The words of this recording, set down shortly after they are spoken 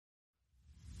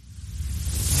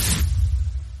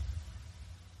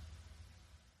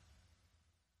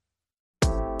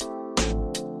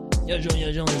Yo,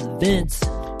 it's Vince.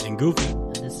 And Goofy.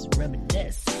 And this is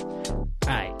Reminisce.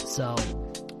 Alright, so,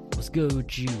 what's good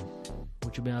with you?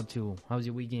 What you been up to? How was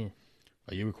your weekend?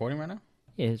 Are you recording right now?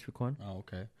 Yeah, it's recording. Oh,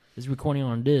 okay. It's recording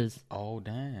on this. Oh,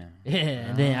 damn. Yeah,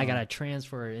 and then I gotta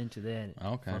transfer it into that.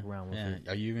 Okay. Fuck around with it.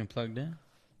 Are you even plugged in?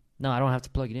 No, I don't have to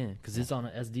plug it in because it's on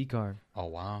an SD card. Oh,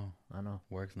 wow. I know.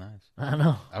 Works nice. I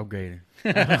know. Upgrading.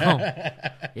 I know.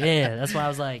 Yeah, that's why I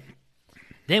was like,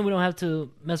 then we don't have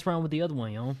to mess around with the other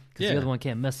one, you know? Because the other one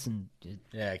can't mess and it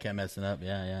Yeah, I can't mess it up.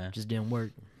 Yeah. just didn't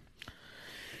work.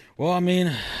 Well, I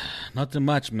mean, nothing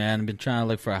much, man. I've been trying to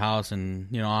look for a house,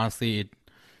 and, honestly, it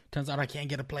turns out I can't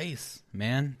get a place,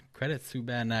 man. Credit's too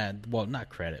bad. Well, not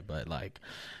credit, but,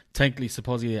 technically,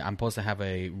 supposedly, I'm supposed to have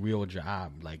a real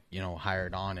job,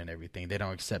 hired on and everything. They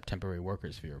don't accept temporary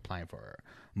workers if you're applying for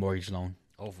a mortgage loan.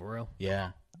 Oh, for real?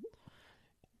 Yeah.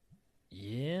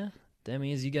 Yeah, that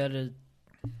means you gotta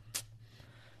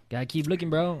keep looking,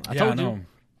 bro. I I told know. you,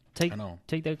 I know.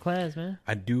 take that class, man.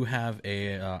 I do have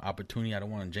a opportunity. I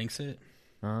don't want to jinx it,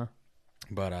 Uh-huh.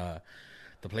 but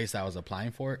the place that I was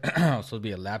applying for was supposed to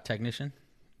be a lab technician.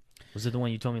 Was it the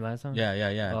one you told me last time?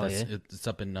 Yeah. Oh, It's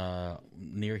up in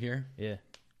near here. Yeah.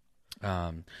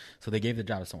 So they gave the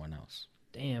job to someone else.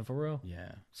 Damn, for real.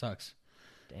 Yeah, sucks.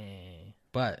 Dang.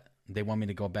 But they want me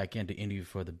to go back in to interview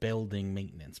for the building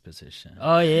maintenance position.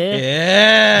 Oh yeah.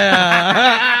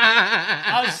 Yeah.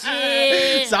 Oh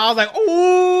shit. So I was like,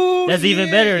 ooh. That's even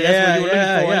better. That's what you were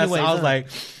looking for anyways, So I was huh? like,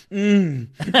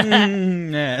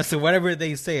 yeah. So whatever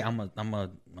they say, I'm a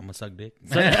suck dick.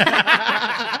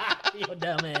 Yo,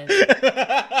 dumb man.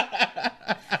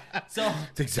 So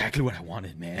It's exactly what I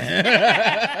wanted,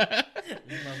 man.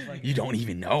 You don't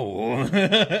even know.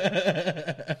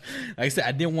 Like I said,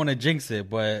 I didn't want to jinx it,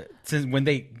 but since when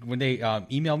they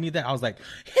emailed me that, I was like,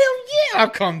 hell yeah, I'll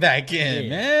come back in,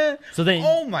 man. So they-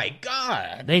 oh my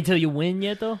god. they ain't tell you when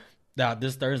yet though?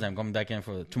 This Thursday, I'm coming back in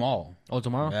for tomorrow. Oh,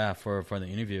 tomorrow? Yeah, for the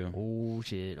interview. Oh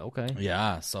shit. Okay.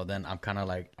 Yeah, so then I'm kind of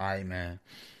like, all right, man.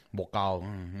 Bokal.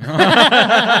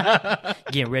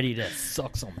 Getting ready to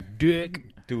suck some dick.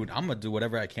 Dude, I'm gonna do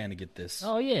whatever I can to get this.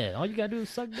 Oh yeah. All you gotta do is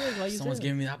suck dick. Like you Someone's said.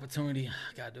 giving me the opportunity. I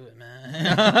gotta do it, man.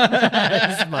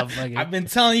 This motherfucker. I've been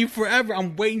telling you forever.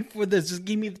 I'm waiting for this. Just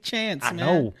give me the chance, I man.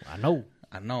 know.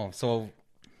 I know. So,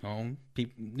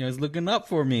 people, it's looking up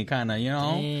for me, kind of,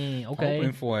 Dang, okay.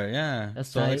 hoping for it. Yeah. That's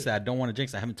so, like I tight. said, I don't want to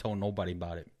jinx it. I haven't told nobody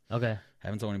about it. Okay. I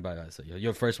haven't told anybody about it. So,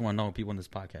 you're the first one to know people in this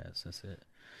podcast. That's it.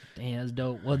 Damn, that's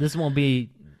dope. Well, this won't be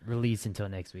released until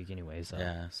next week anyway, so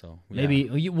Yeah. So,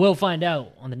 maybe we'll find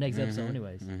out on the next episode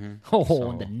anyways. Oh, So-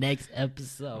 on the next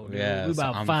episode. Yeah. We so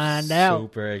about to I'm find out.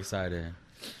 Super excited.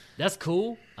 That's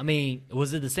cool. I mean,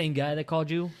 was it the same guy that called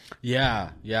you? Yeah.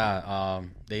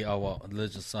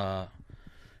 Let's just,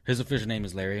 his official name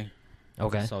is Larry.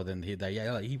 Okay. So then he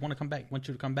want to come back, want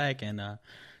you to come back and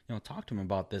talk to him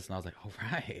about this. And I was like, oh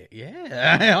right,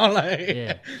 yeah,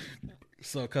 Yeah.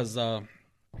 So because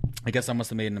I guess I must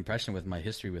have made an impression with my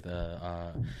history with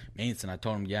maintenance, and I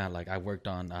told him, I worked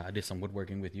on, I did some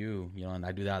woodworking with you, and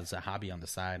I do that as a hobby on the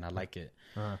side, and I like it,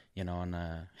 and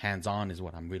hands on is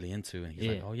what I'm really into. And he's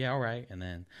like, oh yeah, all right. And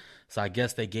then so I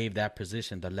guess they gave that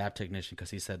position, the lab technician,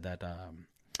 because he said that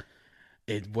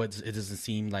it doesn't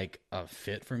seem like a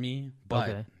fit for me,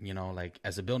 but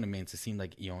as a building maintenance, it seemed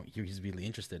like he's really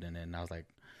interested in it, and I was like.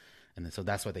 And then, so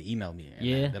that's what they emailed me.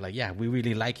 And they're like, yeah, we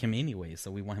really like him anyway, so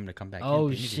we want him to come back.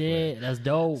 Oh shit, that's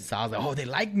dope. So I was like, oh, they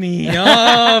like me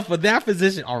for that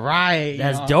position. All right,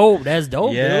 That's dope. That's dope,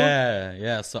 dude.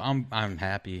 Yeah. So I'm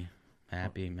happy,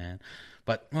 man.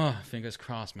 But fingers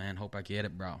crossed, man. Hope I get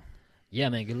it, bro. Yeah,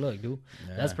 man. Good luck, dude.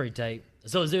 Yeah. That's pretty tight.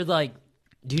 So is there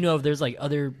do you know if there's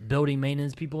other building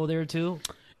maintenance people there too?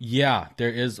 Yeah, there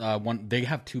is one. They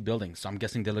have two buildings, so I'm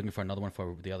guessing they're looking for another one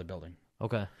for the other building.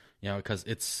 Okay. Because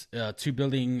it's two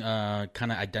building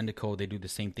kind of identical. They do the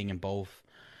same thing in both.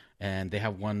 And they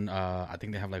have one, I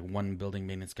think they have one building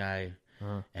maintenance guy.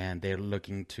 And they're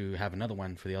looking to have another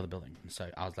one for the other building.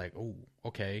 So I was like, oh,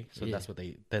 okay. So that's what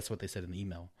they said in the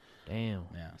email. Damn.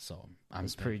 Yeah, so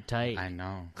That's pretty tight. I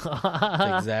know.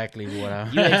 That's exactly what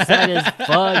I'm... You excited as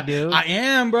fuck, dude. I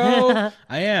am, bro.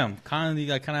 I am.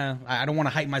 I don't want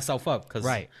to hype myself up because,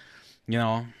 Right.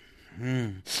 No,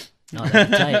 that'd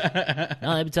be tight.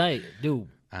 That'd be tight. Dude,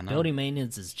 I know. building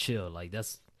maintenance is chill. I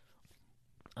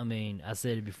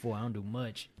said it before, I don't do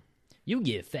much. You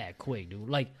get fat quick, dude.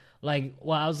 Like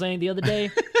what I was saying the other day.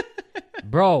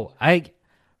 Bro,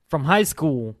 from high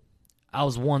school, I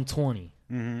was 120.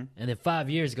 And then 5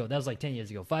 years ago, that was 10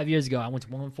 years ago. 5 years ago, I went to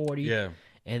 140. Yeah.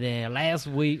 And then last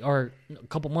week, or a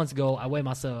couple months ago, I weighed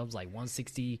myself. I was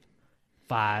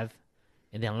 165.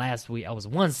 And then last week I was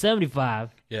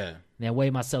 175. Yeah. And then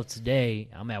weighed myself today.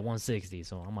 I'm at 160,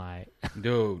 so I'm all right.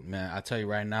 Dude, man, I tell you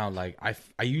right now, like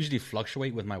I usually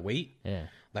fluctuate with my weight. Yeah.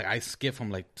 Like I skip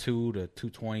from like 2 to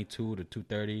 220, 2 to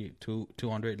 230,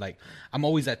 200. Like I'm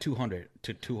always at 200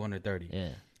 to 230. Yeah.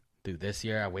 Dude, this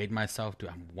year I weighed myself. Dude,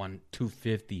 I'm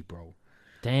 250, bro.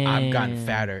 Damn. I've gotten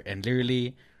fatter, and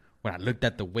literally, when I looked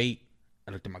at the weight,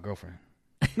 I looked at my girlfriend.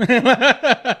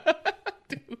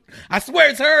 Dude, I swear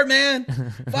it's her, man.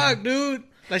 Fuck, dude.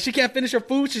 Like she can't finish her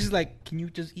food. She's like, "Can you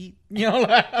just eat?" You know,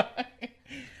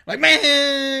 like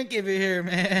man, give it here,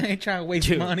 man. I ain't trying to waste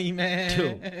money, man.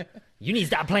 Dude. You need to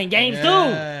stop playing games too.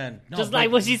 No, Just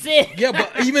like what she said. Yeah,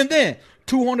 but even then,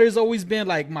 200 has always been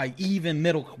like my even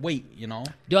middle weight, you know?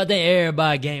 Dude, I think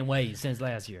everybody gained weight since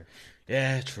last year.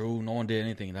 Yeah, true. No one did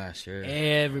anything last year.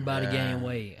 Everybody gained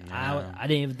weight. Yeah. I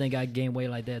didn't even think I gained weight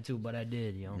like that too, but I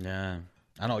did, you know. Yeah.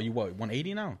 I know. You what,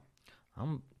 180 now?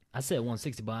 I said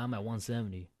 160, but I'm at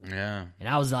 170. Yeah. And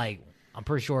I was like, I'm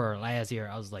pretty sure last year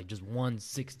I was like just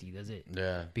 160. That's it.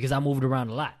 Yeah. Because I moved around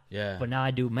a lot. Yeah. But now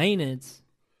I do maintenance.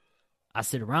 I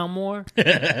sit around more. You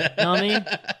know what I mean?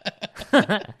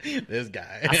 This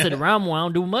guy. I sit around more. I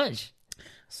don't do much.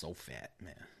 So fat,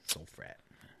 man. So fat.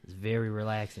 It's very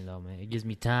relaxing though, man. It gives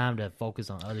me time to focus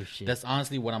on other shit. That's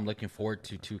honestly what I'm looking forward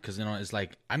to too, because you know it's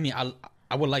like I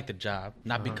would like the job,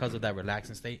 not because of that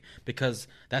relaxing state, because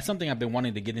that's something I've been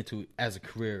wanting to get into as a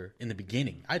career in the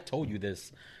beginning. I told you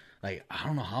this, like I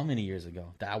don't know how many years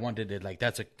ago, that I wanted to, like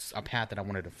that's a path that I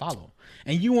wanted to follow,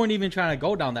 and you weren't even trying to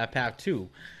go down that path too.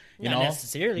 Not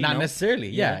necessarily. Not no. necessarily.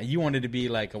 Yeah. You wanted to be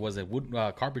like, was it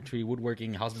carpentry,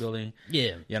 woodworking, house building?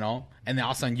 Yeah. You know, and then all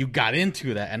of a sudden you got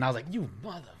into that, and I was like, you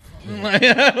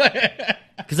motherfucker.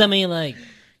 Because I mean, like,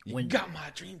 You got my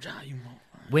dream job, you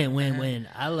motherfucker. When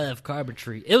I left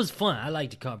carpentry, it was fun. I liked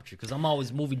the carpentry because I'm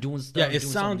always moving, doing stuff. Yeah,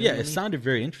 it sounded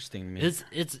very interesting to me.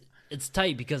 It's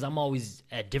tight because I'm always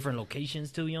at different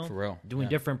locations too, you know. For real. Doing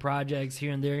different projects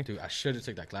here and there. Dude, I should have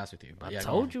took that class with you. But I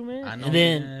told you, man. I know, and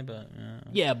then, man, but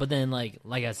but then like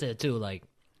I said too, like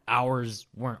hours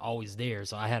weren't always there,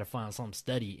 so I had to find something to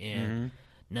study, and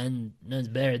nothing's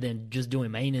better than just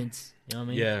doing maintenance. You know what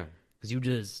I mean? Yeah. Because you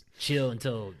just chill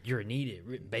until you're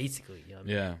needed, basically. You know what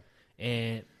I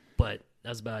mean? Yeah. But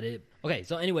that's about it. Okay,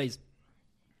 so anyways,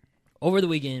 over the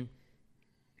weekend,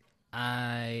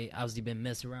 I obviously been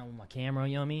messing around with my camera,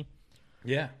 you know what I mean?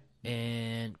 Yeah.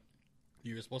 And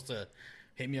You were supposed to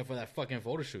hit me up for that fucking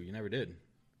photo shoot. You never did. what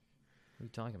are you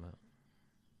talking about?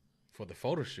 For the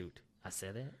photo shoot. I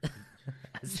said that?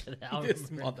 I said that. I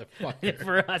This remember. motherfucker.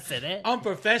 For real, I said that?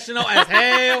 Unprofessional as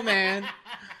hell, man.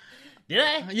 Did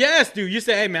I? Yes, dude. You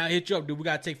said, hey, man, I hit you up, dude. We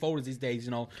got to take photos these days,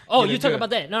 you know. Oh, Get you're it talking good. about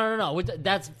that. No.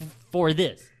 That's for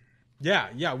this.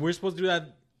 Yeah. We're supposed to do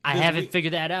that. I this haven't week.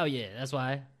 figured that out yet. That's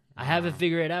why. I haven't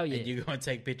figured it out yet. And you're going to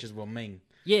take pictures with Ming.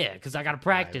 Yeah, because I got to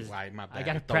practice. Why, my bad. I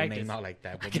got to Throw a practice. name out like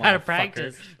that. I but gotta motherfucker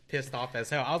practice. Pissed off as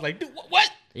hell. I was like, dude, what?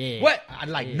 Yeah. What? I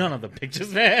like none of the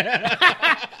pictures, man.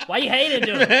 Why you hating,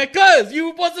 dude? Because you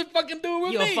supposed to fucking do it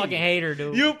with You me. a fucking hater,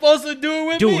 dude. You supposed to do it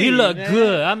with me. Dude, he looked man.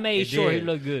 good. I made It sure he did.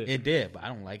 looked good. It did, but I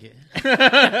don't like it.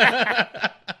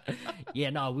 Yeah,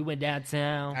 no, we went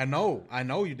downtown. I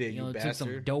know you did, You know, you took some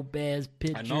bastard. dope ass I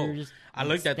pictures. know. I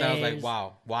looked at that. I was like, stairs.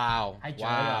 wow. I tried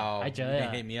Wow. out. You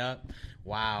hit me up.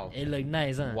 Wow. It looked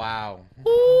nice, huh? Wow.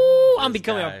 Ooh, I'm This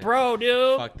becoming guy. a pro,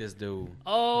 dude. Fuck this dude.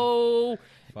 Oh,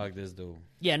 Fuck this dude.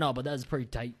 yeah, no, but that was pretty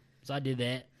tight. So I did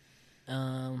that.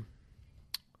 What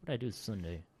did I do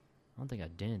Sunday? I don't think I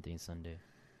did anything Sunday.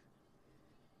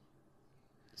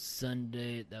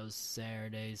 That was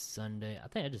Saturday, Sunday. I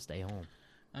think I just stayed home.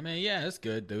 I mean, yeah, it's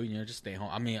good, dude. You know, just stay home.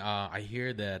 I mean, I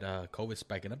hear that COVID's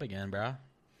spiking up again, bro.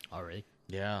 Already?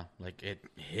 Yeah, like it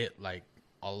hit like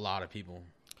a lot of people.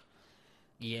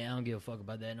 Yeah, I don't give a fuck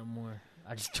about that no more.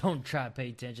 I just don't try to pay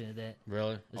attention to that.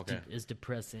 Really? It's Okay. it's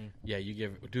depressing. Yeah, you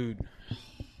give, dude. Oh,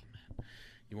 man.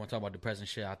 You want to talk about depressing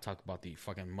shit? I talk about the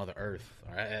fucking Mother Earth.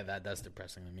 All right, that's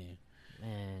depressing to me,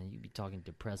 Man, you be talking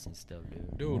depressing stuff,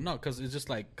 dude. dude. No, because it's just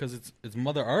like it's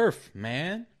Mother Earth,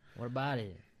 man. What about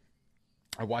it?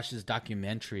 I watched this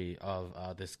documentary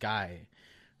of this guy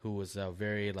who was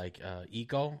very like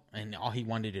eco, and all he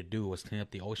wanted to do was clean up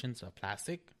the oceans of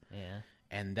plastic. Yeah.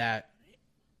 And that,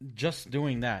 just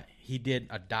doing that, he did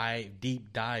a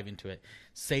deep dive into it,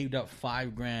 saved up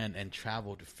 $5,000 and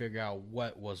traveled to figure out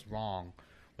what was wrong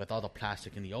with all the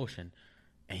plastic in the ocean.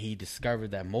 And he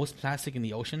discovered that most plastic in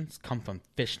the oceans come from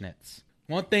fish nets.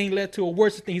 One thing led to a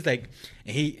worse thing. He's like,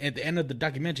 and he, at the end of the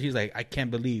documentary, he's like, I can't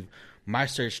believe my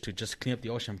search to just clean up the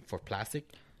ocean for plastic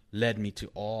led me to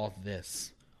all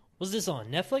this. Was this on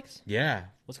Netflix? Yeah.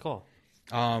 What's it called?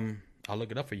 I'll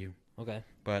look it up for you. Okay.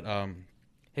 But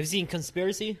Have you seen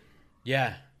Conspiracy?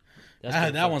 Yeah. That's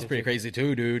pretty That one's fucking pretty crazy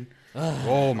too, dude.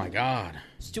 Oh my god.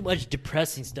 It's too much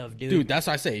depressing stuff, dude. Dude, that's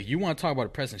what I say. If you want to talk about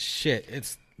depressing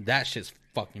shit, that shit's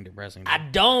fucking depressing. Dude. I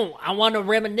don't. I want to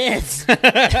reminisce.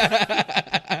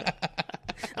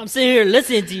 I'm sitting here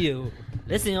listening to you,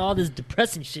 listening to all this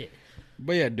depressing shit.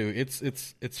 But yeah, dude,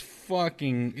 it's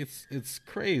fucking it's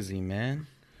crazy, man.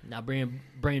 Now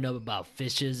bringing up about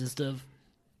fishes and stuff.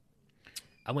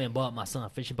 I went and bought my son a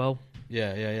fishing pole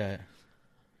Yeah.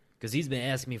 because he's been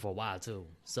asking me for a while too.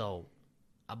 So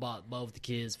I bought both the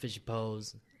kids fishing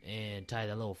poles and tied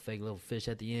a little fake little fish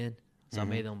at the end. So I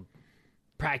made them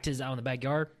practice out in the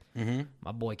backyard. Mm-hmm.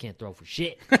 My boy can't throw for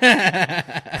shit.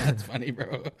 That's funny,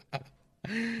 bro.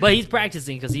 But he's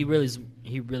practicing because he really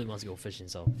wants to go fishing.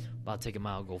 So about to take him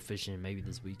out, go fishing maybe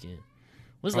this weekend.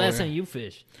 When's the last time you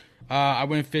fished? I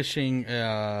went fishing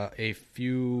a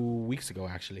few weeks ago,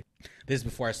 actually. This is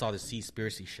before I saw the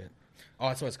Seaspiracy shit. Oh,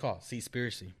 that's what it's called,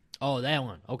 Seaspiracy. Oh, that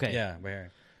one. Okay. Yeah, right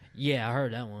here. Yeah, I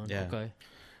heard that one. Yeah. Okay.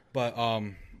 But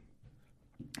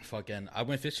fucking, I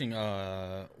went fishing.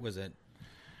 Was it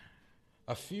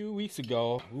a few weeks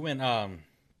ago? We went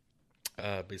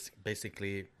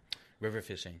basically river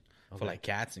fishing for like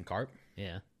cats and carp.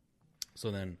 Yeah. So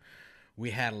then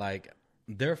we had like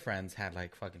their friends had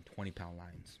like fucking 20-pound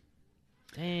lines.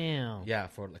 Damn. Yeah,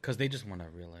 because they just want to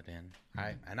reel it in.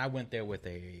 I went there with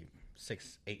a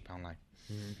 6-8 pound line.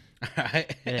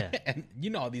 Right? Yeah. And you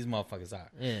know how these motherfuckers are.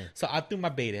 Yeah. So I threw my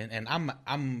bait in, and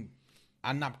I'm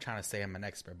not trying to say I'm an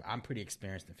expert, but I'm pretty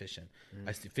experienced in fishing.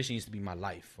 Fishing used to be my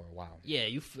life for a while. Yeah,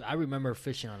 I remember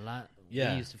fishing a lot.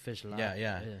 Yeah. We used to fish a lot.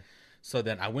 Yeah. So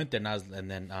then I went there,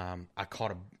 and I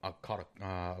caught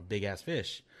a big ass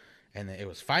fish, and then it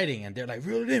was fighting, and they're like,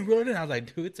 reel it in. I was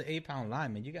like, dude, it's an 8-pound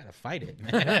line, man. You gotta fight it,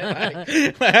 man.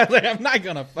 I was like, I'm not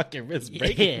gonna fucking risk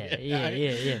breaking it.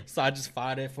 Yeah. So I just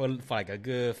fought it for like a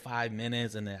good 5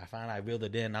 minutes, and then I finally reeled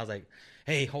it in. And I was like,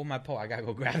 hey, hold my pole. I gotta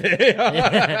go grab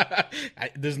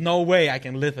it. There's no way I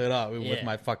can lift it up with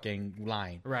my fucking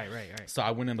line. Right. So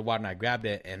I went in the water and I grabbed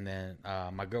it, and then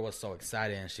my girl was so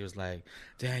excited, and she was like,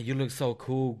 damn, you look so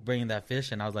cool bringing that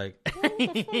fish. And I was like, what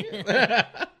the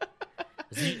fuck?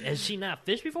 Has she not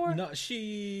fished before? No,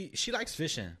 she likes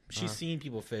fishing. She's seen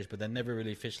people fish, but they never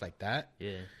really fished like that.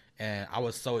 Yeah. And I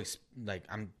was so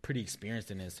I'm pretty experienced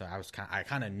in it, so I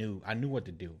kind of knew what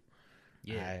to do.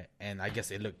 Yeah. And I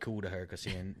guess it looked cool to her because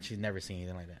she's never seen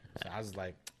anything like that. So I was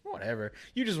like, whatever.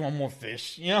 You just want more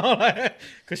fish, you know,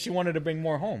 because she wanted to bring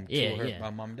more home to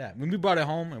her mom and dad. When we brought it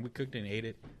home and we cooked it and ate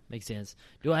it. Makes sense.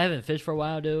 Dude, I haven't fished for a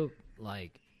while, dude.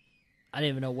 Like, I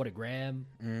didn't even know what to grab.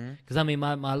 Because, I mean,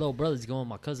 my little brother's going with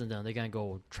my cousin down. They're going to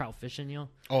go trout fishing, you know?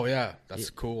 Oh, yeah. That's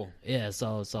cool. Yeah,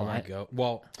 so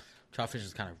Well, trout fishing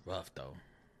is kind of rough, though.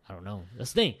 I don't know.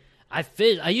 That's the thing.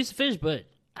 I used to fish, but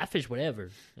I fish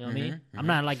whatever. You know what I mean? I'm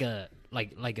not like a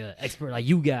expert like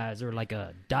you guys or like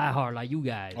a diehard like you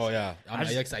guys. Oh yeah, I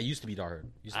used to be diehard.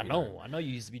 I know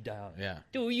you used to be diehard. Yeah,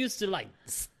 dude, we used to like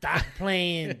stop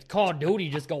playing Call of Duty,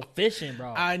 just go fishing,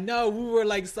 bro. I know we were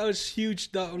like such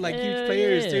huge, huge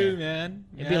players too, man.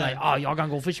 It'd be like, oh, y'all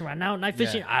gonna go fishing right now, night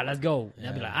fishing. All right, let's go. And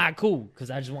I'd be like, all right, cool, because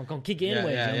I just want to come kick it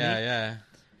anyway. Yeah.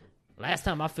 Last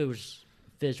time I fished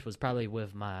was probably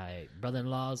with my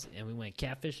brother-in-laws, and we went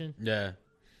catfishing. Yeah.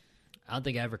 I don't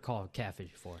think I ever caught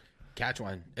catfish before. Catch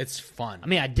one. It's fun. I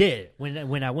mean, I did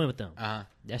when I went with them. Uh-huh.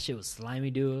 That shit was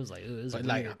slimy, dude. It was like, it was but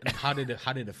weird. like, how did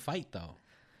it fight though?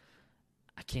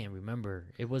 I can't remember.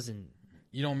 It wasn't.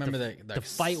 You don't remember the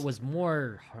fight was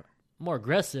more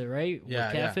aggressive, right? Yeah,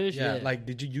 with catfish. Yeah. Like,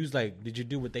 did you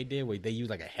do what they did? Where they use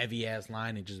like a heavy ass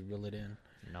line and just reel it in?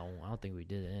 No, I don't think we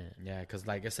did that. Yeah, because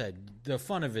like I said, the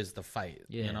fun of it is the fight.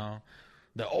 Yeah. You know.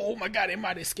 Oh my god, it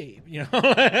might escape, you know.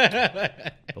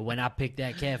 But when I picked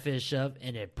that catfish up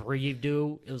and it breathed,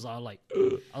 dude, it was all like,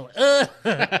 it's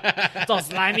all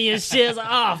slimy and shit. It's like,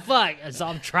 oh fuck! And so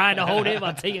I'm trying to hold it.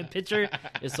 I'm taking a picture.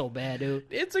 It's so bad, dude.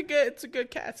 It's a good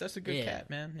cat. That's a good cat,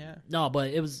 man. Yeah. No,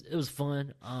 but it was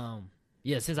fun.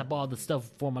 Yeah, since I bought the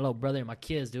stuff for my little brother and my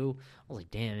kids, dude, I was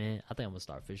like, damn, man, I think I'm gonna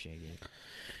start fishing again.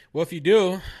 Well, if you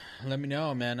do, let me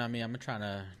know, man. I mean, I'm trying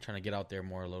to get out there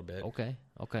more a little bit. Okay,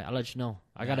 I'll let you know.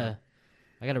 I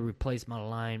gotta replace my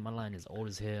line. My line is old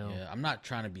as hell. Yeah, I'm not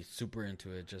trying to be super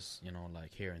into it. Just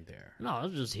like here and there. No,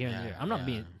 it's just here and there. I'm not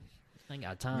being. I ain't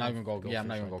got time. I'm not gonna go. I'm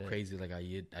not gonna go crazy like I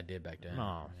did back then.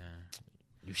 No, yeah.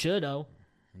 You should though.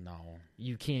 No,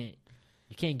 you can't.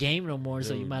 You can't game no more,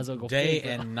 so you might as well go day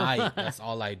and night. That's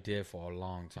all I did for a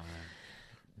long time.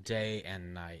 Day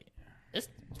and night. It's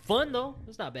fun though.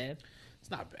 It's not bad. It's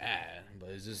not bad, but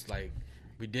it's just like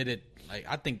We did it. Like,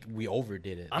 I think we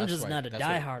overdid it. I'm That's just why- not a that's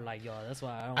why- diehard like y'all. That's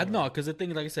why I don't. I know, because the thing,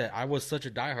 like I said, I was such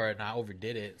a diehard and I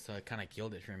overdid it, so it kind of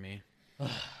killed it for me. Yeah,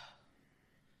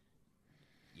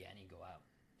 I need to go out.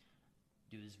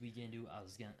 Dude, this weekend, dude, I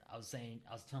was telling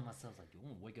myself, like, dude, I'm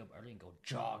gonna wake up early and go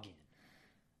jogging.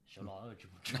 Show all other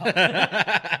people jogging.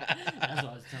 That's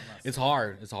what I was telling myself. It's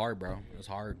hard. It's hard, bro. It's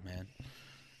hard, man.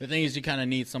 The thing is, you kind of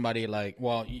need somebody like,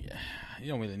 well, you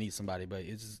don't really need somebody, but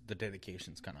it's just the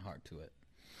dedication's kind of hard to it.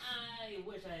 I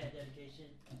wish I had dedication.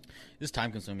 It's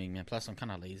time consuming, man. Plus, I'm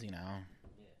kind of lazy now.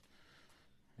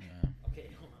 Yeah. Yeah. Okay,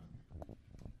 hold on.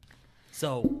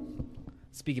 So,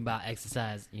 speaking about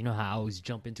exercise, you know how I always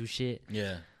jump into shit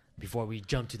Yeah. before we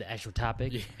jump to the actual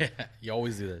topic? Yeah. You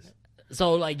always do this.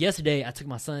 So, like, yesterday, I took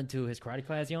my son to his karate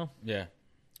class, you know? Yeah.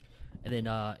 And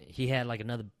then he had, like,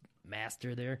 another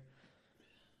master there.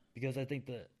 Because I think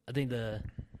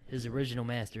his original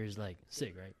master is, like,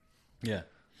 sick, right? Yeah.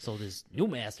 So this new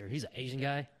master, he's an Asian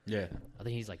guy. Yeah. I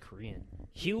think he's, like, Korean.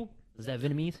 Hugh? Is that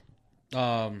Vietnamese?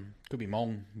 Could be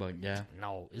Hmong, but yeah.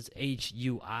 No, it's Hui.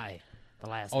 The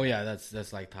last Oh yeah,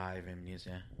 that's like Thai Vietnamese,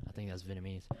 yeah. I think that's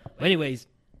Vietnamese. But anyways,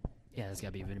 yeah, that's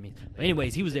gotta be Vietnamese. But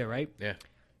anyways, he was there, right? Yeah.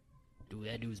 Dude,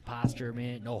 that dude's posture,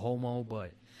 man, no homo,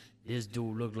 but this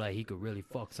dude looked like he could really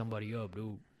fuck somebody up,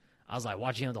 dude. I was like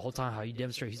watching him the whole time how he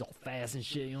demonstrates. He's all fast and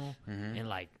shit, you know, and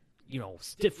like, you know,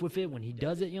 stiff with it when he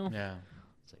does it, you know. Yeah.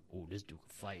 It's like, oh, this dude can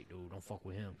fight, dude. Don't fuck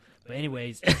with him. But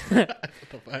anyways, What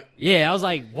the fuck? yeah, I was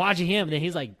like watching him. And then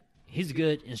he's like, he's a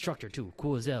good instructor too,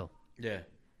 cool as hell. Yeah.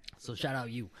 So shout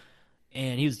out you.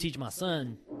 And he was teaching my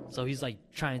son, so he's like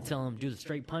trying to tell him do the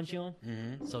straight punch, you know.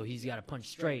 So he's got to punch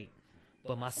straight.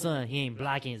 But my son, he ain't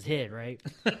blocking his head, right?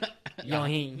 You know,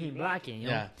 he ain't blocking, you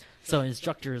know. Yeah. So the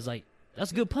instructor is like,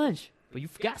 that's a good punch, but you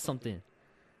forgot something.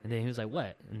 And then he was like,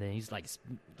 what? And then he's like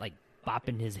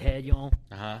bopping his head, you know.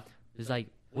 Uh-huh. He's like,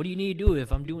 what do you need to do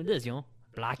if I'm doing this, you know?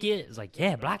 Block it? It's like,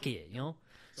 yeah, block it, you know?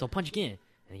 So punch again.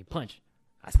 And he punched.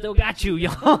 I still got you, yo.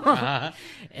 Uh-huh.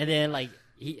 And then, like,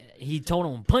 he told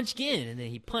him, punch again. And then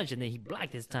he punched, and then he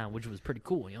blocked this time, which was pretty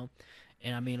cool, you know?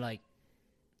 And I mean, like,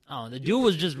 oh, the dude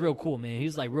was just real cool, man. He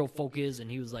was, like, real focused, and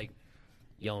he was like,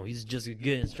 yo, he's just a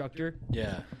good instructor.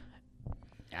 Yeah.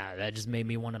 That just made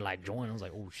me want to, like, join. I was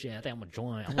like, oh, shit, I think I'm going to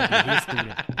join. I'm going to be his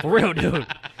student. For real, dude.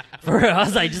 For real. I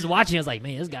was, like, just watching. I was like,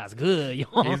 man, this guy's good,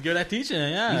 yo. He's good at teaching,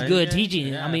 yeah. He's good Yeah. teaching.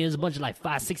 Yeah. I mean, there's a bunch of, like,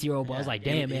 5, 6-year-old, but I was like,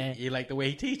 damn, man. You like the way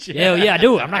he teaches. Hell yeah, I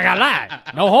do. I'm not going to lie.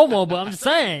 No homo, but I'm just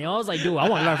saying. You know, I was like, dude, I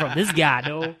want to learn from this guy,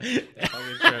 dude.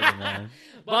 Fucking crazy, man.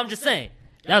 But I'm just saying.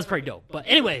 That was pretty dope. But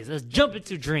anyways, let's jump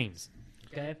into dreams.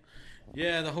 Okay?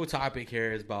 Yeah, the whole topic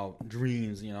here is about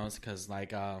dreams, you know, it's because,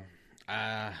 like, man,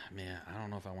 I don't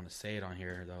know if I want to say it on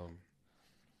here, though.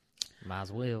 Might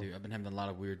as well. Dude, I've been having a lot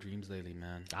of weird dreams lately,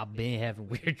 man. I've been having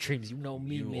weird dreams. You know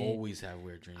me, You man. always have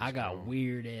weird dreams. I got bro.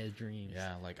 weird-ass dreams.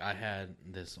 Yeah, like, I had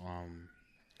this,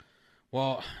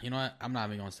 well, you know what? I'm not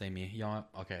even going to say me. You know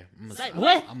what? Okay.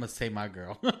 What? I'm going to say my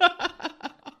girl.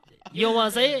 You don't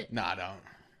want to say it? No, I don't.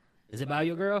 Is it about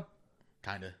your girl?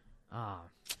 Kind of. Oh,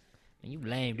 man, you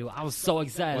lame, dude. I was so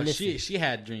excited. Well, Listen. she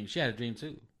had a dream. She had a dream,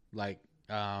 too. Like,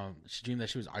 she dreamed that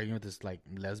she was arguing with this, like,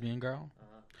 lesbian girl.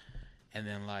 And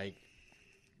then, like,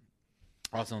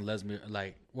 also lesbian,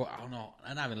 like, well, I don't know.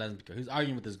 Not even lesbian girl. He was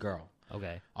arguing with this girl.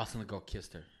 Okay. Also, the girl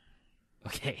kissed her.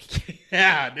 Okay.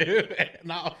 Yeah, dude.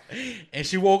 No. And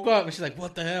she woke up and she's like,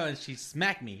 what the hell? And she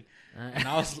smacked me. And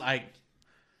I was like,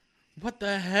 what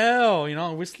the hell? You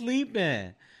know, we're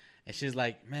sleeping. And she's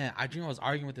like, man, I dreamed I was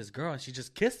arguing with this girl and she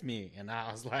just kissed me. And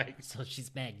I was like, So she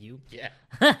smacked you? yeah.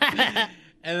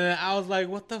 And then I was like,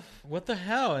 what the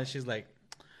hell? And she's like,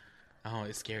 oh,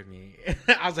 it scared me.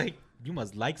 I was like, you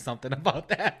must like something about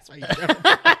that. That's why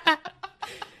you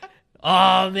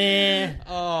Oh, man.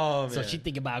 Oh, man. So she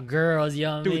think about girls,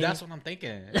 young Dude, man. that's what I'm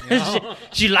thinking. You know?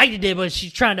 she liked it, but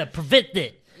she's trying to prevent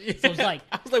it. So it's like,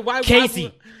 I was like, why,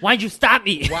 Casey, why'd you stop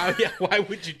me? why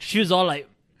would you? She was all like,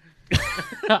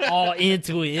 all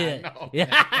into it. I know.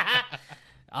 Yeah.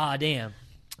 Ah, damn.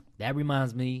 That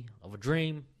reminds me of a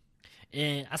dream.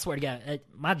 And I swear to God,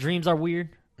 my dreams are weird.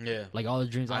 Yeah. Like all the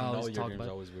dreams I I know always your talk dreams about.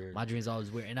 are always weird. My dreams are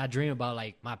always weird. And I dream about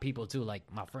like my people too, like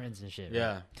my friends and shit. right?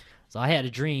 Yeah. So I had a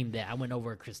dream that I went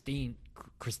over at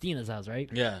Christina's house, right?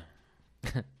 Yeah.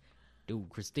 Dude,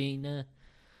 Christina.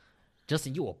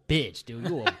 Justin, you a bitch, dude.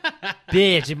 You a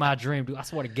bitch in my dream, dude. I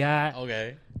swear to God.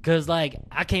 Okay. Because, like,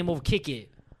 I came over kick it,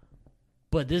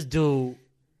 but this dude,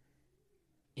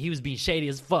 he was being shady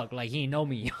as fuck. Like, he didn't know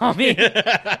me. You know what I mean?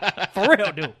 For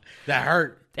real, dude. That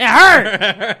hurt. It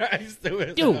hurt. I used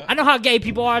to Dude, I know how gay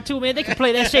people are, too, man. They can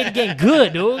play that shady game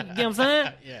good, dude. You know what I'm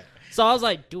saying? Yeah. So I was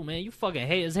like, dude, man, you fucking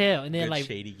hate as hell. And then, Good like,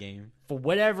 shady game. for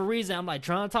whatever reason, I'm like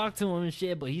trying to talk to him and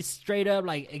shit, but he's straight up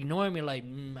like ignoring me, like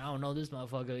I don't know this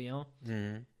motherfucker, you know.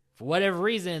 Mm-hmm. For whatever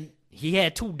reason, he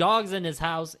had 2 dogs in his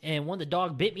house, and one of the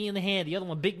dog bit me in the hand, the other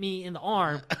one bit me in the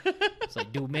arm. It's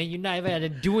like, dude, man, you not even had to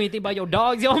do anything about your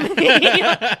dogs, yo. Man.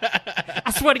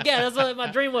 I swear to God, that's what my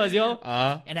dream was, yo.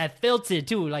 And I felt it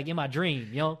too, like in my dream,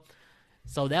 yo.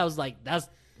 So that's one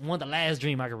of the last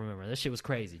dream I can remember. That shit was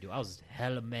crazy, dude. I was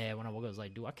hella mad when I woke up. I was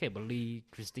like, dude, I can't believe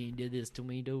Christine did this to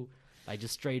me, dude. Like,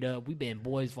 just straight up, we been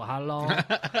boys for how long? You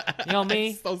know what I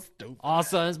mean? So stupid. All of a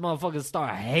sudden, this motherfucker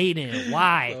start hating.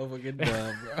 Why? So fucking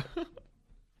dumb, bro.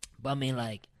 But I mean,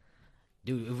 like,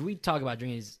 dude, if we talk about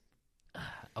dreams,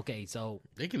 okay, so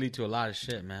They can lead to a lot of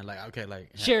shit, man. Like, okay, like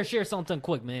share something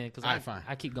quick, man, because Alright, fine.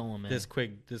 I keep going, man. This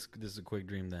is a quick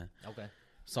dream then. Okay.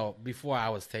 So before I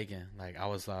was taken, like I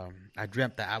was, I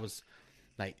dreamt that I was,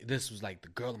 like, this was like the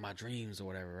girl of my dreams or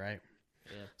whatever, right?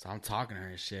 Yeah. So I'm talking to her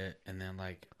and shit, and then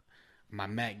like my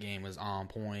Mac game was on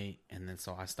point, and then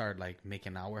so I started like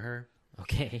making out with her,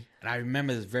 Okay. and I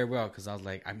remember this very well because I was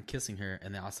like, I'm kissing her,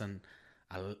 and then all of a sudden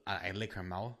I lick her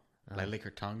mouth. Like lick her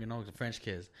tongue, you know, the French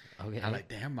kiss. Okay. I'm like,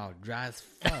 damn, her mouth dry as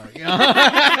fuck, you know?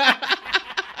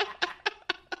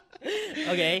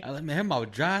 Okay. I was like, man, her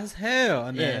mouth dry as hell.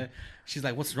 And then Yeah. she's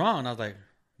like, what's wrong? And I was like,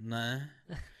 nah,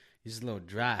 you're just a little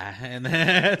dry. And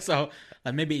then, so,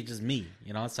 like, maybe it's just me,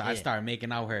 you know? So I Yeah. started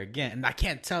making out with her again. And I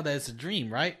can't tell that it's a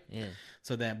dream, right? Yeah.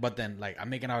 So then, but then, like, I'm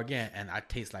making out again, and I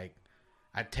taste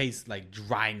like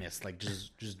dryness, like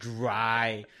just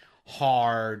dry,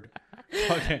 hard.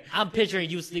 Okay. I'm picturing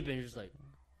you sleeping, just like,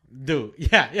 Dude,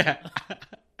 yeah.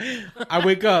 I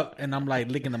wake up and I'm like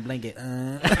licking the blanket.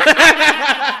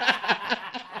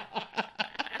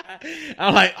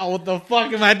 I'm like, oh, what the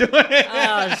fuck am I doing?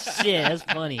 oh shit, that's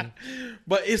funny.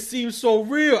 But it seems so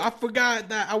real. I forgot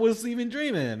that I was even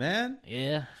dreaming, man.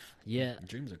 Yeah.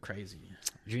 Dreams are crazy.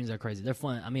 Dreams are crazy. They're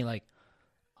fun. I mean, like,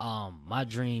 my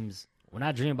dreams. When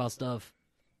I dream about stuff,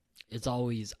 it's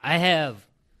always I have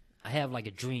like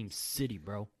a dream city,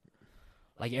 bro.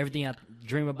 Like everything I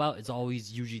dream about, it's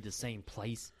always usually the same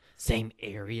place, same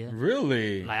area.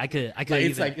 Really? Like I could. Like,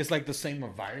 Even, it's like the same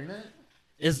environment.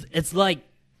 It's like,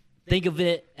 think of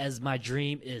it as my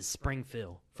dream is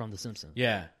Springfield from The Simpsons.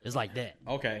 Yeah. It's like that.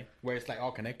 Okay. Where it's like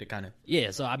all connected, kind of.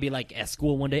 Yeah, so I'd be like at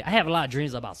school one day. I have a lot of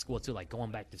dreams about school too, like going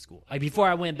back to school. Like before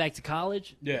I went back to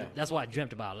college, Yeah. that's what I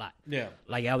dreamt about a lot. Yeah.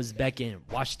 Like I was back in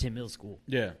Washington Middle School,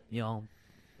 Yeah. you know,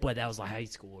 but that was like high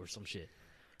school or some shit.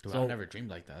 Dude, So- I've never dreamed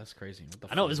like that. That's crazy. What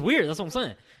the I know fuck? it's weird. That's what I'm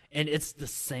saying, and it's the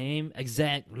same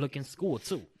exact looking school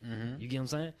too. Mm-hmm. You get what I'm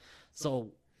saying?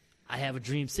 So I have a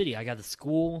dream city. I got the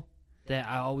school that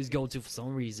I always go to for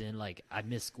some reason. Like I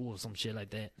miss school or some shit like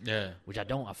that, Yeah. which I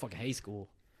don't. I fucking hate school.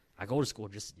 I go to school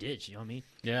just to ditch. You know what I mean?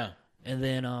 Yeah. And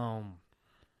then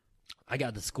I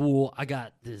got the school. I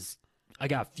got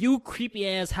a few creepy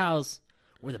ass house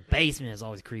where the basement is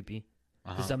always creepy.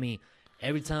 Because I mean,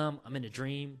 every time I'm in a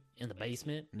dream in the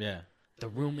basement, Yeah. the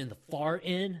room in the far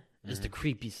end is the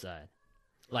creepy side.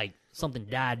 Like something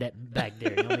died back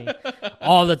there. You know what I mean?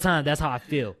 All the time. That's how I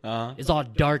feel. Uh-huh. It's all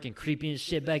dark and creepy and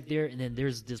shit back there. And then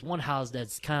there's this one house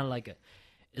that's kind of like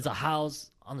it's a house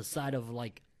on the side of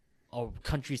like a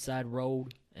countryside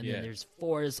road. And Yeah. then there's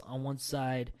forest on one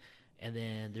side. And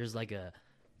then there's like a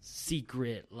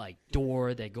secret like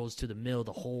door that goes to the middle of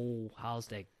the whole house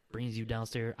that brings you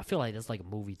downstairs. I feel like that's like a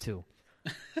movie too.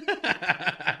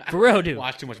 For real, dude.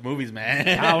 Watch too much movies,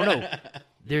 man. I don't know.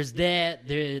 There's that.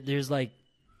 There's like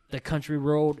the country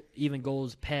road even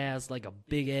goes past like a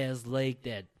big ass lake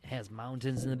that has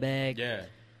mountains in the back. Yeah.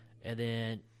 And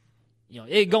then, you know,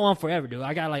 it go on forever, dude.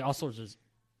 I got like all sorts of,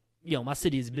 you know, my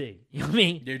city is big. You know what I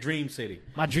mean? Your dream city.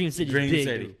 My dream city Dream is big,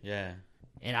 city. dude. Yeah.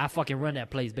 And I fucking run that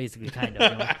place basically, kind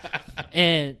of. You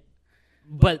know?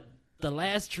 But the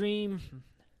last dream,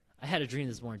 I had a dream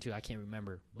this morning too. I can't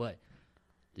remember, but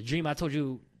the dream I told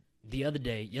you the other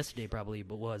day, yesterday probably,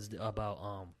 but was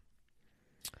about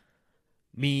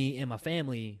me and my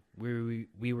family.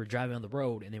 We were driving on the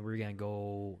road, and then we were gonna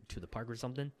go to the park or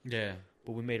something. Yeah.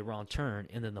 But we made a wrong turn,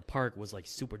 and then the park was like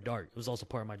super dark. It was also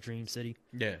part of my dream city.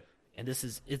 Yeah. And this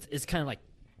is it's kind of like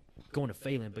going to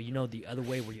Phelan, but you know the other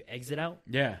way where you exit out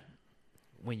Yeah.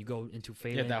 when you go into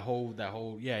Phelan. Yeah. That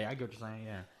whole. Yeah. I get what you're saying.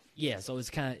 Yeah. Yeah, so it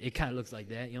kind of looks like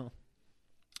that, you know.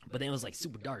 But then it was like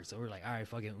super dark, so we're like, all right,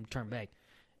 fuck it, we turn back.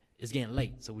 It's getting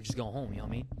late, so we just go home. You know what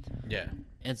I mean? Yeah.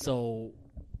 And so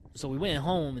we went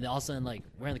home, and then all of a sudden, like,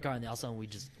 we're in the car, and then all of a sudden we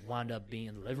just wound up being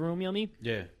in the living room. You know what I mean?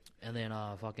 Yeah. And then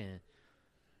fucking,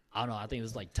 I don't know. I think it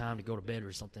was like time to go to bed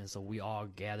or something. So we all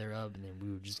gather up, and then we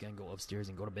were just gonna go upstairs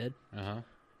and go to bed.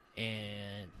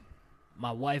 And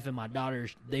my wife and my daughter,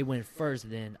 they went first,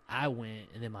 and then I went,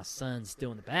 and then my son's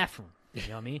still in the bathroom. You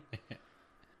know what I mean?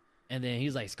 And then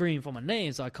he's like screaming for my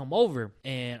name, so I come over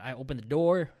and I open the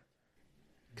door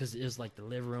because it was like the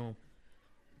living room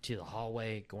to the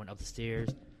hallway going up the stairs.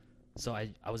 So I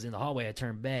was in the hallway. I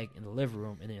turned back in the living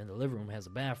room, and then in the living room has a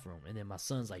bathroom. And then my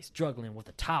son's like struggling with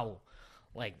a towel,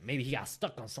 like maybe he got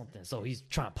stuck on something, so he's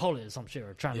trying to pull it or some shit,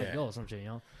 or trying to let go or some shit, you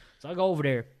know. So I go over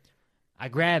there, I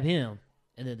grab him,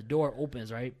 and then the door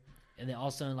opens, right, and then all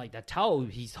of a sudden like that towel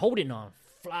he's holding on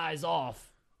flies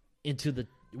off into the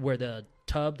where the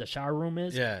tub, the shower room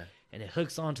is, Yeah. and it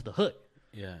hooks onto the hook,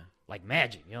 Yeah. like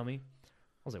magic, you know what I mean?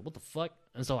 I was like, what the fuck?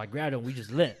 And so I grabbed him, we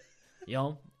just lit, you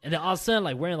know? And then all of a sudden,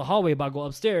 like, we're in the hallway about to go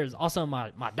upstairs. All of a sudden,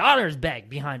 my daughter's back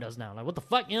behind us now. Like, what the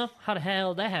fuck, you know? How the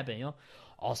hell that happened, you know?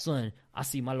 All of a sudden, I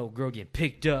see my little girl get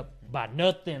picked up by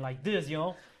nothing like this, you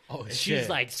know? Oh, and shit. she's,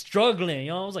 like, struggling,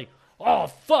 you know? I was like, oh,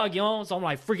 fuck, you know? So I'm,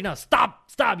 like, freaking out. Stop,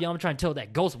 you know? I'm trying to tell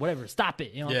that ghost or whatever, stop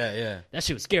it, you know? Yeah, yeah. That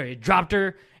shit was scary. It dropped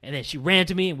her, and then she ran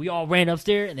to me, and we all ran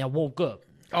upstairs, and then I woke up.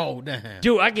 Oh, damn.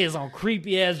 Dude, I get some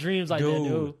creepy-ass dreams like that,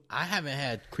 dude. I haven't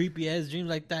had creepy-ass dreams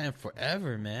like that in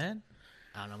forever, man.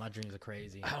 I don't know. My dreams are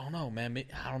crazy. I don't know, man.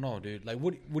 I don't know, dude. Like,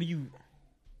 what do you...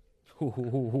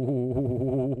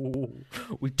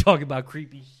 We talking about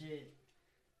creepy shit.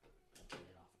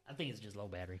 I think it's just low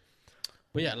battery.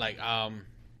 But yeah, like, yeah,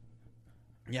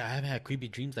 I haven't had creepy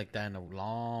dreams like that in a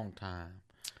long time.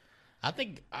 I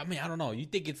don't know. You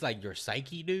think it's like your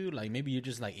psyche, dude? Like, maybe you're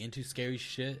just like into scary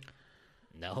shit?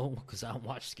 No, because I don't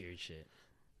watch scary shit.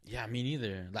 Yeah, me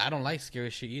neither. Like, I don't like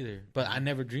scary shit either. But I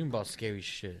never dream about scary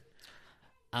shit.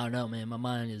 I don't know, man. My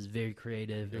mind is very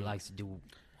creative. It likes to do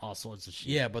all sorts of shit.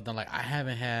 Yeah, but then, like, I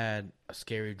haven't had a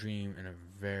scary dream in a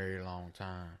very long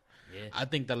time. Yeah. I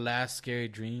think the last scary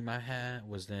dream I had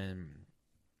was then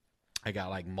I got,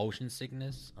 like, motion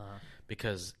sickness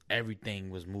because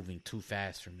everything was moving too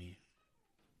fast for me.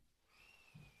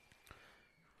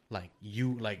 Like,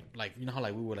 you know how,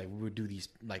 like, we would do these,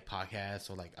 like, podcasts,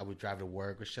 or, like, I would drive to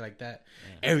work or shit like that.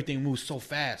 Yeah. Everything moves so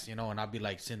fast, you know, and I'd be,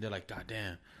 like, sitting there, like, God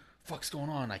damn, fuck's going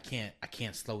on? I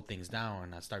can't slow things down,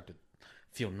 and I start to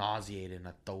feel nauseated, and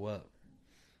I throw up.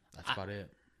 That's about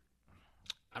it.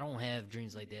 I don't have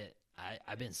dreams like that.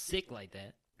 I've been sick like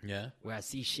that. Yeah? Where I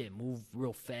see shit move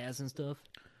real fast and stuff.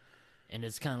 And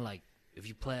it's kind of like, if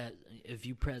you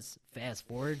press fast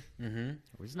forward,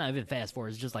 or it's not even fast forward,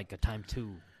 it's just like a time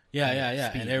 2.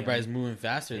 Yeah. Speed, and everybody's moving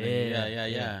faster than you.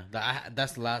 Yeah.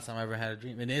 That's the last time I ever had a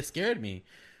dream. And it scared me.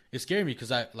 It scared me because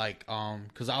I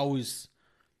always,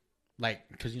 like,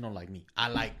 because, you know, like me, I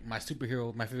like my favorite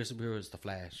superhero is The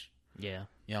Flash. Yeah.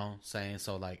 You know what I'm saying?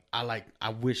 So, like, I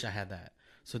wish I had that.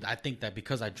 So I think that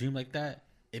because I dream like that,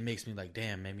 it makes me like,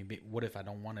 damn, man, what if I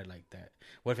don't want it like that?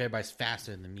 What if everybody's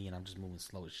faster than me and I'm just moving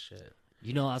slow as shit?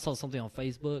 You know, I saw something on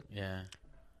Facebook. Yeah.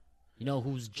 You know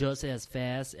who's just as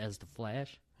fast as the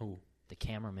Flash? Who? The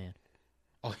cameraman.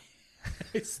 Oh,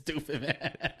 it's stupid,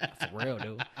 man. For real,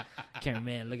 dude.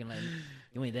 Cameraman looking like,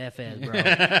 you ain't that fast, bro.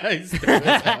 He's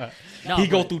stupid. No, he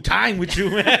go through time with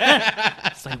you, man.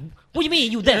 It's like, what do you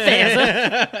mean you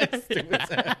that fast? Stupid.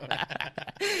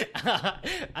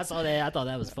 I saw that. I thought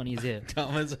that was funny as hell.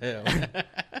 Dumb as hell.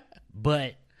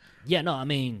 But, yeah, no, I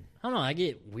mean, I don't know. I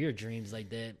get weird dreams like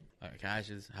that. All right,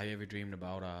 have you ever dreamed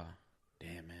about,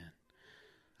 damn, man.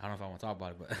 I don't know if I want to talk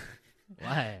about it, but...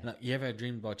 Why? No, you ever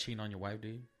dreamed about cheating on your wife,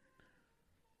 dude?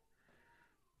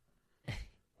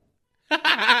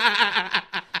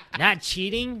 Not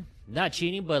cheating,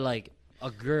 but like a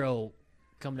girl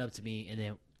coming up to me and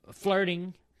then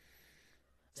flirting.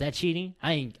 Is that cheating?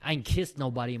 I ain't kissed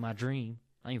nobody in my dream.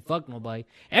 I ain't fucked nobody.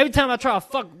 Every time I try to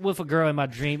fuck with a girl in my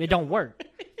dream, it don't work.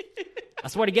 I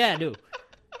swear to God, dude.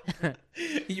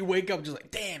 You wake up just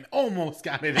like, damn, almost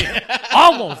got it in.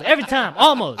 Almost. Every time.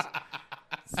 Almost.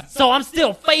 So I'm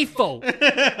still faithful.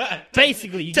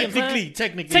 Basically. You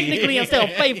Technically, I'm still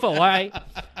faithful, all right?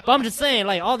 But I'm just saying,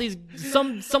 like, all these,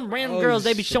 some random girls,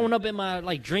 they be showing up in my,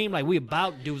 like, dream, like, we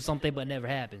about to do something, but it never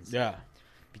happens. Yeah.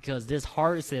 Because this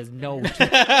heart says no.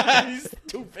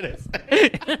 Stupid.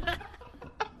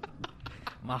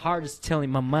 My heart is telling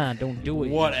my mind, don't do it.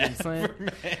 Whatever, you know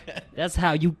man. That's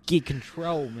how you get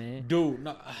control, man. Dude,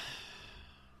 no. All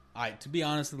right, to be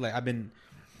honest, like,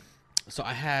 so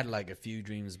I had, like, a few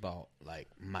dreams about, like,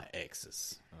 my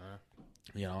exes.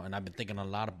 You know, and I've been thinking a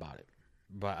lot about it.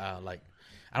 But, like,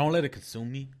 I don't let it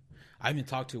consume me. I even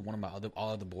talked to one of my all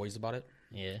other boys about it.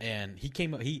 Yeah. And he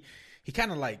came up, he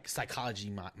kind of, like,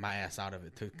 psychology my ass out of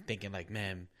it, to thinking, like,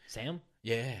 man. Sam?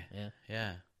 Yeah.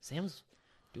 Yeah. Sam's,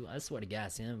 dude, I swear to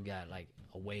God, Sam got, like,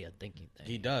 a way of thinking things.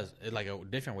 He does. It's like a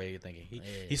different way of thinking.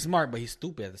 He's smart, but he's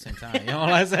stupid at the same time. You know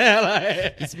what I'm saying?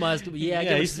 Like, he's smart, stupid. Yeah, I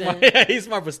get he's smart. Yeah, he's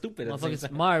smart but stupid at the same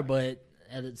time. Smart, but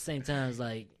at the same time, it's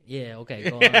like, Yeah, okay,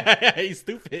 go on. He's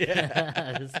stupid.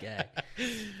 Yeah. This guy.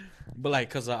 But like,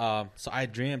 cause so I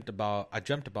dreamt about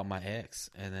my ex,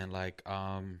 and then like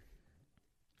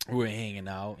we were hanging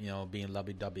out, you know, being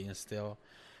lovey dovey and still,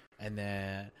 and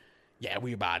then yeah,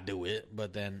 we about to do it,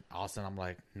 but then all of a sudden I'm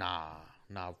like, nah,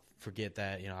 forget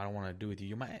that, you know, I don't want to do it with you.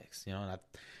 You're my ex, you know,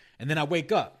 and then I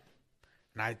wake up,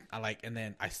 and I like, and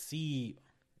then I see,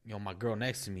 you know, my girl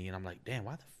next to me, and I'm like, damn,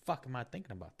 why the fuck am I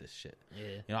thinking about this shit?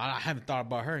 Yeah. You know, I haven't thought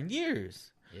about her in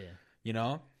years. Yeah. You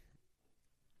know?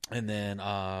 And then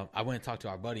I went and talked to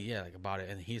our buddy, yeah, like about it,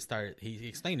 and he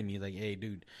explained to me, like, hey,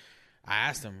 dude, I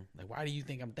asked him, like, why do you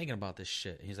think I'm thinking about this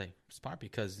shit? And he's like, it's probably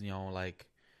because, you know, like,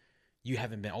 you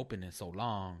haven't been open in so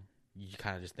long. You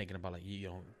kind of just thinking about, like, you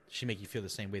know, she make you feel the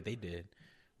same way they did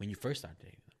when you first started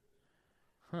dating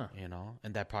them. Huh. You know?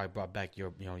 And that probably brought back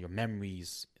your, you know, your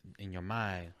memories in your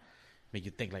mind. Make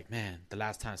you think, like, man, the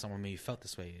last time someone made you felt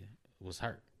this way was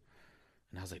her.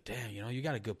 And I was like, damn, you know, you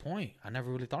got a good point. I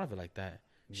never really thought of it like that.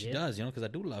 She does, you know, because I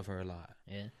do love her a lot.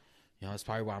 Yeah. You know, it's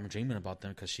probably why I'm dreaming about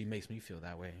them, because she makes me feel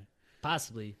that way.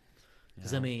 Possibly.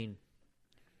 Because, You know? I mean,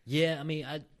 yeah, I mean,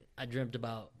 I dreamt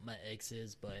about my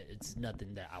exes, but it's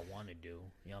nothing that I want to do.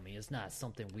 You know what I mean? It's not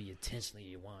something we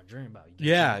intentionally want to dream about. You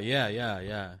get what I'm saying?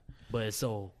 Yeah. But it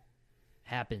so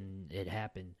happened, it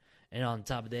happened. And on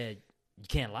top of that, you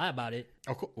can't lie about it.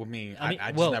 Of course, I mean, I mean,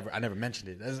 I well- never mentioned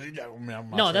it.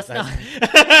 No, that's not.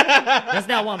 That's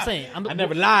not what I'm saying. I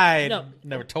never lied. No.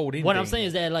 Never told anything. What I'm saying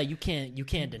is that like you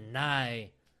can't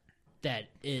deny that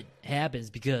it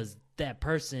happens because that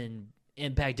person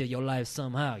impacted your life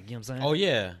somehow. You know what I'm saying? Oh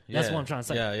yeah, That's yeah. what I'm trying to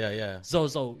say. Yeah.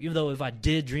 So even though if I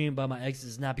did dream about my ex,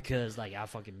 it's not because like I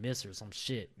fucking miss her or some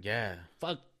shit. Yeah.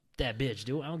 Fuck that bitch,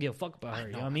 dude. I don't give a fuck about her.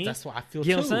 You know what I mean? That's what I feel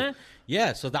You too. know what I'm saying?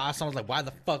 Yeah. So that sounds like, why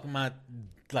the fuck am I,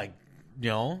 like, you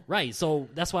know? Right. So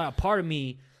that's why a part of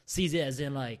me sees it as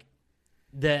in like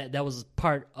that was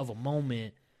part of a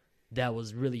moment that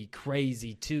was really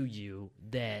crazy to you,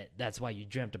 that's why you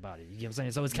dreamt about it. You get what I'm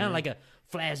saying? So it's kind of like a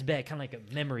flashback, kind of like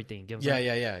a memory thing. You know what I'm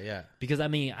saying? Yeah. Because I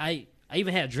mean, I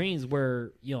even had dreams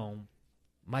where, you know,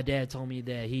 my dad told me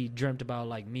that he dreamt about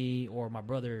like me or my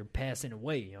brother passing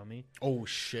away, you know what I mean? Oh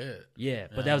shit. Yeah,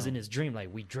 but that was in his dream,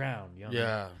 like we drowned, you know what I mean?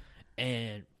 Yeah.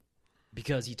 And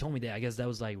because he told me that, I guess that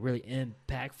was like really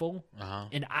impactful. Uh-huh.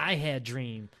 And I had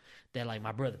dreamed that like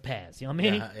my brother passed, you know what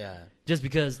I mean? Yeah. Just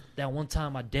because that one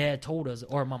time my dad told us,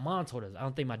 or my mom told us, I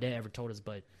don't think my dad ever told us,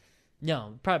 but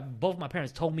no, probably both my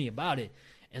parents told me about it.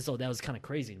 And so that was kind of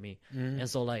crazy to me. Mm-hmm. And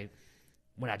so like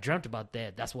when I dreamt about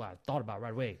that, that's what I thought about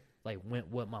right away. Like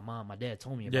what my dad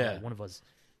told me about like, one of us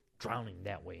drowning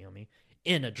that way, you know what I mean?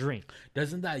 In a dream.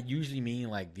 Doesn't that usually mean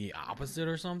like the opposite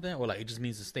or something? Or like it just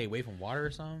means to stay away from water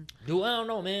or something? Dude, I don't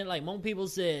know, man. Like most people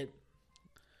said,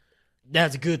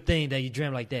 that's a good thing that you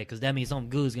dream like that because that means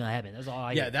something good is gonna happen. That's all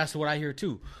I hear. That's what I hear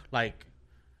too. Like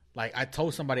I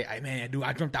told somebody, hey man, dude,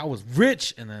 I dreamt I was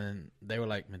rich, and then they were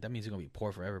like, man, that means you're gonna be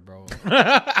poor forever, bro.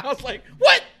 I was like,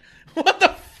 what? What the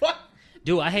fuck?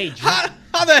 Dude, I hate dreams.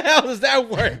 How the hell does that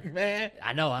work, man?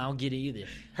 I know, I don't get it either.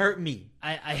 Hurt me.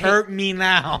 I Hurt me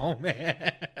now,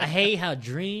 man. I hate how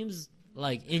dreams,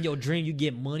 like in your dream, you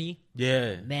get money,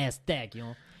 Yeah, mad stack, you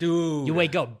know. dude. You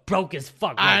wake up broke as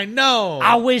fuck. Like, I know.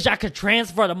 I wish I could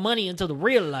transfer the money into the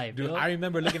real life, Dude, yo. I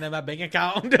remember looking at my bank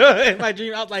account in my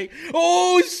dream. I was like,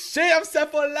 "Oh shit, I'm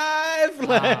set for life!"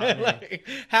 man. like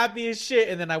happy as shit.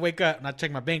 And then I wake up and I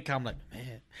check my bank account. I'm like,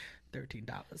 "Man, $13."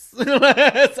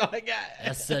 That's all I got.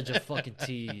 That's such a fucking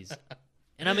tease.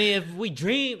 And I mean, if we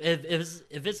dream, if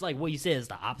it's like what you said is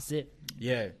the opposite,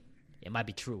 Yeah. it might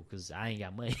be true because I ain't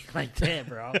got money like that,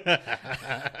 bro.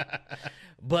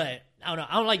 But I don't know.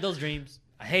 I don't like those dreams.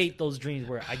 I hate those dreams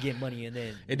where I get money and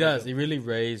then It does. It really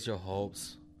raised your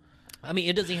hopes. I mean,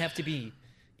 it doesn't have to be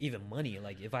even money.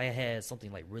 Like if I had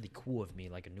something like really cool with me,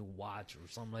 like a new watch or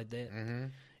something like that,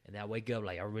 and I wake up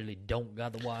like I really don't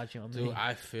got the watch. You know what I Dude, mean?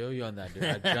 I feel you on that, dude.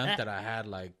 I dreamt that I had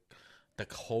like the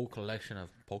whole collection of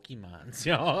Pokemons.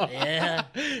 You know? Yeah.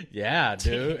 Yeah,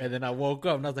 dude. And then I woke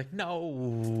up and I was like, no,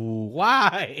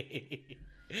 why?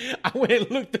 I went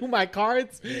and looked through my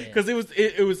cards because it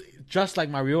was just like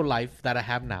my real life that I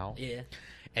have now. Yeah.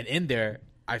 And in there,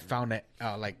 I found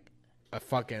like a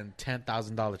fucking $10,000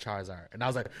 Charizard, and I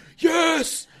was like,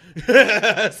 yes,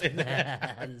 yes.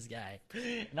 This guy.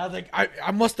 And I was like,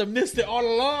 I must have missed it all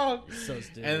along. So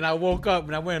stupid. And then I woke up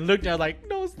and I went and looked, and I was like,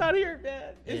 no, it's not here,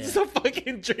 man. It's just a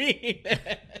fucking dream.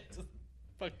 It's a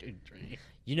fucking dream.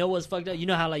 You know what's fucked up? You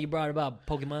know how like you brought about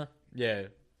Pokemon? Yeah.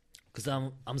 Because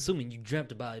I'm assuming you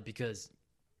dreamt about it because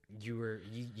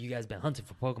you guys been hunting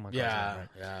for Pokemon cards. Yeah. Right?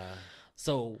 Yeah.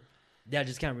 So that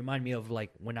just kind of reminded me of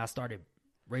like when I started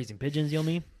raising pigeons. You know what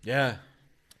I mean? Yeah.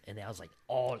 and then I was like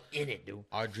all in it, dude.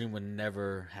 Our dream would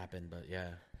never happen, but yeah.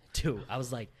 Dude, I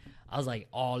was like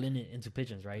all in it into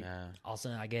pigeons, right? Yeah. All of a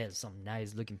sudden, I get some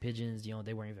nice looking pigeons. You know,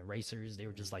 they weren't even racers; they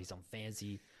were just like some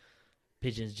fancy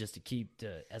pigeons just to keep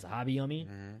as a hobby on me.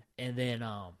 Mm-hmm. And then,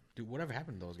 Dude, whatever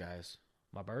happened to those guys?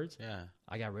 my birds, Yeah.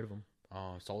 I got rid of them.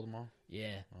 Oh, sold them all?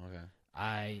 Yeah, Okay.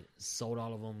 I sold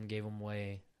all of them, gave them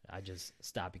away. I just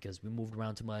stopped because we moved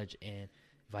around too much. And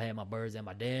if I had my birds at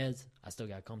my dad's, I still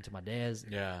got to come to my dad's,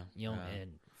 Yeah. you know, yeah.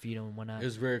 and feed them and whatnot. It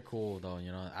was very cool, though.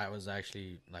 You know, I was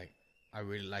actually, like, I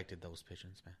really liked it, those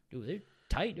pigeons, man. Dude, they're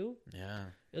tight, dude. Yeah.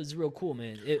 It was real cool,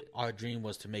 man. Our dream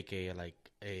was to make a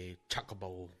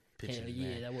chocobo pigeon, Hell yeah,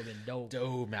 man. that would have been dope.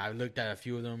 Dude, man, I looked at a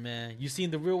few of them, man. You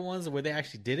seen the real ones where they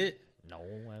actually did it? No,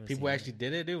 I haven't People seen actually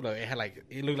did it, dude. Like,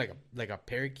 it looked like a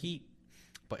parakeet,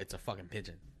 but it's a fucking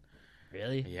pigeon. it.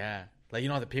 Really? Yeah, like, you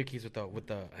know the parakeets with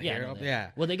the I hair know up. that. Yeah,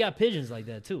 Well, they got pigeons like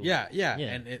that too. yeah, Yeah.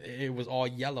 and it was all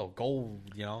yellow, gold,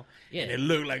 you know. Yeah. And it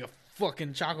looked like a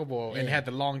fucking chocobo, and it Yeah. had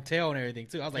the long tail and everything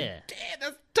too. I was like, Yeah. damn,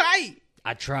 that's tight.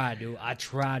 I tried, dude. I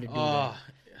tried to do Oh, that,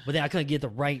 but then I couldn't get the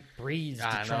right breeds to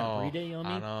I try know, and breed it. You know what I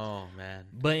I mean? know, man.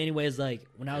 But anyways, like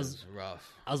when It was rough.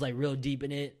 I was like real deep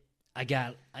in it. I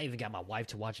even got my wife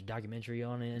to watch a documentary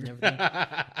on it and everything.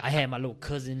 I had my little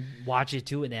cousin watch it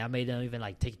too, and then I made them even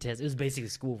like take a test. It was basically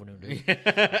school for them, dude.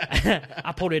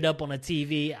 I put it up on the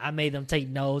TV. I made them take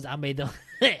notes. I made them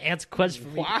answer questions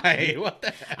for me. Why? What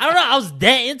the? I don't know. I was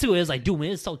that into it. It was like, dude,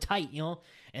 man, it's so tight, you know.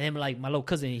 And then like my little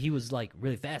cousin, he was like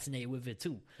really fascinated with it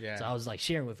too. Yeah. So I was like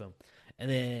sharing with him, and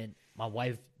then my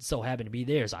wife so happened to be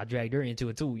there, so I dragged her into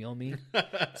it too. You know what I mean?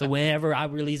 So whenever I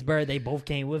released Bird, they both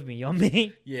came with me. You know what I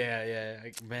mean? Yeah,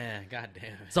 like, man,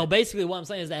 goddamn. So basically, what I'm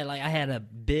saying is that like I had a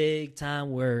big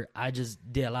time where I just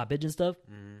did a lot of pigeon stuff.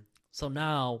 Mm-hmm. So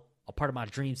now a part of my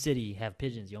dream city have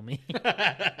pigeons. You know what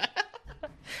I mean?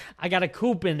 I got a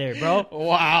coop in there, bro.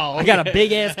 Wow. I got a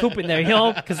big ass coop in there, you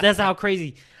know, because that's how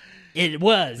crazy it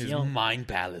was. His You know, mind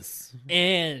palace.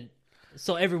 and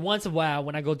so every once in a while,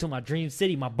 when I go to my dream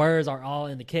city, my birds are all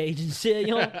in the cage and shit,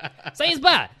 you know? Same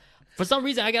spot. For some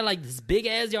reason, I got like this big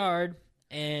ass yard,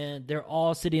 and they're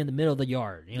all sitting in the middle of the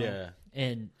yard, you know? Yeah.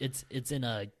 And it's in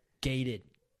a gated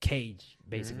cage,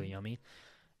 basically, you know what I mean?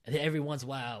 And then every once in a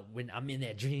while, when I'm in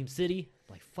that dream city,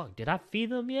 I'm like, fuck, did I feed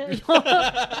them yet?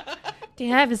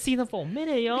 Damn, I haven't seen them for a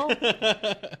minute, yo.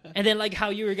 And then like how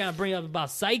you were going to bring up about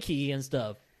psyche and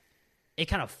stuff, it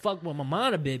kind of fucked with my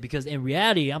mind a bit because in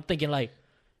reality, I'm thinking like,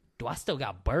 do I still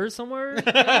got birds somewhere? You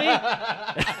know what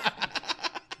I mean?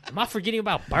 Am I forgetting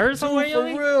about birds somewhere? You know what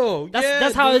I mean? real.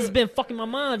 That's how it's been fucking my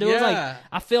mind, dude. It's like Yeah.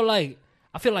 I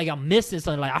feel like I'm missing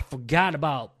something. Like I forgot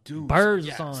about birds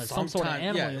or something, some sort of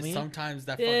animal. Yeah, you know what I mean? sometimes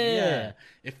that. Yeah.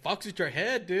 It fucks with your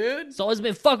head, dude. So it's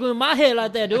been fucking with my head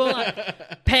like that, dude.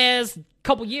 Like past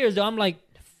couple years, though, I'm like,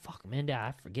 fuck, man, did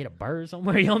I forget a bird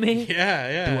somewhere? You know what I mean?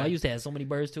 Yeah. Dude, I used to have so many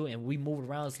birds too, and we moved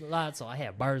around a lot, so I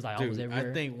had birds like almost Dude,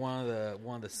 everywhere. I think one of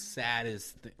the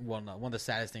saddest one of the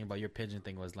saddest thing about your pigeon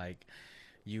thing was like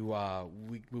you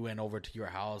we went over to your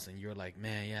house and you're like,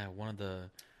 man, yeah, one of the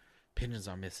pigeons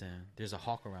are missing. There's a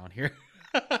hawk around here.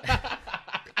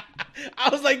 I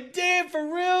was like, damn, for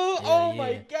real? Oh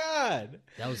my god.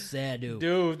 That was sad, dude.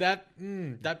 Dude,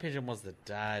 that pigeon must have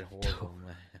died horrible,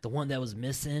 man. The one that was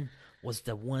missing was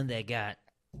the one that got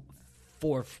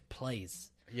 4th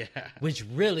place. Yeah. Which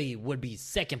really would be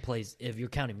 2nd place if you're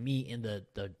counting me in the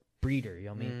breeder, you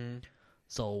know what I mean?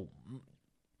 So,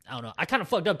 I don't know. I kind of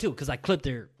fucked up too because I clipped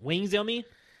their wings, you know what I mean?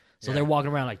 So they're walking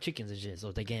around like chickens and shit,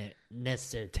 so they can't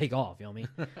necessarily take off, you know what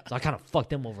I mean? So I kind of fucked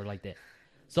them over like that.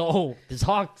 So this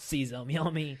hawk sees them, you know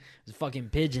what I mean? This fucking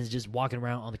pigeons just walking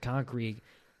around on the concrete,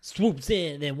 swoops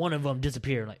in, and then one of them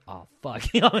disappeared. Like, oh,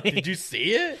 fuck. You know what I mean? Did you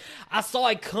see it? I saw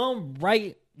it come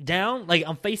right down. Like,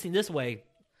 I'm facing this way,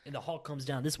 and the hawk comes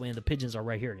down this way, and the pigeons are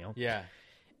right here, you know? Yeah.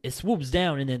 It swoops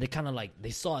down, and then they kind of like,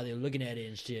 they saw it, they were looking at it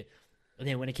and shit. And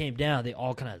then when it came down, they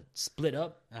all kind of split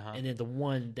up. And then the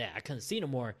one that I couldn't see no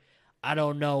more, I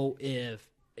don't know if,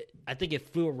 I think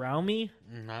it flew around me.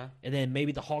 And then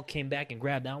maybe the hawk came back and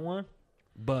grabbed that one.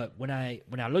 But when I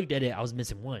looked at it, I was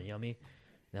missing one, you know what I mean?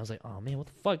 And I was like, oh man, what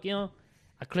the fuck, you know?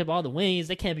 I clip all the wings,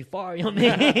 they can't be far, you know what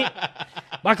I mean?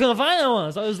 But I couldn't find that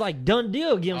one, so it was like done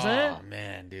deal, you know what I'm saying? Oh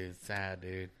man, dude, sad,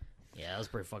 dude. Yeah, that was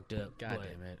pretty fucked up. God but,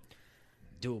 damn it.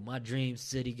 dude, my dream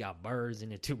city got birds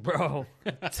in it too, bro.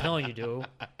 I'm telling you, dude.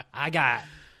 I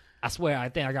swear, I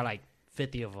think I got like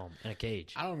 50 of them in a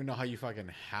cage. I don't even know how you fucking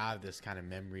have this kind of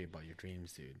memory about your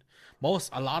dreams, dude.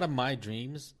 A lot of my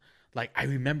dreams, like I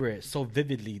remember it so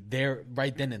vividly there,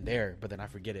 right then and there, but then I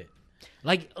forget it.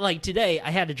 Like today, I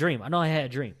had a dream. I know I had a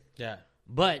dream, Yeah.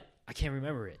 but I can't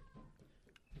remember it.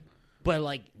 But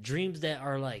like dreams that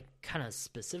are like kind of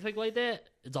specific like that,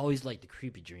 it's always like the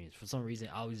creepy dreams. For some reason,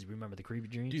 I always remember the creepy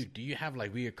dreams. Dude, do you have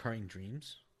like reoccurring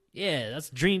dreams? Yeah, that's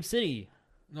Dream City.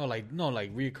 No, like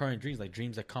reoccurring dreams, like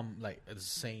dreams that come like the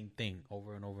same thing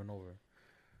over and over and over.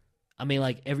 I mean,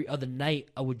 like every other night,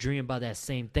 I would dream about that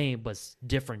same thing, but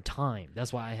different time.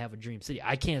 That's why I have a Dream City.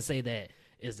 I can't say that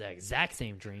it's the exact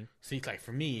same dream. See, it's like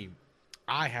for me,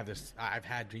 I've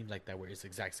had dreams like that where it's the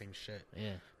exact same shit.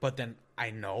 Yeah. But then I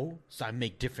know, so I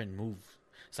make different moves.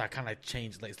 So I kind of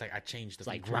change, like, it's like I changed the It's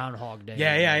like future. Groundhog Day.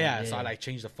 Yeah. So I like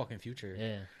changed the fucking future.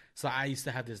 Yeah. So I used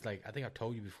to have this, like, I think I've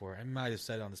told you before. I might have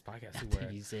said it on this podcast too,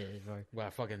 where, You said it, bro. where I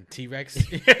fucking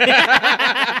T-Rex.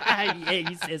 Yeah,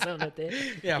 you said something like that.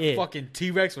 Yeah, fucking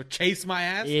T-Rex would chase my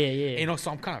ass. Yeah. And,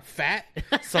 so I'm kind of fat.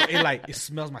 So it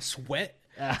smells my sweat.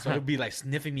 So it'd be like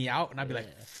sniffing me out. And I'd be like,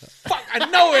 fuck, I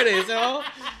know it is,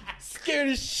 Scared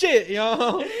as shit,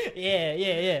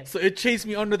 Yeah. So it chased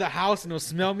me under the house and it'll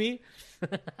smell me.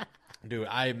 Dude,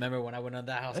 I remember when I went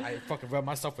under that house, I fucking rubbed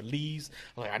myself with leaves.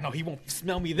 I was like, I know he won't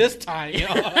smell me this time,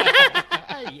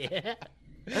 Yeah.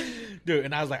 Dude,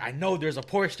 and I was like, I know there's a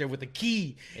Porsche with a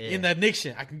key in the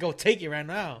ignition. I can go take it right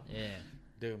now. Yeah.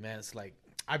 Dude, man, it's like,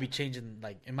 I be changing,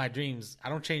 like, in my dreams. I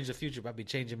don't change the future, but I be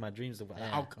changing my dreams about the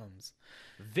outcomes.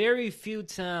 Very few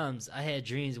times I had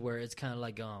dreams where it's kind of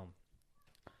like,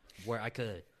 where I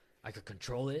could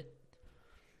control it.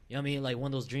 You know what I mean? Like one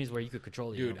of those dreams where you could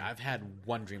control it. Dude, I've had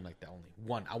one dream like that only.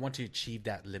 One. I want to achieve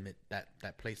that limit,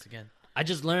 that place again. I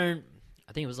just learned,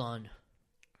 I think it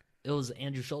was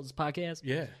Andrew Schultz's podcast.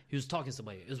 Yeah. He was talking to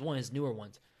somebody. It was one of his newer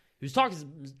ones. He was talking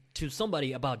to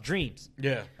somebody about dreams.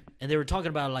 Yeah. And they were talking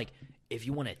about like, if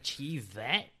you want to achieve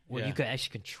that, where you could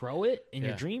actually control it in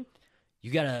your dream,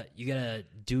 you gotta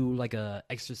do like a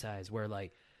exercise where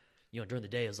like, during the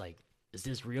day it's like, is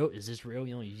this real? Is this real?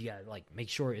 You gotta like make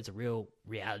sure it's a real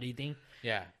reality thing.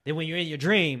 Yeah. Then when you're in your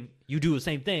dream, you do the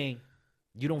same thing.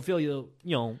 You don't feel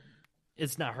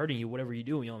it's not hurting you, whatever you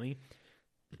do, you know what I mean?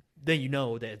 Then you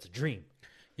know that it's a dream.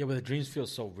 Yeah, but the dreams feel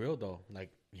so real though. Like,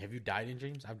 have you died in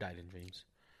dreams? I've died in dreams.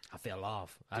 I fell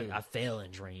off. I fail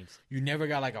in dreams. You never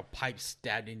got like a pipe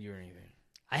stabbed in you or anything.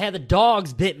 I had the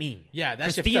dogs bit me. Yeah,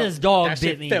 that Christina's shit dog that bit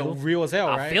shit me. felt real as hell,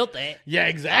 right? I felt that. Yeah,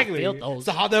 exactly. I felt those.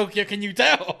 So how the hell can you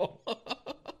tell?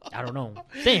 I don't know.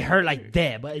 They didn't hurt like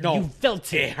that, but you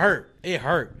felt it. It hurt. It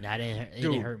hurt. Nah, it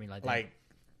Dude, didn't hurt me like that. Like,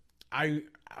 I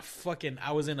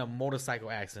was in a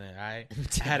motorcycle accident, right?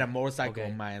 I had a motorcycle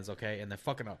of mine, okay? And then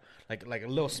fucking like a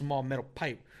little small metal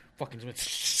pipe fucking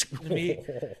just went me.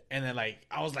 And then like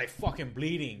I was like fucking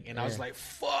bleeding. And I was like,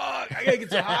 fuck, I gotta get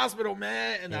to the hospital,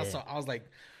 man. And I was like,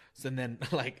 so then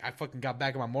like I fucking got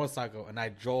back on my motorcycle and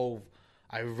I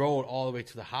rode all the way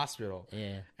to the hospital.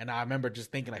 Yeah. And I remember just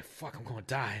thinking like, fuck, I'm gonna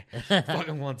die. Fuck,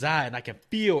 I'm gonna die. And I can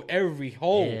feel every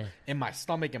hole in my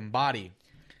stomach and body.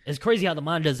 It's crazy how the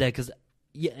mind does that because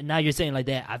now you're saying like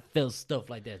that. I feel stuff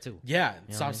like that too. Yeah.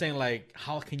 So I'm saying like,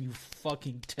 how can you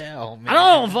fucking tell, man?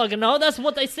 I don't fucking know. That's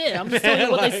what they said. I'm just telling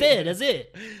you what they said. That's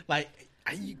it. Like,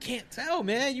 you can't tell,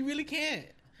 man. You really can't.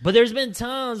 But there's been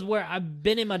times where I've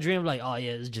been in my dream like, oh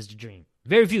yeah, it's just a dream.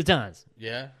 Very few times.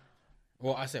 Yeah.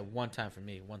 Well, I said one time for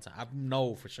me. One time. I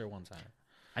know for sure one time.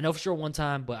 I know for sure one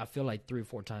time, but I feel like 3 or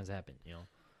 4 times happened,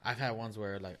 I've had ones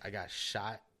where like I got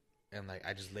shot and like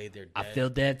I just laid there dead. I feel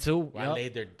that too. I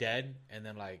laid there dead and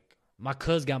then like my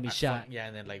cuz got me shot.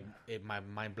 And then like my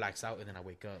mind blacks out and then I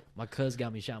wake up. My cuz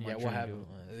got me shot in my dream. What happened?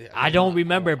 I don't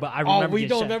remember, but I remember. Oh, we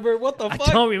don't remember? What the fuck?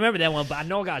 I don't remember that one, but I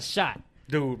know I got shot.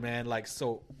 Dude, man, like,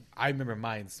 so I remember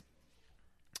mine's.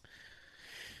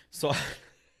 So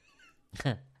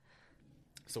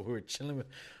we were chilling with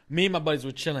me and my buddies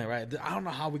were chilling, right? I don't know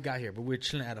how we got here, but we were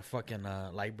chilling at a fucking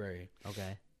library.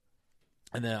 Okay.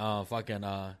 And then I don't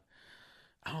know,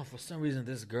 for some reason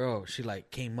this girl, she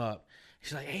like came up.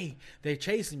 She's like, hey, they're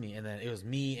chasing me. And then it was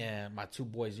me and my 2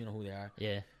 boys, you know who they are.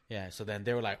 Yeah. Yeah. So then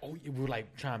they were like, oh, we were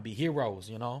like trying to be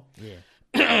heroes,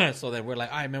 Yeah. So then we're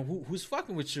like, all right, man, who's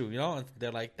fucking with you? And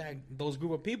they're like, those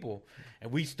group of people.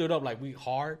 And we stood up like we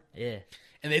hard. Yeah.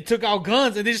 And they took out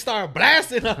guns and they just started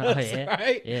blasting us,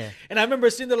 right? Yeah. And I remember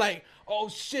sitting there like, oh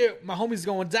shit, my homie's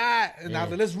gonna die. And I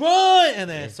was like, let's run. And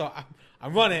then so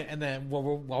I'm running. And then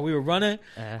while we were running,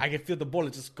 I could feel the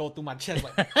bullet just go through my chest.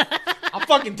 Like, I'm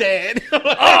fucking dead.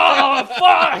 Oh,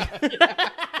 fuck.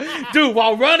 Dude,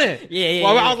 while running. Yeah.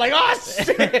 I was like, oh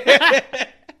shit.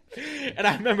 And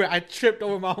I remember I tripped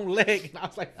over my own leg, and I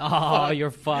was like, "Oh,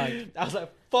 you're fucked." I was like,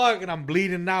 "Fuck," and I'm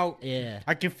bleeding out. Yeah,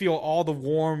 I can feel all the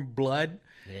warm blood,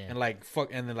 and like fuck,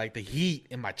 and then like the heat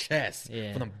in my chest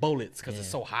from the bullets because it's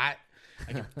so hot.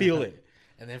 I can feel it,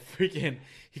 and then freaking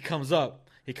he comes up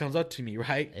to me,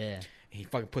 right? Yeah, and he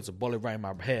fucking puts a bullet right in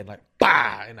my head, like,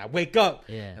 bah, and I wake up,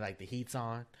 Yeah. and like the heat's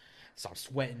on, so I'm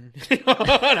sweating, and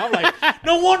I'm like,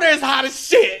 no wonder it's hot as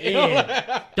shit. You know?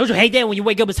 Yeah. Don't you hate that when you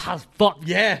wake up it's hot as fuck?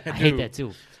 Yeah, I hate that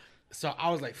too. So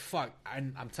I was like, fuck.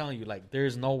 I'm telling you, like,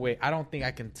 there's no way. I don't think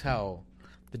I can tell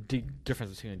the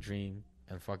difference between a dream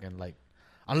and fucking, like,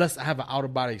 unless I have an out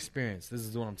of body experience. This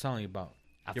is what I'm telling you about.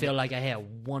 I feel like I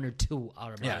had 1 or 2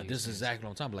 out of body. Yeah, this is exactly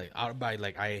what I'm talking about. Like, out of body,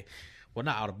 like, well,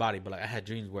 not out of body, but like I had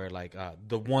dreams where, like,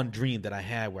 the one dream that I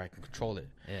had where I can control it.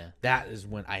 Yeah. That is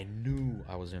when I knew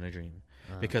I was in a dream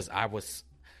because I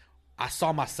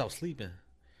saw myself sleeping.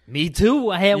 Me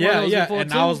too. I had one of those before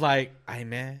and too. I was like, hey,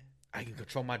 man, I can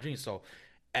control my dream. So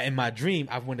in my dream,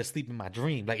 I went to sleep in my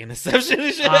dream, like in Inception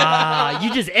and shit.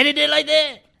 You just edited it like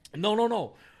that?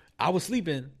 No. I was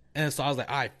sleeping, and so I was like,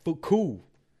 all right, cool.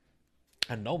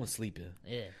 I know I'm sleeping.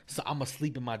 Yeah. So I'm going to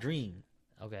sleep in my dream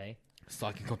Okay. so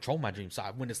I can control my dream. So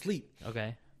I went to sleep.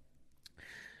 Okay.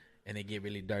 And it get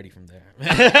really dirty from there.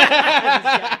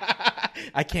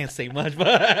 I can't say much,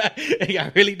 but it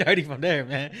got really dirty from there,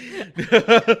 man.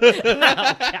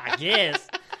 I guess.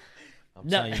 I'm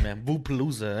telling you, man.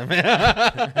 Boo-palooza,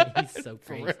 man. He's so For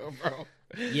crazy. real, bro.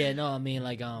 Yeah, no, I mean,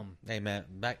 like, Hey, man.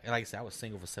 Back, like I said, I was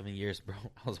single for 7 years, bro.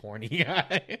 I was horny.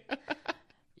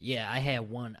 yeah, I had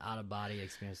one out of body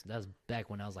experience. That was back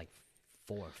when I was like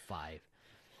 4 or 5.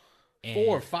 And 4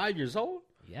 or 5 years old?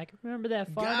 Yeah, I can remember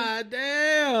that far. God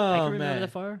damn, I can remember man.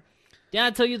 that far. Did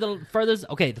I tell you the furthest?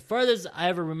 Okay, the furthest I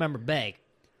ever remember back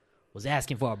was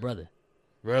asking for a brother,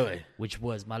 Really? which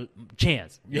was my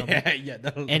chance. You know what I mean? Yeah.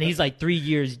 And he's like 3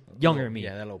 years younger than me.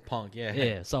 Yeah, that little punk, yeah.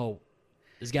 Yeah, so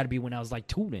it's got to be when I was like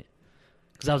 2 then.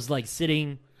 Because I was like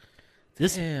sitting.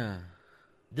 This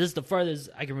is the furthest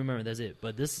I can remember. That's it.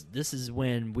 But this is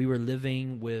when we were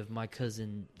living with my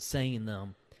cousin Sang and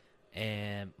them,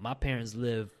 and my parents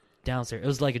lived downstairs. It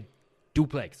was like a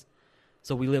duplex.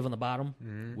 So we live on the bottom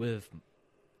with,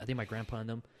 I think, my grandpa and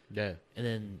them. Yeah. And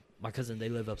then my cousin, they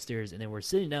live upstairs. And then we're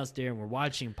sitting downstairs and we're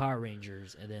watching Power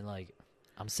Rangers. And then, like,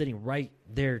 I'm sitting right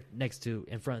there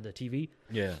in front of the TV.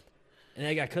 Yeah. And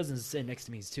I got cousins sitting next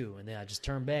to me, too. And then I just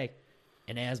turned back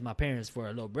and asked my parents for a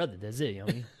little brother. That's it, you know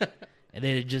what I mean? And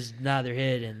they just nod their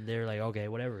head and they're like, okay,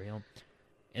 whatever, you know.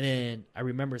 And then I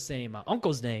remember saying my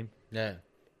uncle's name. Yeah.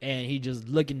 And he just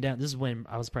looking down. This is when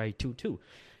I was probably 2 too.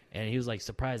 And he was like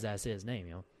surprised that I said his name,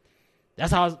 you know.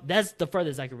 That's the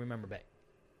furthest I can remember back.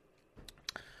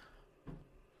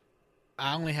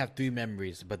 I only have 3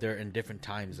 memories, but they're in different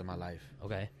times in my life.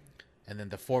 Okay. And then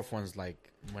the 4th one's like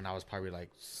when I was probably like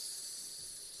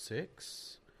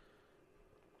 6.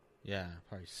 Yeah,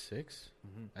 probably 6.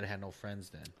 I had no friends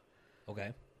then.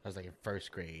 Okay. I was like in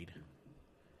 1st grade.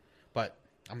 But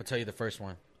I'm gonna tell you the first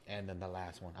one and then the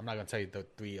last one. I'm not gonna tell you the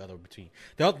 3 other between.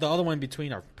 The other one in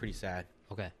between are pretty sad.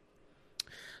 Okay.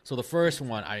 So the first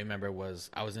one I remember was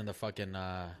I was in the fucking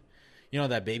you know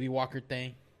that baby walker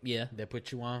thing Yeah. they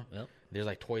put you on? Yep. There's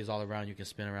like toys all around you can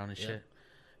spin around and shit.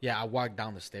 Yeah, I walked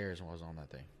down the stairs when I was on that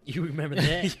thing. You remember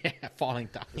that? Yeah, falling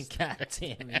down the stairs. God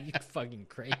damn it, you fucking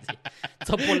crazy.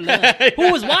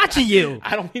 Who was watching you?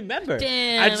 I don't remember.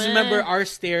 Damn, I just remember man. our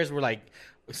stairs were like,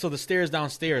 so the stairs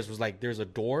downstairs was like, there's a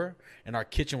door, and our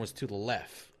kitchen was to the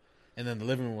left. And then the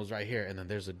living room was right here, and then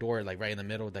there's a door like right in the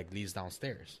middle that leads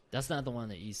downstairs. That's not the one on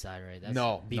the east side, right? That's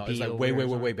No, BP it's like over way there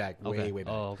or back, something? way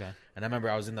back. Oh, okay. And I remember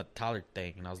I was in the toddler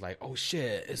thing, and I was like, "Oh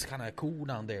shit, it's kind of cool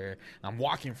down there." And I'm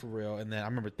walking for real, and then I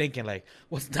remember thinking like,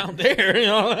 "What's down there?" You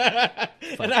know,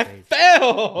 and I crazy.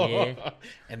 fell, Yeah.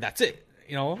 and that's it.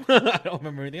 You know, I don't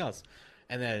remember anything else.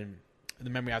 And then the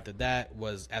memory after that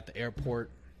was at the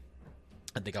airport.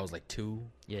 I think I was like 2.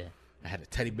 Yeah. I had a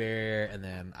teddy bear, and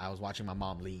then I was watching my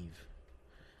mom leave.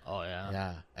 Oh, yeah.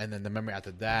 Yeah, and then the memory after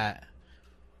that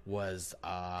was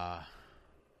memory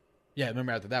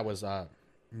after that was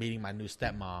meeting my new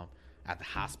stepmom at the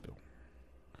hospital.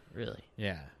 Really?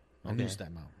 Yeah, my new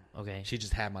stepmom. Okay. She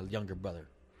just had my younger brother.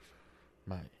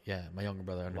 My younger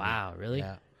brother. Under Wow, me. really?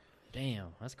 Yeah, Damn,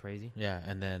 that's crazy. yeah,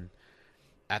 and then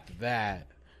after that,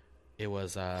 it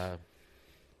was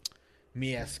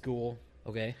me at school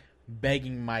Okay.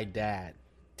 begging my dad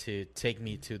to take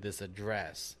me to this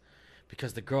address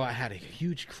because the girl I had a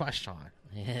huge crush on,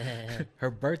 Yeah. her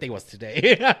birthday was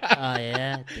today. Oh,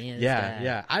 yeah? Damn, this guy.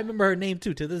 Yeah. I remember her name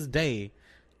too. To this day,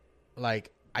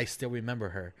 like I still remember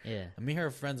her. Yeah. And me and her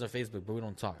are friends on Facebook, but we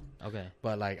don't talk. Okay.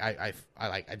 But like I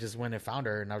just went and found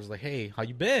her, and I was like, "Hey, how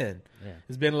you been?" Yeah.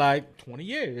 It's been like 20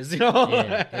 years, you know.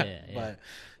 Yeah. But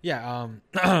yeah,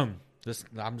 I'm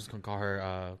just gonna call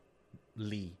her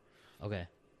Lee. Okay.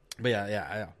 But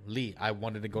yeah, Lee. I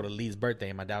wanted to go to Lee's birthday,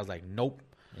 and my dad was like, "Nope."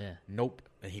 Yeah. Nope.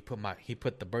 And he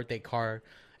put the birthday card,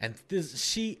 and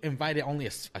she invited only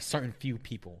a certain few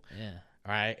people. Yeah.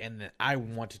 All right, and then I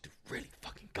wanted to really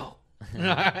fucking go.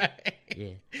 Yeah.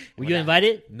 Were you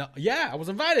invited? No, yeah, I was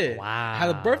invited. Wow. I had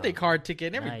a birthday card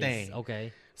ticket and Nice. everything.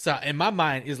 Okay. So in my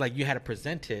mind, it's like you had to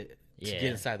present it to Yeah. get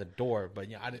inside the door, but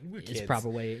you know, we were kids. It's proper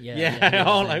way. Yeah. Yeah,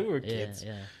 all like we were Yeah, kids.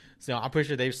 Yeah. So I'm pretty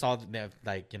sure they saw that,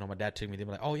 like, you know, my dad took me. They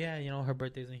were like, "Oh yeah, you know, her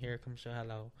birthday's in here. Come show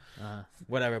hello,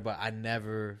 whatever." But I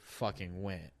never fucking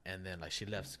went. And then like she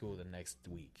left school the next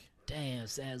week. Damn,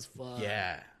 sad as fuck.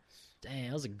 Yeah, Damn,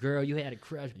 that was a girl you had a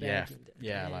crush back.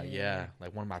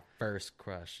 like one of my first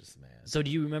crushes, man. So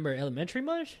do you remember elementary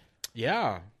much?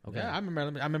 Yeah, Okay. yeah. I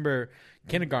remember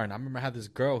kindergarten. I remember I had this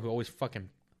girl who always fucking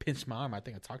pinched my arm. I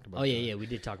think I talked about. Oh yeah, that. yeah, we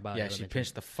did talk about. Yeah, she elementary.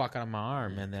 pinched the fuck out of my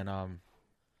arm, and then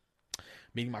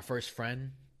meeting my first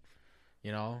friend,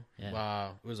 you know, it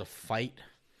was a fight,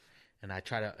 and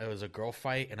it was a girl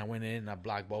fight, and I went in and I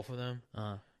blocked both of them,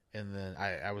 and then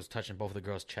I was touching both of the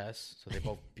girls' chests, so they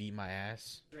both beat my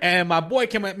ass, and my boy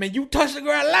came up, man, you touched the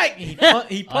girl I like,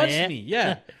 he punched me,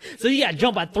 yeah, So you got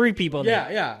jumped by 3 people.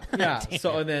 Then. yeah.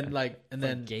 So and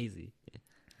then Gazy.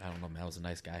 I don't know, man, I was a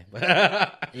nice guy, but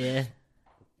Yeah.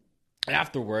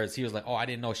 afterwards he was like, oh, I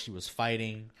didn't know she was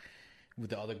fighting with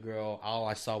the other girl. All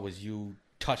I saw was you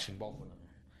touching both of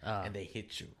them, and they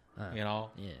hit you. You know.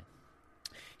 Yeah.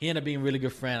 He ended up being a really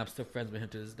good friend. I'm still friends with him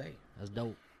to this day. That's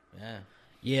dope. Yeah.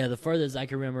 Yeah, the furthest I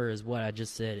can remember is what I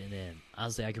just said, and then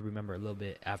honestly, I can remember a little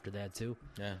bit after that too.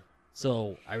 Yeah.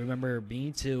 So I remember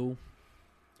being 2,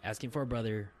 asking for a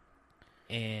brother,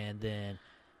 and then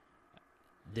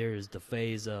there's the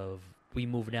phase of we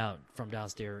moving out from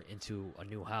downstairs into a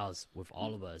new house with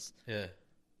all of us. Yeah.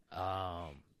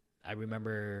 I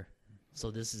remember,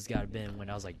 so this has got to been when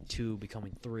I was like 2,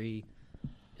 becoming 3.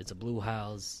 It's a blue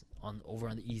house over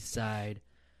on the east side.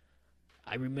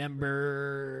 I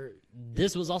remember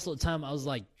this was also a time I was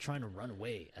like trying to run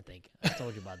away. I think I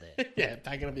told you about that. Yeah,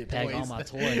 packing up your Pack toys. all my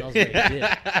toys. I was ready to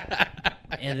dip.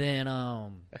 And then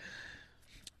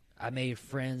I made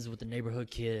friends with the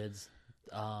neighborhood kids.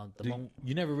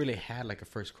 You never really had like a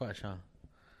first crush, huh?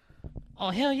 Oh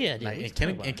hell yeah, dude. Like What you in,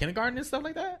 talking about? in kindergarten and stuff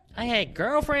like that? I had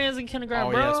girlfriends in kindergarten,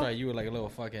 Oh bro. yeah, that's right. You were like a little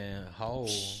fucking hoe.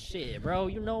 Shit, bro,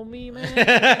 you know me, man.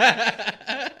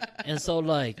 And so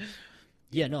like,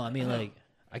 yeah, no, I mean like,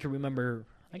 I can remember.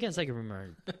 I guess I can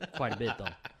remember quite a bit though,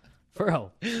 for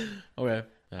real. Okay.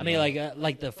 I mean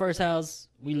like the first house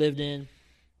we lived in,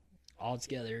 all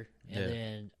together, and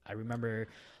then I remember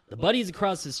the buddies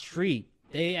across the street.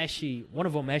 They actually, one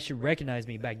of them actually recognized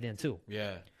me back then too.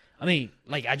 Yeah. I mean,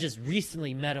 like I just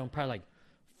recently met him, probably like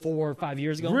 4 or 5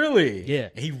 years ago. Really? Yeah.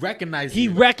 He recognized He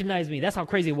you. recognized me. That's how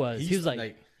crazy it was. He's He was like,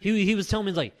 like- he was telling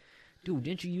me, he's like, dude,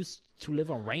 didn't you used to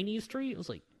live on Rainy Street? I was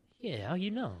like, yeah, how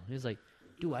you know? He was like,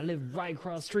 dude, I live right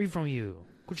across the street from you.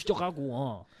 It's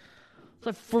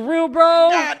like, for real, bro?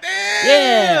 God damn.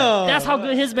 Yeah. That's how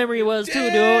good his memory was, too,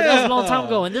 dude. That was a long time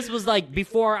ago. And this was like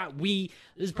before this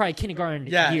is probably kindergarten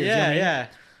Yeah, years. You know what I mean? yeah.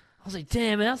 I was like,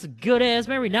 damn, man, that's a good ass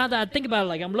memory. Now that I think about it,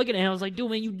 like I'm looking at him, I was like,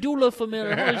 dude, man, you do look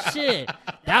familiar. Holy shit.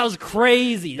 That was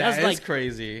crazy. That's That is like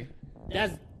crazy.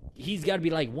 he's got to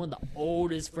be like one of the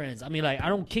oldest friends. I mean, like I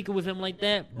don't kick it with him like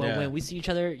that, but Yeah. when we see each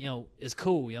other, you know, it's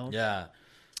cool, you know. Yeah.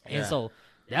 And so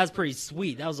that's pretty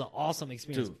sweet. That was an awesome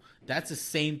experience. Dude, that's the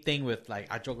same thing with,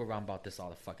 like, I joke around about this all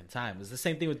the fucking time. It's the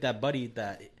same thing with that buddy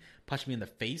that punched me in the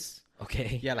face.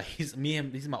 Okay. Yeah, like he's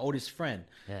my oldest friend.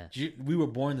 Yeah. We were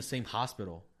born in the same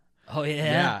hospital. Oh yeah.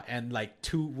 Yeah, and like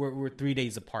we're 3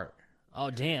 days apart. Oh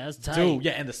damn, that's tight. Dude,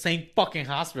 yeah, in the same fucking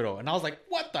hospital. And I was like,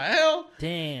 what the hell?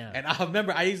 Damn. And I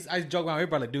remember I used to joke around with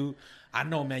everybody like, dude, I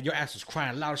know, man, your ass was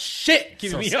crying loud as shit.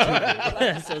 Keeping So me stupid. up.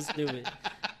 That's so stupid.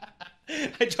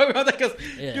 I joke about that because,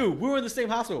 Yeah. dude, we were in the same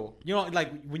hospital. You know,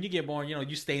 like when you get born, you know,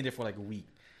 you stay in there for like a week.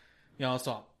 You know,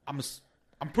 so I'm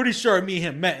pretty sure me and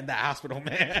him met in that hospital,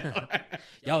 man.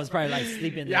 Y'all was probably like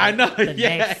sleeping. Yeah, I know. The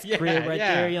Yeah, next yeah, crib right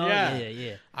yeah, there, you know. yeah.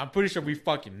 Yeah. I'm pretty sure we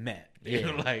fucking met. You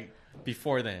know, Yeah. like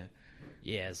before then.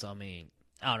 Yeah. So I mean,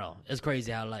 I don't know. It's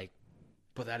crazy how like,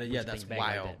 But that's think back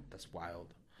like wild. that. That's wild.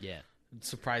 yeah. I'm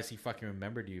surprised he fucking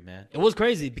remembered you, man. It was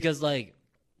crazy because like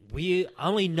I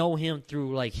only know him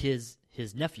through like his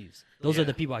nephews. Those are Yeah.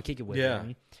 the people I kick it with. You know Yeah. what I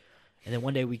mean? And then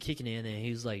one day we kicking in and he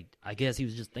was like, I guess he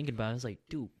was just thinking about it. He was like,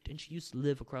 dude, didn't you used to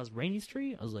live across Rainy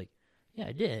Street? I was like, yeah,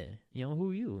 I did. You know, who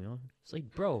are you? You know, it's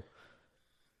like, bro,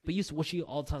 we used to watch you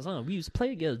all the time. We used to play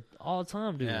together all the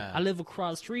time, dude. Yeah. I live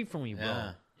across the street from you, bro.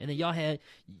 Yeah. And then y'all had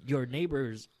your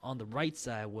neighbors on the right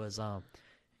side was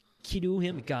Kidu,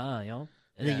 him, Mika, you know?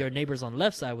 And then Yeah. your neighbors on the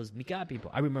left side was Mika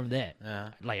people. I remember that. Yeah.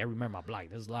 Like, I remember my block.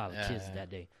 There was a lot of Yeah, kids yeah. that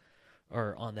day.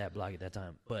 Or on that block at that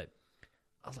time. But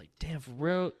I was like, damn, for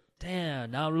real?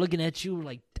 damn, now I'm looking at you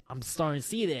like I'm starting to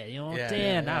see that, you know? Yeah, Damn,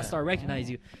 yeah, now I yeah. start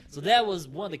recognizing you. So that was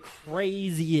one of the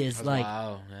craziest, That's like,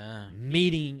 wow. Yeah.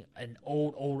 meeting an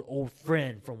old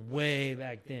friend from way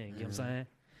back then. You know what I'm saying?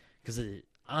 Because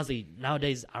honestly,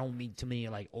 nowadays, I don't meet too many,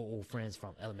 like, old friends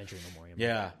from elementary no more. You know?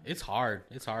 Yeah, it's hard.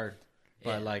 It's hard. But,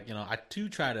 Yeah. like, you know, I do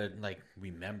try to, like,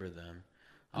 remember them.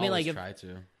 I mean, always like, try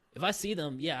to. If I see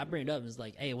them, yeah, I bring it up. It's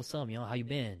like, hey, what's up? You know, how you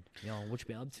been? You know, what you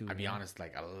been up to? I'll be honest,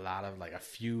 like, a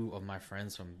few of my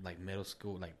friends from, like, middle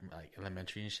school, like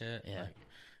elementary and shit. Yeah. Like,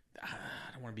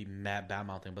 I don't want to be mad bad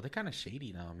mouthing, but they're kind of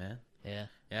shady now, man. Yeah.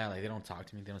 Yeah, like, they don't talk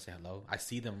to me. They don't say hello. I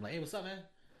see them, like, hey, what's up, man?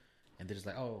 And they're just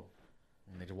like, oh.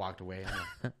 And they just walked away.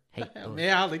 I'm Hey, like,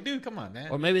 yeah, I was like, dude, come on,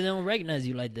 man. or maybe they don't recognize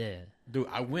you like that. Dude,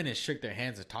 I went and shook their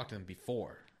hands and talked to them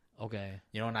before. Okay.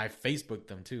 You know, and I Facebooked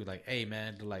them too. Like, hey,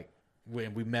 man, like,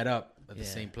 when we met up at the Yeah.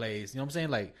 same place. You know what I'm saying?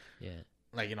 Like,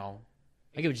 Yeah. you know.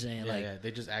 I get what you're saying. Yeah, like, yeah.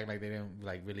 They just act like they didn't,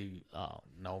 like, really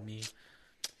know me.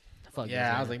 fuck Yeah,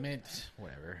 this, I was man. like, man,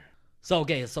 whatever. So,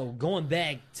 okay, so going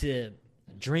back to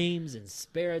dreams and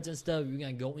spirits and stuff, you're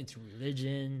going to go into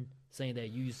religion, saying that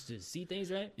you used to see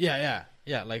things, right? Yeah.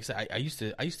 Like I said, I used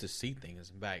to see things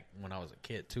back when I was a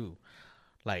kid too.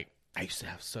 Like, I used to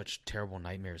have such terrible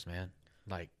nightmares, man.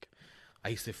 Like, I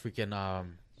used to freaking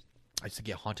I used to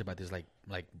get haunted by this like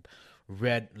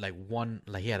red, like one,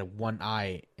 like he had a one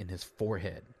eye in his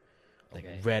forehead, like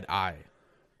Okay. red eye, and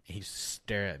he used to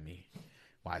stare at me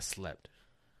while I slept.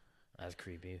 That's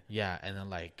creepy. Yeah, and then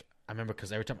like I remember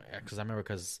because I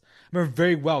remember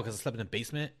very well because I slept in the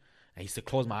basement and he used to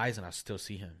close my eyes and I still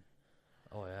see him.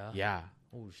 Oh, yeah? Yeah,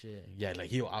 Oh, shit. yeah,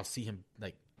 like I'll see him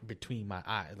like between my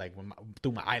eye, like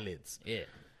through my eyelids. Yeah.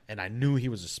 And I knew he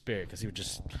was a spirit because he was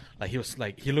just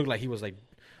like he looked like he was like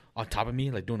on top of me,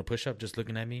 like doing a push up, just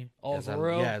looking at me. Oh, as for I,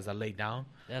 real? Yeah, as I laid down.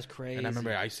 That's crazy. And I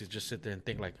remember I used to just sit there and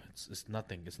think like it's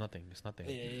nothing.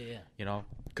 Yeah. You know,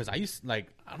 because I used like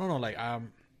I don't know, like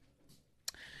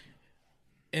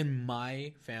in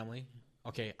my family,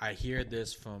 okay, I hear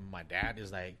this from my dad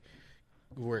is like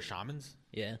we're shamans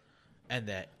Yeah. and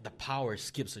that the power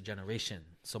skips a generation,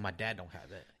 so my dad don't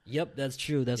have it. Yep, that's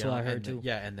true. That's You what know, I heard, and too.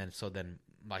 Yeah, and then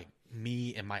like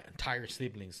me and my entire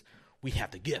siblings, we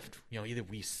have the gift. You know, either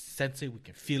we sense it, we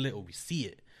can feel it, or we see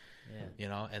it. Yeah. You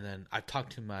know, and then I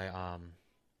talked to my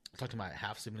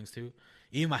half siblings too.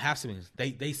 Even my half siblings,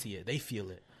 they see it, they feel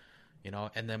it. You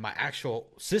know, and then my actual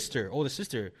older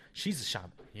sister, she's a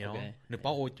shaman. You know, Okay.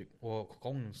 or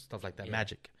stuff like that, Yeah.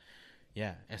 magic.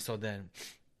 Yeah, and so then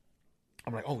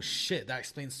I'm like, oh shit, that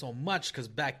explains so much. Because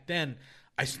back then,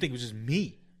 I used to think it was just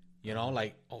me. You know,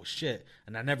 like, oh shit,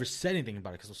 and I never said anything about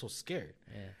it because I was so scared.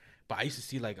 Yeah. But I used to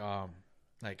see I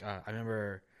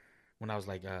remember when I was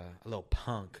like a little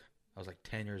punk. I was like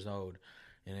 10 years old,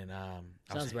 and then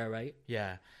Sounds about right.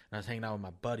 yeah, and I was hanging out with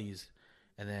my buddies,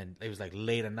 and then it was like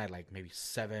late at night, like maybe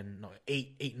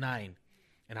 8, 9,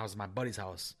 and I was at my buddy's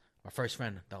house, my first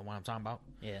friend, the one I'm talking about,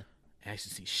 Yeah. and I used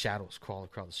to see shadows crawl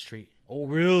across the street. Oh,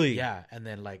 really? Yeah, and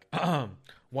then like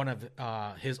one of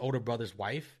his older brother's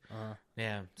wife.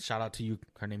 Yeah, shout out to you.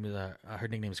 Her name is her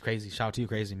nickname is Crazy. Shout out to you,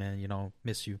 Crazy, man. You know,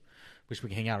 miss you. Wish we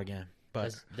could hang out again.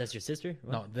 But That's your sister?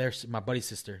 What? no, there's my buddy's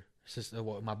sister.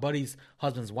 Well, my buddy's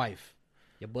husband's wife.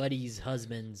 Your buddy's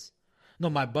husband's. No,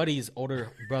 my buddy's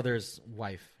older brother's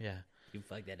wife. Yeah, You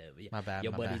fucked that up. Yeah. my bad.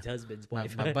 Your my buddy's bad. husband's My,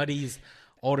 wife. my buddy's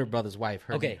older brother's wife.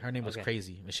 Her Okay, her name was okay.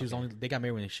 Crazy. And she was Okay. they got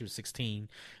married when she was 16.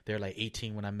 They're like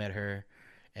 18 when I met her,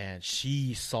 and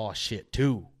she saw shit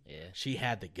too. Yeah. She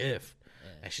had the gift, Yeah.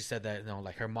 and she said that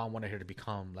like her mom wanted her to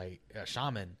become like a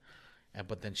shaman,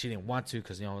 but then she didn't want to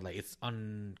because like it's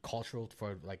uncultural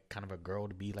for like kind of a girl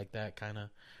to be like that kind of.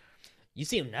 You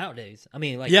see him nowadays. I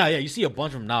mean, like, Yeah, you see a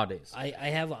bunch of them nowadays. I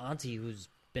have an auntie who's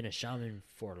been a shaman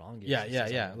for longest.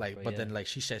 Yeah. Like, but then like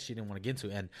she said she didn't want to get into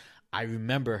it, and I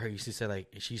remember her used to say like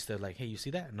she said like, hey, you see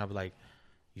that? And I'd be like,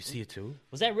 you see it too?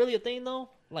 Was that really a thing though?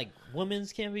 Like,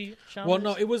 women's can be shamans? Well,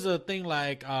 no, it was a thing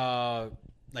like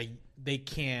they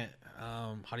can't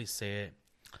how do you say it?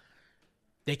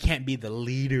 They can't be the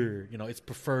leader. You know, it's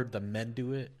preferred the men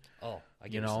do it. Oh, I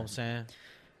get You know what I'm saying. saying?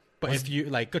 But if you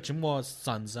like got more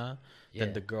sons, Yeah.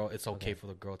 then the girl, it's okay for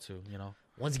the girl too. You know?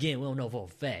 Once again, we don't know for a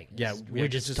fact. Yeah, We're yeah,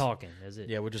 just just- talking. That's it.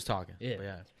 Yeah, we're just talking. Yeah. But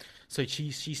yeah. So she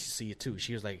see it too.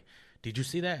 She was like, "Did you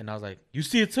see that?" And I was like, "You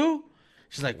see it too?"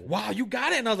 She's like, "Wow, you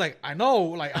got it." And I was like, "I know."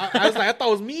 Like I was like, I thought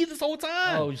it was me this whole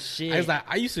time. Oh, shit. I was like,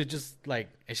 I used to just like,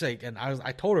 and she's like, and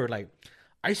I told her like,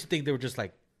 I used to think they were just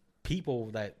like people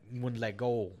that wouldn't let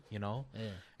go, you know. Yeah.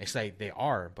 And she's like, they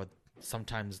are, but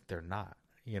sometimes they're not,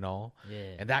 you know?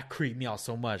 Yeah. And that creeped me out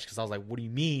so much because I was like, what do you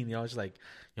mean? You know, it's like,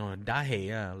 you know, dahe,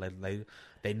 yeah. Like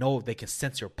they know they can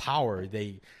sense your power.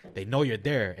 They know you're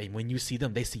there. And when you see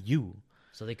them, they see you.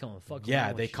 So they come and fuck.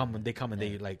 Yeah, they come and yeah.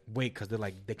 they like wait because they're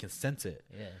like they can sense it.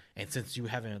 Yeah. And since you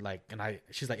haven't like,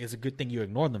 she's like, it's a good thing you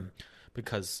ignore them,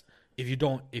 because if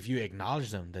you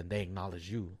acknowledge them, then they acknowledge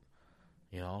you.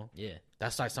 You know. Yeah.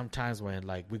 That's like sometimes when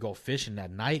like we go fishing at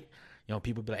night, you know,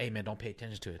 people be like, hey man, don't pay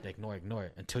attention to it. They ignore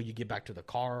it until you get back to the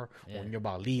car. Yeah. Or when you're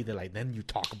about to leave, they're like, then you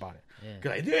talk about it. Yeah.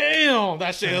 You're like, damn,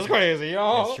 that shit is crazy,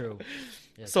 yo. That's true.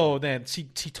 So then she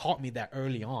taught me that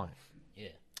early on. Yeah.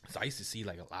 So I used to see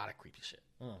like a lot of creepy shit.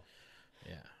 Oh.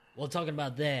 Yeah. Well, talking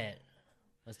about that,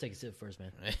 let's take a sip first,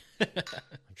 man. I'm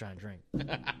trying to drink.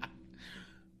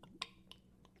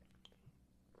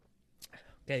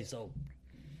 Okay, so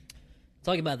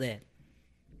talking about that,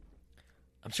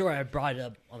 I'm sure I brought it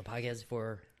up on the podcast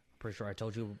before. Pretty sure I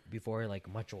told you before, like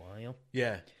macho, you know,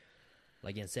 Yeah.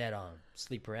 like getting sad on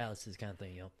sleep paralysis kind of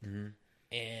thing, you know. Mm-hmm.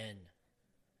 And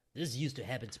this used to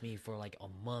happen to me for like a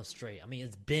month straight. I mean,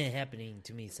 it's been happening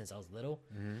to me since I was little.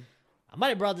 Mm-hmm. I might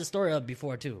have brought this story up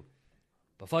before too,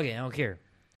 but fuck it, I don't care.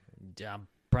 I'm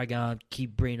probably gonna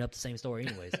keep bringing up the same story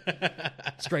anyways.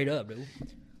 Straight up, dude.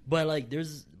 But like,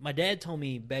 my dad told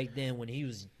me back then when he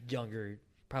was younger,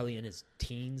 probably in his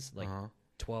teens, like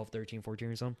 12, 13, 14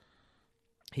 or something.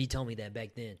 He told me that back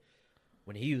then,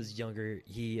 when he was younger,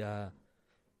 he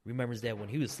remembers that when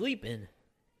he was sleeping,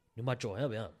 no macho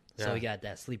help him. So he got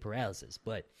that sleep paralysis,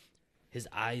 but his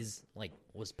eyes like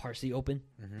was partially open,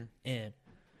 and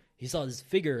he saw this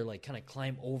figure like kind of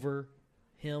climb over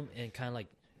him and kind of like,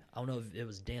 I don't know if it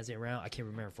was dancing around. I can't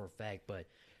remember for a fact, but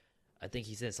I think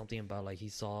he said something about like he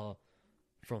saw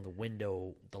from the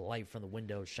window, the light from the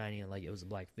window shining, and like it was a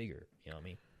black figure. You know what I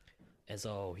mean? And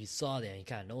so he saw that and he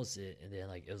kind of noticed it, and then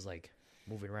like it was like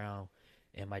moving around,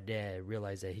 and my dad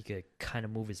realized that he could kind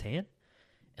of move his hand.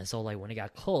 And so like when it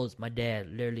got close, my dad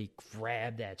literally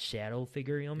grabbed that shadow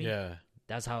figure. You know what I mean? Yeah.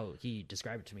 That's how he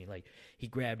described it to me. Like he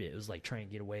grabbed it. It was like trying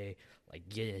to get away, like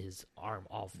get his arm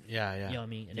off. Yeah, yeah. You know what I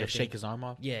mean? And yeah, shake his arm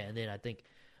off. Yeah, and then I think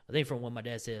from what my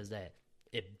dad says that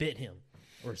it bit him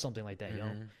or something like that, you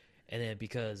know? And then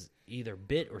because either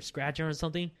bit or scratching or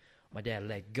something, my dad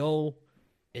let go.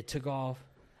 It took off,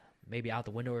 maybe out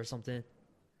the window or something.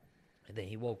 And then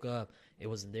he woke up. It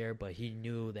wasn't there, but he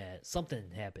knew that something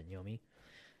happened, you know what I mean?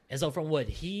 And so from what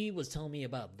he was telling me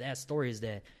about that story is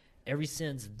that ever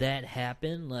since that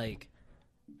happened, like,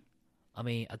 I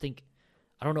mean, I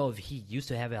don't know if he used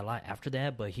to have it a lot after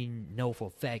that, but he know for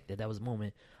a fact that was a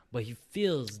moment. But he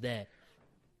feels that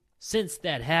since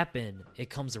that happened, it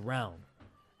comes around.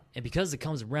 And because it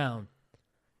comes around,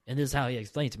 and this is how he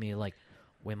explained to me, like,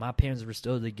 when my parents were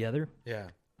still together, Yeah.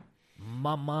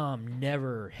 my mom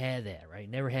never had that, right?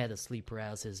 Never had the sleep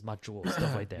paralysis, macho,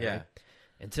 stuff like that, Yeah. right?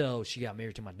 Until she got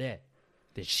married to my dad.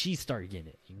 Then she started getting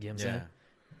it. You get what I'm saying?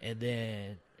 And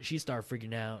then she started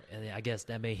freaking out, and then I guess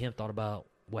that made him thought about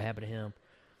what happened to him.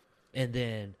 And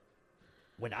then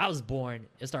when I was born,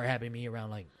 it started happening to me around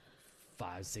like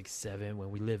 5, 6, 7 when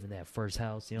we lived in that first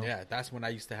house, you know? Yeah, that's when I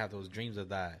used to have those dreams of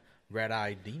that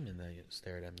red-eyed demon that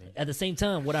stared at me. At the same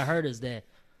time, what I heard is that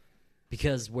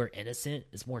because we're innocent,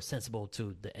 it's more sensible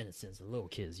to the innocence of little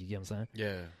kids, you get what I'm saying?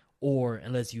 Yeah. Or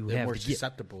unless you They're have more the gift.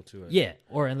 susceptible to it. Yeah,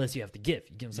 or unless you have the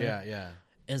gift, you get what I'm saying? Yeah, yeah.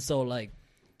 And so, like,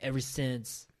 ever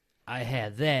since I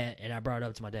had that, and I brought it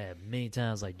up to my dad many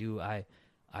times, like, dude, I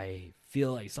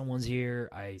feel like someone's here.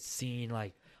 I seen,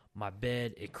 like, my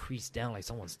bed, it creased down like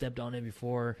someone stepped on it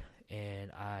before,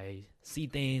 and I see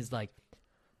things like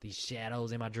these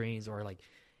shadows in my dreams, or, like,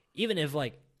 even if,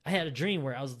 like, I had a dream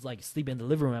where I was, like, sleeping in the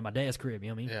living room at my dad's crib, you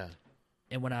know what I mean? Yeah.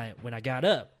 And when I got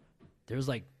up, there was,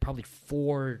 like, probably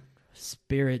 4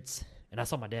 spirits, and I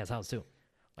saw my dad's house, too,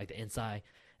 like, the inside.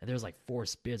 And there was like 4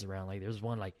 spirits around. Like there was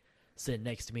one like sitting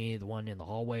next to me, the one in the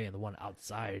hallway, and the one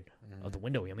outside of the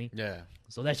window. You know what I mean? Yeah.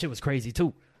 So that shit was crazy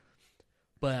too.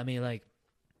 But I mean, like,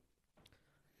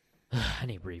 I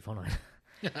need to breathe. Hold on.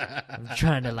 I'm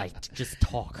trying to like just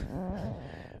talk.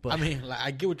 But I mean, like,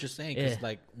 I get what you're saying, because Yeah.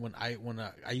 like when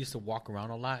I used to walk around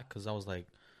a lot, because I was like,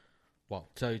 well,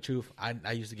 to tell you the truth,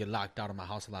 I used to get locked out of my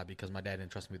house a lot because my dad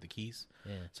didn't trust me with the keys.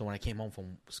 yeah, So when I came home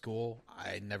from school,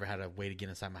 I never had a way to get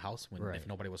inside my house Right. if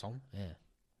nobody was home. yeah,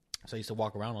 So I used to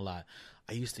walk around a lot.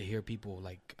 I used to hear people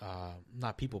like,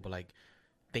 not people, but like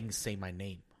things say my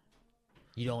name.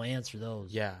 you don't answer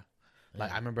those. Yeah.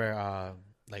 Like I remember,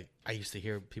 like I used to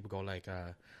hear people go like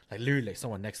literally like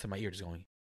someone next to my ear just going,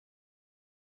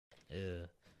 Yeah.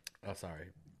 oh, sorry.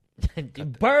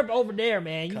 Burp over there,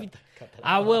 man. Cut that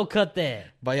I will cut that.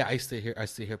 But yeah, I used to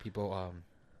hear people,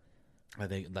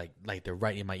 they like they're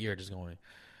right in my ear just going,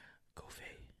 go Faye.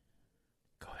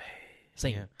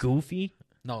 Saying Yeah. Goofy?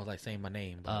 No, like saying my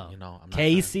name. But, Oh. I'm not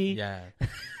Casey? yeah.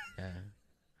 Yeah.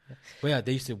 But yeah,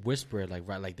 they used to whisper it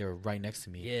like they were right next to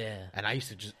me. Yeah. And I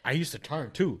used to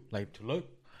turn too, like to look,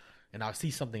 and I'll see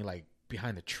something like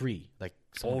behind the tree, like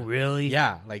Oh, really?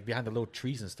 yeah, like behind the little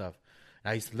trees and stuff.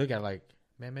 And I used to look at it like,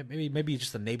 man, maybe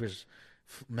just the neighbors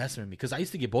messing with me, because I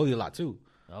used to get bullied a lot too.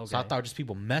 Okay. So I thought just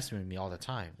people messing with me all the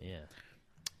time. Yeah.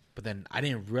 But then I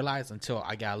didn't realize until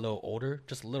I got a little older,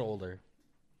 just a little older.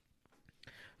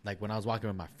 Like when I was walking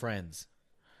with my friends,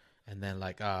 and then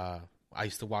like I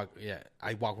used to walk. Yeah,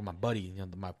 I walk with my buddy,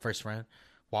 my first friend.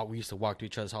 We used to walk to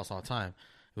each other's house all the time.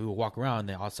 We would walk around, and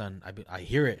then all of a sudden I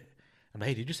hear it. I'm like,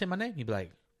 hey, did you say my name? He'd be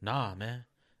like, nah, man,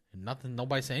 nothing.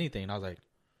 Nobody said anything. And I was like,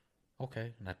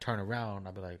 okay. And I turn around.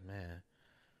 I'd be like, man,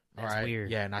 all That's right, weird.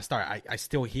 yeah. And I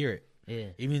still hear it. Yeah.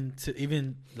 Even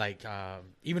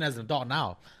as an adult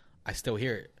now, I still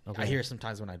hear it. Okay. I hear it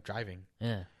sometimes when I'm driving.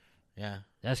 Yeah. Yeah.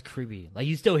 That's creepy. Like,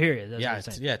 you still hear it. That's what Yeah, I'm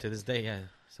saying. yeah, to this day, yeah.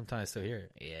 Sometimes I still hear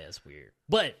it. Yeah, it's weird.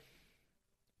 But,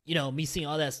 you know, me seeing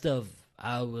all that stuff,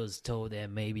 I was told that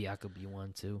maybe I could be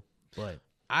one too. But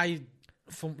I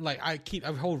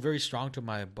hold very strong to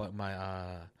my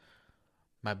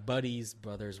buddy's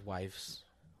brother's wife's.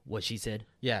 what she said.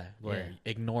 Yeah, where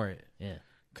ignore it. Yeah.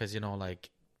 Because, like,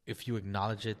 if you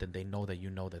acknowledge it, then they know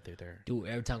that they're there. Dude,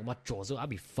 every time my jaws, I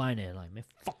be finding it like, man,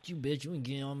 fuck you, bitch. You ain't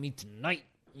getting on me tonight.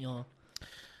 You know,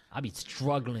 I be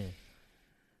struggling.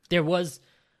 There's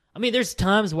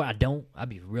times where I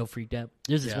be real freaked out.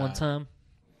 There's this one time,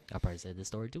 I probably said this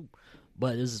story too,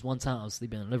 but there's this one time I was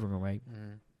sleeping in the living room, right?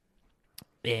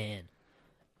 And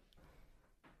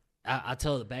I'll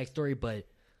tell the backstory, but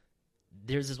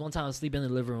there's this one time I was sleeping in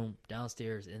the living room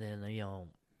downstairs, and then,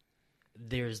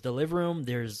 there's the living room,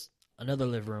 there's another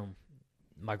living room,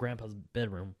 my grandpa's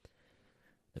bedroom,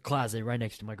 the closet right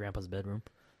next to my grandpa's bedroom.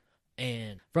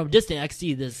 And from a distance, I could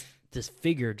see this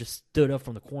figure just stood up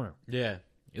from the corner. Yeah.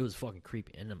 It was fucking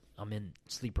creepy. And I'm in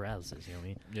sleep paralysis, you know what I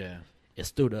mean? Yeah. It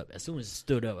stood up. As soon as it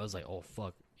stood up, I was like, oh,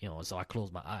 fuck. So I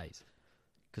closed my eyes.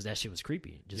 Because that shit was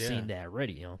creepy. Just seeing that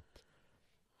already,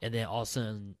 And then all of a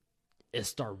sudden, it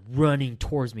started running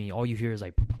towards me. All you hear is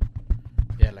like...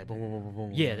 Yeah, like boom, boom, boom, boom,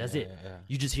 boom. Yeah, that's it. Yeah.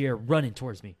 You just hear it running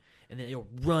towards me. And then it'll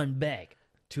run back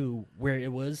to where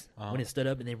it was when it stood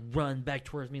up. And then run back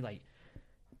towards me like...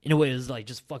 In a way, it was like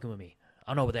just fucking with me. I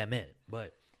don't know what that meant,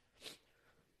 but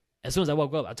as soon as I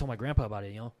woke up, I told my grandpa about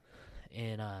it,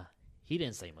 and he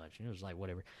didn't say much. It was like,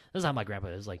 whatever. That's how my grandpa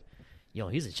is. Like,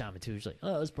 he's a shaman too. He's like,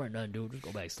 oh, it's probably nothing, dude. Just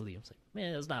go back to sleep. I was like,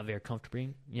 man, that's not very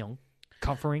comforting,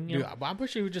 comforting. Dude, I'm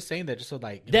pretty sure he was just saying that just so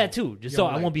like that too, just so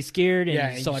I won't be scared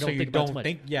and so I don't think about it too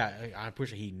much. Yeah, I'm pretty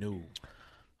sure he knew.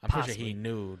 Pretty sure he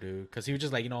knew, dude, because he was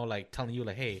just like like telling you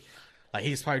like, hey. Like,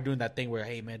 he's probably doing that thing where,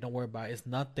 hey, man, don't worry about it. It's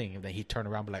nothing. And then he turned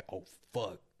around and be like, oh,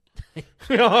 fuck.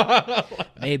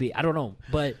 Maybe. I don't know.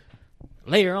 But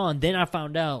later on, then I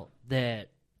found out that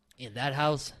in that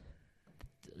house,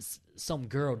 some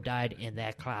girl died in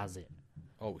that closet.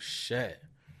 Oh, shit.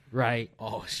 Right?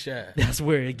 Oh, shit. That's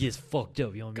where it gets fucked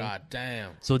up, you know what I mean? God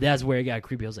damn. So that's where it got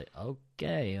creepy. I was like,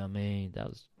 okay. I mean, that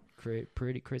was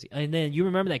pretty crazy. And then you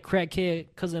remember that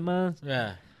crackhead cousin of mine?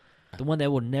 Yeah. The one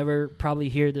that will never probably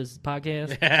hear this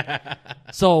podcast.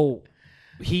 So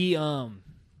he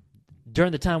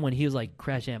during the time when he was like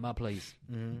crashing at my place,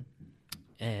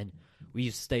 and we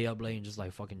used to stay up late and just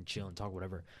like fucking chill and talk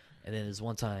whatever. And then this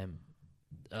one time,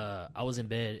 I was in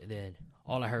bed and then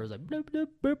all I heard was like bloop, bloop,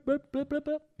 bloop, bloop, bloop,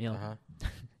 bloop, bloop,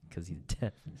 because he's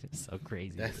deaf. It's so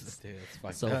crazy. That's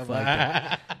fucked So up. fucked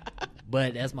up.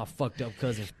 But that's my fucked up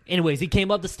cousin. Anyways, he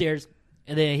came up the stairs.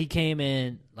 And then he came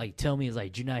and like tell me, he's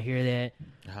like, "Did you not hear that?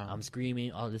 I'm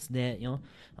screaming, all this and that,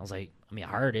 I was like, I mean, I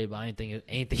heard it, but I didn't think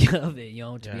anything of it,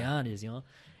 to be honest, And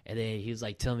then he was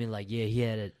like telling me like, yeah,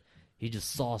 he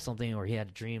just saw something or he had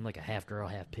a dream, like a half girl,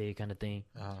 half pig kind of thing.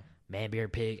 Man, bear,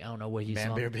 pig. I don't know what he saw.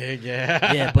 Man, bear, pig.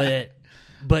 Yeah. Yeah,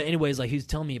 but anyways, like he was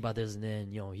telling me about this, and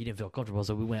then he didn't feel comfortable,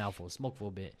 so we went out for a smoke for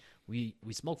a bit. We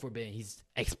smoked for a bit, and he's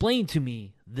explained to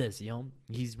me this,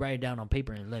 He's writing it down on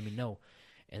paper and let me know.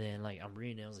 And then, like, I'm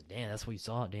reading it. I was like, damn, that's what you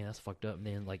saw. Damn, that's fucked up. And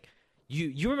then, like,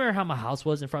 you remember how my house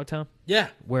was in Frogtown? Yeah.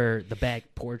 Where the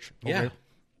back porch over Yeah. there?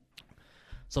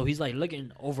 So he's, like,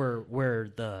 looking over where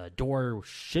the door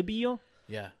should be,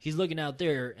 Yeah. He's looking out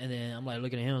there, and then I'm, like,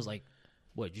 looking at him. I was like,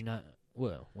 what's going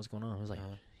on? I was like,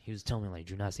 he was telling me, like,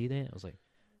 did you not see that? I was like,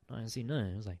 no, I didn't see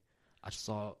nothing. I was like, I just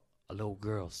saw a little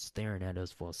girl staring at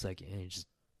us for a second, and it just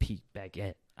peeked back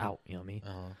out, you know what I mean?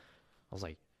 I was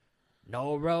like,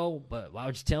 no, bro, but why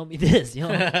would you tell me this,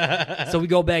 So we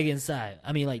go back inside.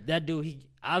 I mean, like, that dude, he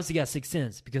obviously got sixth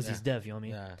sense because he's deaf, you know what I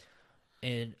mean? Yeah.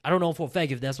 And I don't know for a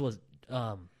fact if that's what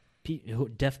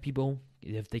deaf people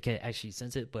if they can actually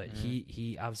sense it, but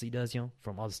he obviously does, you know,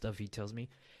 from all the stuff he tells me.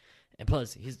 And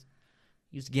plus, he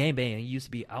used to gang bang. He used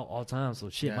to be out all the time, so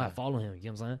shit might follow him.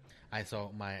 You know what I'm saying?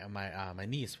 So my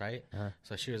niece, right?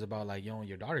 So she was about like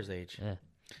your daughter's age,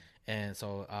 and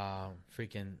so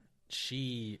freaking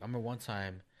I remember one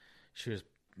time she was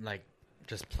like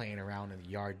just playing around in the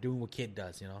yard, doing what kid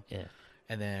does, you know. Yeah.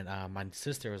 And then my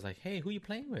sister was like, "Hey, who you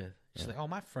playing with?" She's like, "Oh,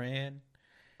 my friend."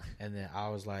 And then I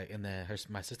was like, and then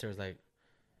my sister was like,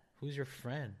 "Who's your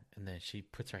friend?" And then she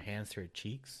puts her hands to her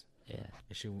cheeks. Yeah.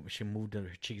 And she moved her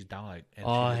cheeks down like. And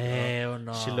hell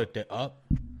no. She looked it up.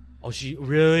 Oh, she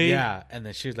really? Yeah. And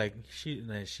then she was like, and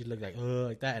then she looked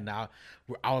like that. And now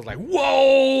I was like,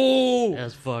 whoa,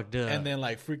 that's fucked up. And then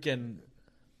like freaking,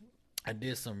 I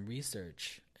did some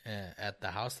research at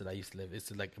the house that I used to live. It's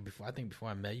like before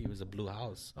I met you, it was a blue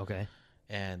house. Okay.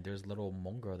 And there's a little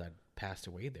Hmong girl that passed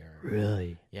away there.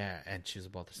 Really? Yeah, and she was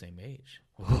about the same age.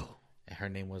 Whoa. And her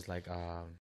name was like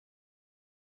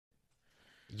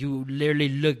you literally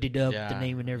looked it up, the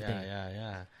name and everything.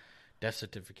 Yeah. Death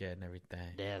certificate and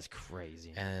everything. That's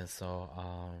crazy. And so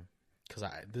because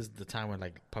this is the time when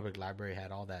like public library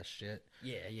had all that shit.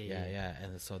 Yeah.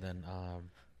 And so then oh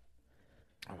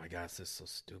my god, this is so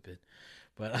stupid.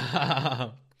 But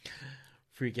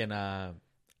freaking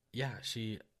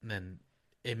she then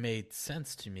it made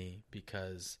sense to me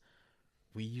because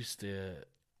we used to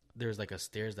there's like a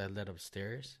stairs that led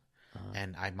upstairs,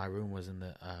 and my room was in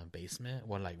the basement,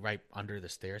 well, like right under the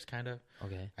stairs, kind of.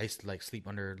 Okay. I used to like sleep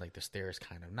under like the stairs,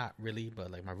 kind of, not really,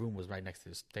 but like my room was right next to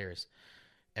the stairs,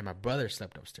 and my brother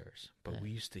slept upstairs. But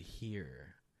we used to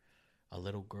hear a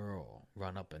little girl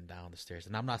run up and down the stairs,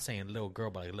 and I'm not saying little girl,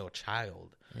 but like a little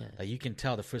child. Yeah. Like you can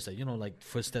tell the footsteps, you know, like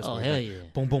footsteps. Oh hell like, yeah!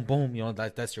 Boom, boom, boom. You know,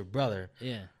 that's your brother.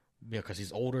 Yeah. Yeah, because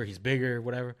he's older, he's bigger,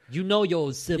 whatever. You know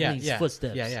your siblings'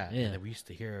 footsteps. Yeah. And then we used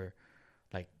to hear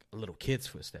like a little kid's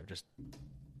footstep just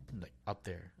like up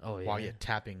there. Oh yeah. While you're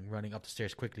tapping, running up the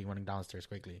stairs quickly, running down the stairs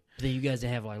quickly. But then you guys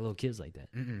didn't have like little kids like that.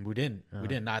 We didn't. We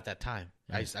didn't. Not at that time.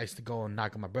 I used to go and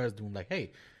knock on my brother's door, like,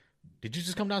 "Hey, did you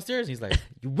just come downstairs?" And he's like,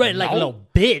 "You ran like a little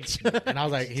bitch." And I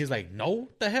was like, he's like, "No,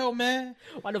 the hell, man.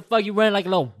 Why the fuck you ran like a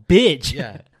little bitch?"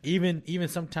 Yeah. Even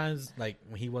sometimes like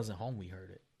when he wasn't home, we heard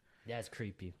it. That's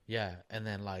creepy. Yeah, and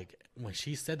then like when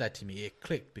she said that to me, it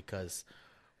clicked because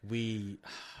me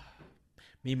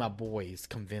and my boys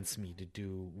convinced me to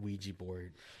do Ouija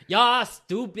board. Y'all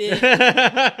stupid.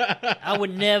 I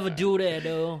would never do that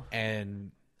though.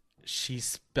 And she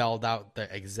spelled out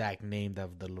the exact name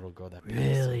of the little girl that passed.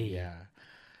 Really? Yeah.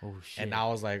 Oh shit. And I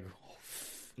was like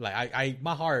I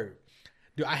my heart,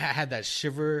 dude, I had that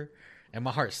shiver. And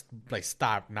my heart like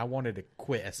stopped, and I wanted to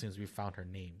quit as soon as we found her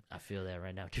name. I feel that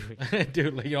right now, dude.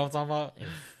 Dude, like, you know what I'm talking about?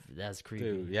 That's creepy.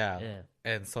 Dude, yeah.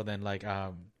 And so then, like,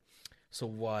 so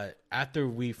what? After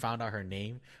we found out her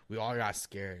name, we all got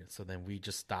scared. So then we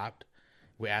just stopped.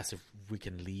 We asked if we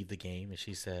can leave the game, and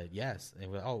she said yes. And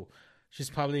we're like, oh, she's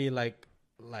probably like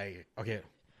okay.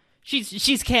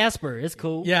 She's Casper. It's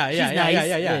cool. Yeah.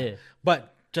 Yeah.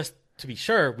 But just to be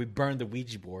sure, we burned the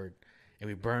Ouija board. And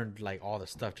we burned like all the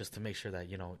stuff just to make sure that,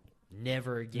 you know,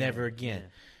 never again. Yeah.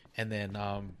 And then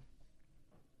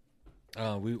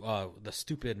the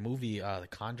stupid movie The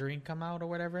Conjuring come out or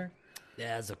whatever.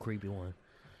 Yeah, that's a creepy one.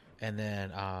 And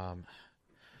then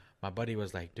my buddy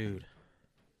was like, "Dude,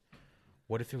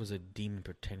 what if it was a demon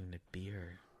pretending to be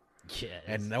her?" Yeah.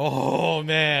 And oh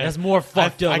man, that's more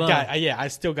fucked up. I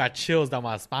still got chills down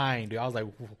my spine, dude. I was like,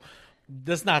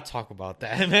 let's not talk about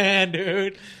that, man,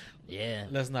 dude. Yeah.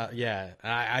 Let's not. Yeah.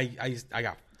 I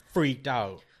got freaked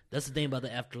out. That's the thing about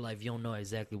the afterlife. You don't know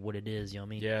exactly what it is. You know what I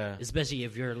mean? Yeah. Especially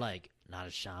if you're like not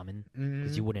a shaman,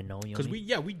 because you wouldn't know. Because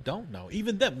we don't know.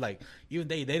 Even them, like even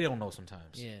they don't know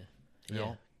sometimes. Yeah. You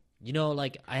know? You know,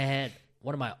 like I had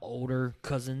one of my older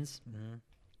cousins. Mm-hmm.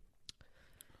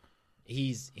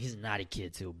 He's a naughty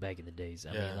kid too. Back in the days,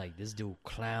 I mean, like this dude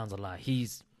clowns a lot.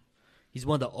 He's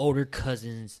one of the older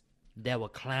cousins that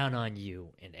would clown on you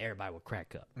and everybody would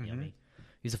crack up. You know what I mean?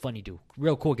 He's a funny dude.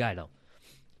 Real cool guy though.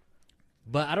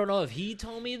 But I don't know if he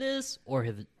told me this or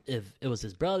if it was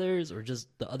his brothers or just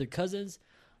the other cousins.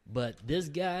 But this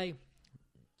guy,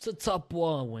 it's a top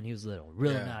one when he was little.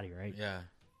 Real naughty, right? Yeah.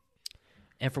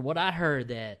 And from what I heard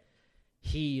that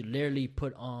he literally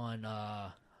put on,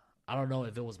 I don't know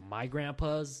if it was my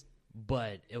grandpa's,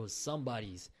 but it was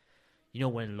somebody's. You know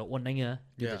when Nanga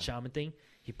did the shaman thing?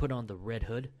 He put on the red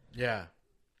hood. Yeah.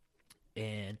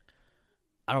 And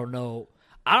I don't know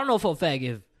for a fact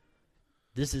if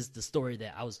this is the story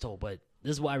that I was told, but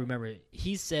this is what I remember.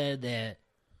 He said that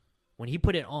when he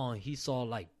put it on, he saw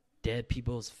like dead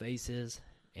people's faces,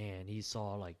 and he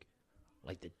saw like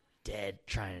the dead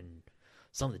trying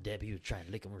some of the dead people trying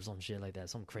to lick him or some shit like that,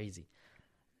 something crazy.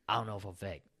 I don't know for a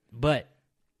fact, but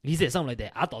he said something like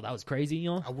that. I thought that was crazy, you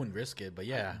know. I wouldn't risk it, but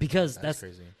yeah, because that's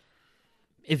crazy.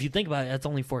 If you think about it, that's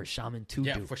only for a shaman to do.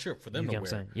 Yeah, for sure, for them to You get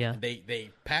wear. what I'm saying? Yeah.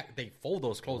 And they fold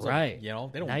those clothes Right. up. You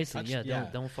know, they don't nicely. touch. Yeah,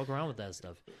 don't fuck around with that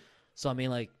stuff. So I mean,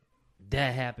 like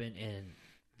that happened, and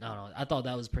I don't know. I thought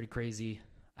that was pretty crazy.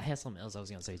 I had something else I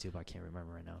was gonna say too, but I can't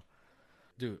remember right now.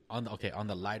 Dude, on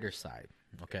the lighter side,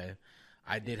 okay,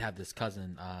 I did have this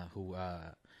cousin who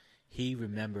he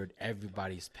remembered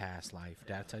everybody's past life.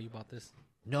 Did I tell you about this?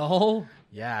 No.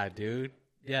 Yeah, dude.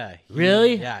 Yeah.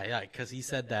 Really? Yeah. Because he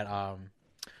said that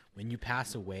when you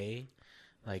pass away,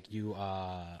 like you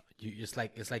it's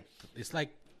like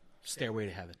Stairway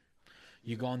to Heaven.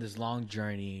 You go on this long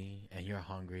journey and you're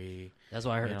hungry. That's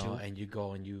what I heard too. And you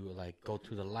go and you like go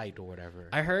through the light or whatever.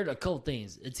 I heard a couple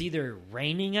things. It's either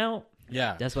raining out.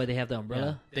 Yeah. That's why they have the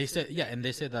umbrella. Yeah.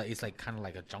 They said that it's like kind of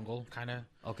like a jungle kind of.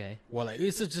 Okay. Well, like,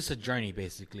 it's just a journey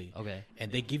basically. Okay.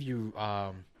 And they give you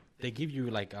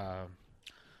like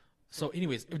so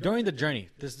anyways, during the journey,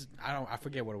 I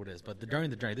forget what it is, but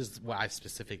during the journey, this is what I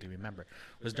specifically remember.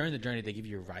 Was during the journey they give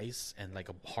you rice and like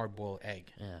a hard boiled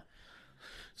egg. Yeah.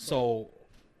 So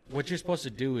what you're supposed to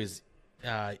do is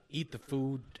eat the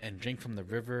food and drink from the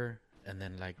river and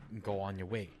then like go on your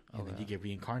way. And then you get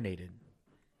reincarnated.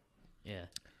 Yeah.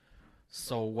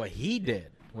 So what he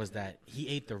did was that he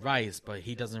ate the rice, but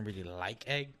he doesn't really like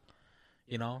egg,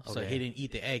 you know? So he didn't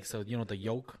eat the egg. So, the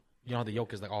yolk, the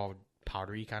yolk is like all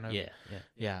powdery kind of.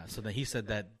 Yeah. So then he said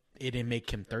that it didn't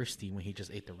make him thirsty when he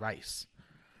just ate the rice.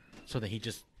 So then he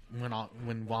just went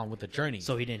on with the journey.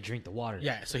 So he didn't drink the water.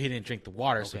 Yeah. So he didn't drink the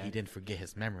water. So he didn't forget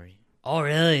his memory. Oh,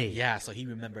 really? Yeah. So he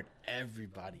remembered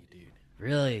everybody, dude.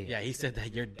 Really? Yeah, he said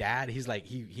that your dad. He's like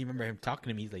he remember him talking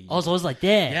to me. He's like, oh, so it's like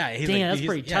that. Yeah, he's Dang, like, that's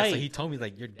pretty tight. So he told me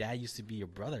like your dad used to be your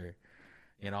brother,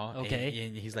 Okay.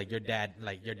 And he's like your dad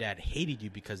hated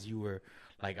you because you were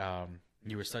like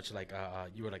you were such like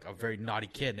you were like a very naughty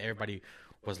kid and everybody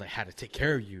was like had to take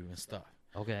care of you and stuff.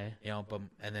 Okay.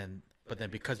 But then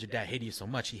because your dad hated you so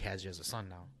much, he has you as a son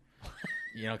now.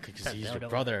 Because he's your No.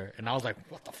 brother. And I was like,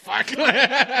 what the fuck?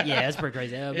 Yeah, that's pretty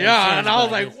crazy. Yeah, and I was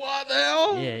like, what the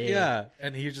hell? Yeah.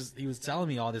 And he was telling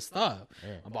me all this stuff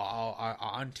Yeah. about how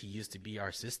our auntie used to be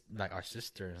our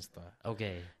sister and stuff.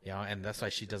 Okay. And that's why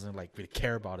she doesn't like really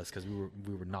care about us because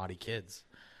we were naughty kids.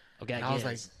 Okay, And I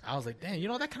was like, damn,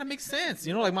 that kind of makes sense.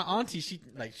 Like my auntie, she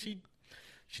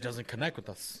doesn't connect with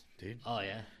us, dude. Oh,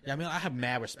 yeah. Yeah, I mean, I have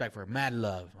mad respect for her, mad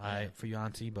love, all right, for your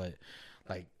auntie, but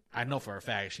like I know for a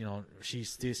fact, she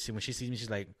still when she sees me, she's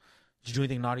like, "Did you do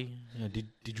anything naughty?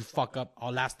 Did you fuck up?"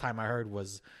 All last time I heard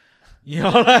was, like,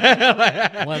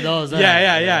 one of those.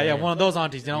 Yeah. One of those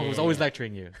aunties, who's always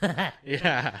lecturing you.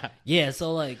 Yeah. Yeah.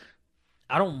 So like,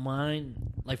 I don't mind.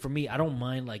 Like for me, I don't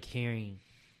mind like hearing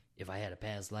if I had a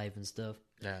past life and stuff.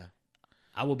 Yeah.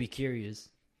 I will be curious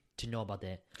to know about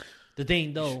that. The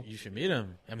thing though, you should meet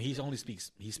him. I mean, he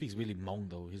speaks really Hmong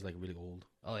though. He's like really old.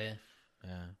 Oh yeah.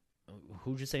 Yeah.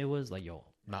 Who'd you say it was? Like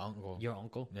my uncle. Your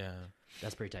uncle? Yeah.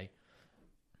 That's pretty tight.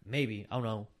 Maybe. I don't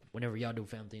know. Whenever y'all do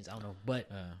family things, I don't know. But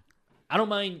Yeah. I don't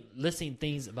mind listening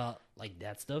things about like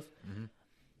that stuff. Mm-hmm.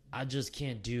 I just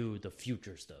can't do the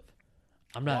future stuff.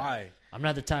 I'm not. Why? I'm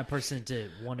not the type of person to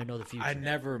want to know the future. I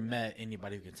never met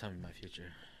anybody who can tell me my future.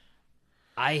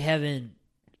 I haven't.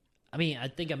 I mean, I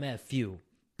think I met a few,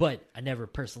 but I never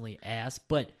personally asked.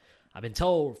 But I've been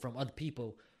told from other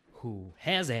people who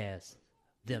has asked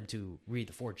them to read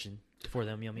the fortune for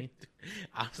them. You know what I mean?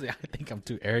 Honestly, I think I'm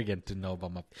too arrogant to know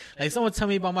about my. Like, someone tell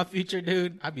me about my future,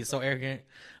 dude. I'd be so arrogant.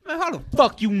 Man, how the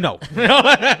fuck you know?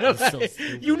 So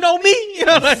stupid. You know me?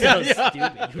 So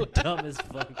stupid. You dumb as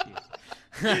fuck, dude.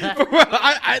 Bro,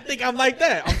 I think I'm like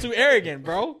that. I'm too arrogant,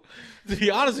 bro. To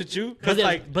be honest with you,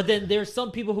 But then there's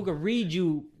some people who can read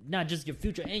you not just your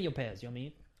future and your past. You know what I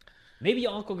mean? Maybe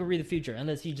your uncle can read the future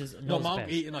unless he just knows no, the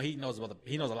past. he knows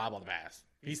a lot about the past.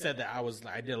 He said that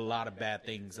I did a lot of bad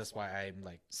things. That's why I'm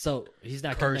like So he's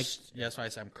not cursed. Yeah, that's why I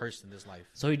said I'm cursed in this life.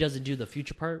 So he doesn't do the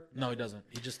future part? No, he doesn't.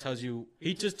 He just tells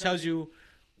you.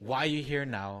 Why you're here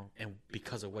now and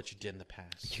because of what you did in the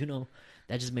past.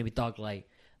 That just made me thought like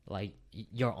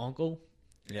your uncle.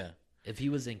 Yeah. If he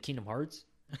was in Kingdom Hearts,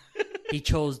 he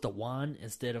chose the wand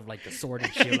instead of like the sword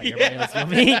and shield like everybody else. You know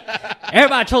what I mean?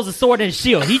 Everybody chose the sword and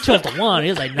shield. He chose the wand. He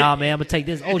was like, nah, man, I'm gonna take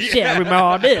this. Oh shit, I remember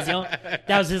all this.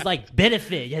 That was his like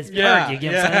benefit, his perk. You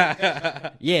get what I'm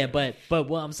saying? Yeah, but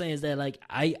what I'm saying is that like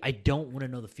I don't want to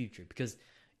know the future because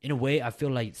in a way I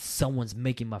feel like someone's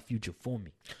making my future for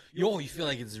me. You feel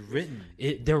like it's written.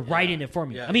 They're writing it for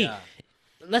me. Yeah, I mean,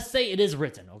 let's say it is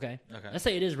written. Okay. Okay. Let's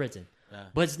say it is written,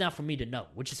 but it's not for me to know,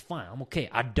 which is fine. I'm okay.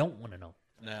 I don't want to know.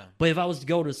 Yeah. But if I was to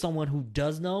go to someone who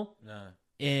does know, Yeah.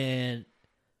 and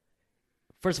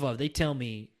first of all, if they tell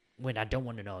me when I don't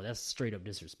want to know, that's straight up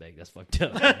disrespect. That's fucked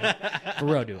up. Man. For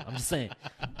real, dude. I'm just saying.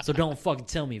 So don't fucking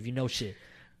tell me if you know shit.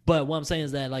 But what I'm saying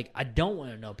is that, like, I don't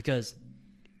want to know, because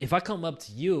if I come up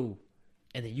to you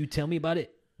and then you tell me about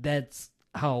it, that's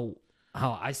how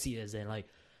I see it, as in, like,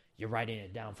 you're writing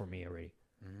it down for me already.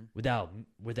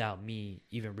 Without me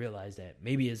even realize that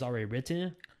maybe it's already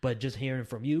written, but just hearing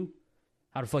from you,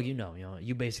 how the fuck you know? You know,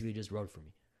 you basically just wrote it for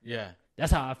me. Yeah.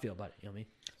 That's how I feel about it. You know what I mean?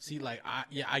 See, like,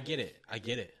 I get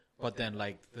it. But then,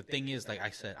 like, the thing is, like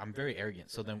I said, I'm very arrogant.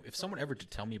 So then, if someone ever to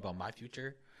tell me about my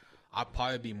future, I'd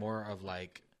probably be more of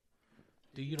like,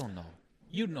 dude, you don't know.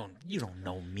 You don't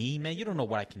know me, man. You don't know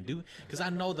what I can do, because I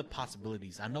know the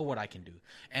possibilities. I know what I can do.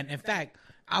 And in fact,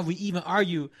 I would even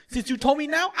argue, since you told me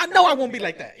now, I know I won't be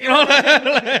like that. You know?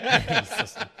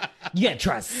 You gotta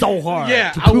try so hard.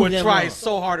 Yeah, to I prove would them try wrong.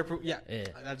 so hard to prove. Yeah. Yeah.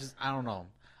 I don't know.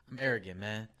 I'm arrogant,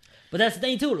 man. But that's the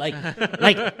thing too. Like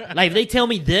if they tell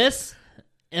me this,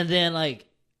 and then like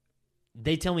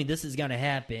they tell me this is gonna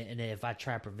happen, and then if I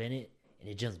try to prevent it and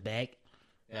it jumps back,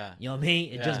 Yeah. you know what I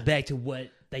mean? It Yeah. jumps back to what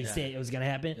they said it was gonna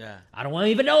happen. Yeah. I don't want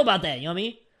to even know about that. You know what I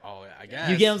mean? Oh, I guess.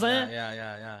 You get what I'm saying?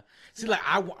 Yeah. See, like,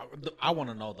 I want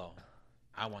to know, though.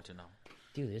 I want to know.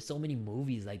 Dude, there's so many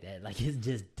movies like that. Like, it's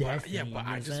just destiny. Yeah, but you know I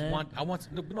what I'm just saying? want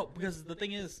to, no, because the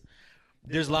thing is,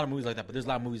 there's a lot of movies like that, but there's a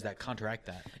lot of movies that counteract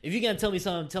that. If you're gonna tell me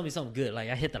something good. Like,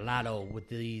 I hit the lotto with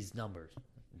these numbers,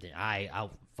 then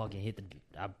I'll fucking hit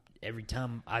every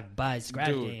time I buy scratch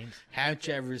Dude, games. haven't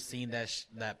you ever seen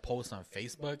that post on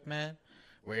Facebook, man,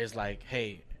 where it's like,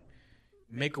 hey,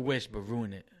 make a wish but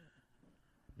ruin it.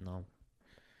 No.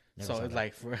 Never So saw it's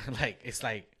that. like it's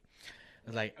like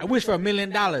I wish for $1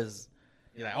 million.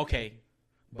 You're like, okay,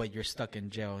 but you're stuck in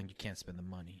jail and you can't spend the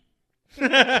money.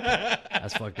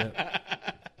 That's fucked up.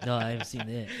 No, I haven't seen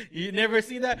that. You never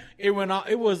see that? It went on.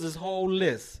 It was this whole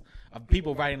list of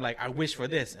people writing like, I wish for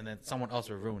this, and then someone else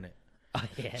would ruin it. Oh,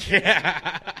 yeah.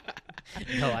 Yeah.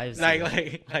 No, I haven't seen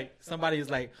that. like somebody's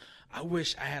like, I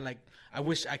wish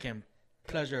I can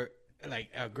pleasure like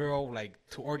a girl like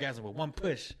to orgasm with one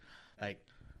push. Like,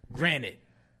 granted,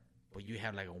 but you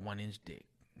have like a 1-inch dick.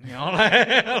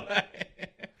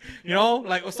 You know,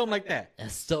 like or something like that.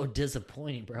 That's so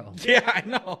disappointing, bro. Yeah, I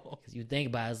know. Because you think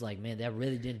about it, it's like, man, that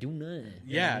really didn't do nothing.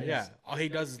 Yeah. All he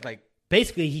does is like,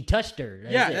 Basically, he touched her.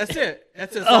 that's it.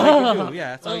 That's all he can do. Yeah,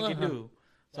 that's all he can do.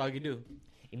 That's all he can do.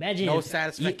 Imagine No if,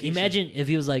 satisfaction. Imagine if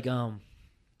he was like,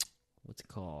 what's it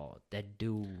called? That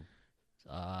dude,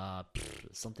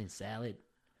 something salad,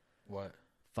 What?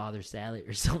 father salad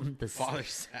or something. Father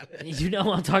salad? You know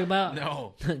what I'm talking about?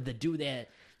 No. The dude that,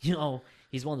 he's one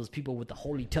of those people with the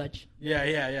holy touch.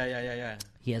 Yeah.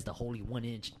 He has the holy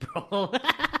 1-inch, bro.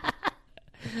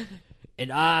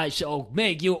 And I shall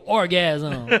make you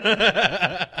orgasm.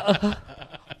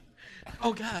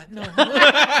 Oh God, no.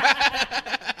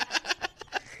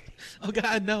 Oh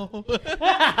God, no.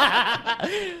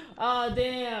 Oh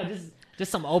damn!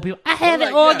 Just some old people. I had Like,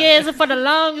 an orgasm for the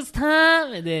longest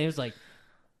time, and then it was like,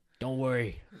 "Don't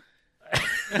worry."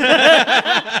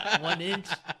 1 inch.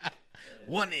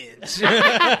 1 inch.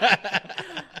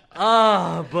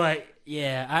 Oh, but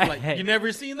yeah, I Like, you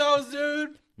never seen those,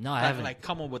 dude? no, I haven't. Like,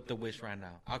 come up with the wish right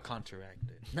now. I'll counteract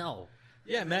it. No,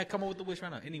 Yeah, man, come up with the wish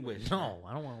right now. Any wish. no,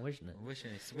 I don't want to wish that Wish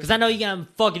any. because I know you gonna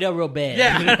fuck it up real bad.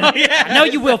 Yeah, yeah. I know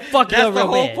you will fuck it That's up the real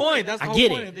whole bad. point. That's the I whole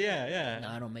get point. it. Yeah. No,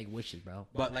 I don't make wishes, bro.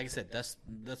 But like I said, that's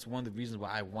one of the reasons why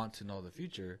I want to know the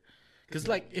future. Because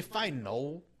like, if I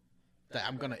know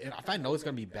that if I know it's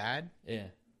gonna be bad, Yeah.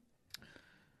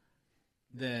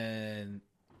 then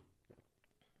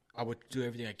I would do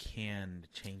everything I can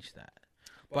to change that.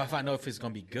 But if I know if it's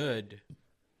gonna be good,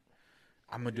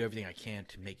 I'm gonna do everything I can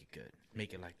to make it good,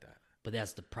 make it like that. But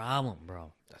that's the problem,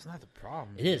 bro. That's not the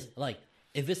problem. It is like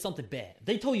if it's something bad, if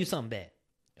they told you something bad.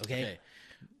 Okay.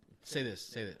 Say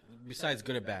this. Besides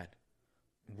good or bad,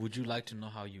 would you like to know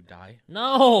how you die?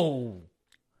 No.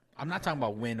 I'm not talking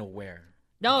about when or where.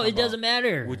 No, I'm it talking doesn't about,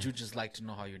 matter. Would you just like to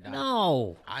know how you die?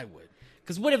 No. I would.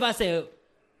 Because what if I say,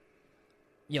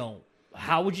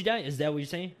 how would you die? Is that what you're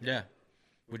saying? Yeah.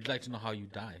 Would you like to know how you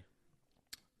die?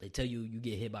 They tell you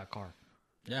get hit by a car.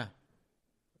 Yeah.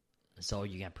 So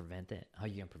you can prevent that. How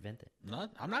you gonna prevent that?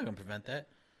 I'm not gonna prevent that.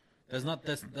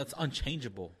 That's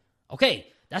unchangeable. Okay,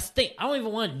 that's the thing. I don't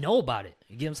even want to know about it.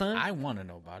 You get what I'm saying? I want to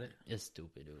know about it. It's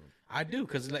stupid, dude. I do,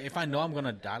 because like, if I know I'm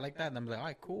gonna die like that, then I'm like, all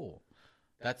right, cool.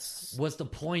 That's What's the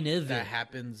point of that it?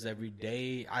 happens every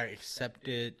day. I accept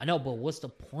it. I know, but what's the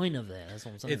point of that? That's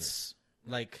what I'm saying. It's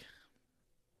like,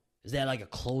 Is that like a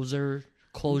closure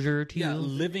to yeah, you?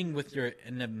 living with your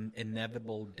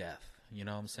inevitable death. You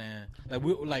know what I'm saying? Like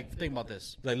we like think about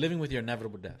this. Like living with your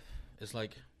inevitable death. It's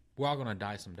like we're all gonna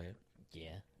die someday.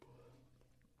 Yeah.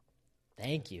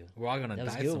 Thank you. We're all gonna That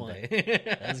was a die good someday.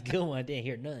 That was a good one. I didn't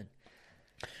hear none.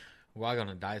 We're all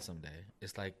gonna die someday.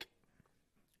 It's like,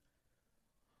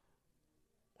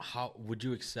 how would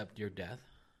you accept your death?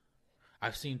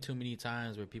 I've seen too many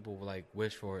times where people will like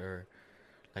wish for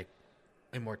like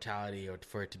immortality or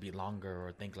for it to be longer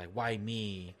or think like, why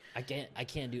me? I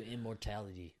can't do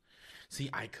immortality. See,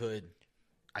 I could.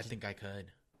 I think I could.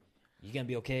 You gonna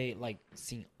be okay, like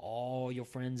seeing all your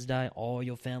friends die, all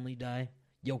your family die,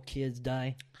 your kids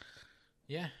die?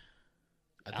 Yeah.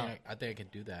 I think I can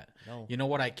do that. No. You know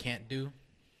what I can't do?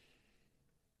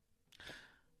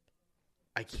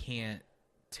 I can't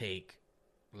take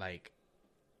like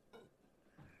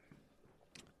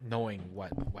knowing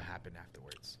what happened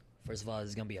afterwards. First of all, this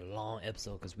is gonna be a long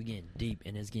episode because we're getting deep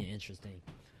and it's getting interesting.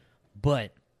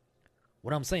 But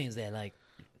what I'm saying is that, like,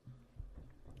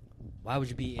 why would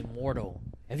you be immortal?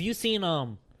 Have you seen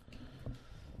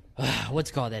what's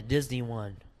it called, that Disney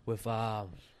one with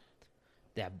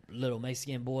that little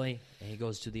Mexican boy and he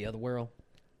goes to the other world?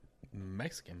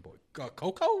 Mexican boy,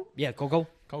 Coco. Yeah, Coco.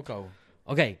 Coco.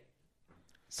 Okay,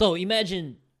 so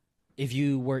imagine if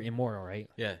you were immortal, right?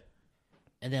 Yeah.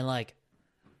 And then, like,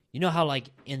 you know how, like,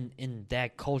 in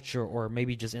that culture, or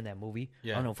maybe just in that movie,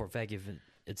 Yeah. I don't know for a fact if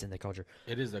it's in the culture.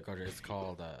 It is the culture. It's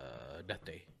called Death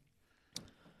Day.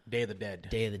 Day of the Dead.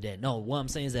 Day of the Dead. No, what I'm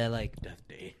saying is that, like, Death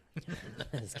Day.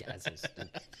 this guy's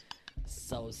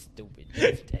so stupid.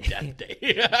 Death Day. Death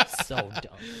Day. So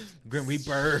dumb. Grim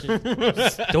Reaper.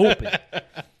 Stupid.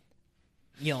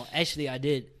 You know, actually, I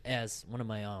did ask one of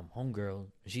my homegirl.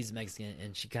 She's Mexican,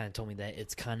 and she kind of told me that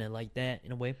it's kind of like that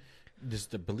in a way. This is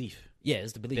the belief. Yeah,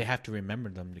 it's the belief. They have to remember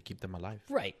them to keep them alive.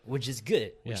 Right, which is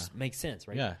good, which Yeah. makes sense,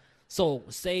 right? Yeah. So,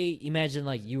 imagine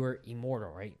like you were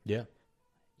immortal, right? Yeah.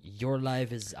 Your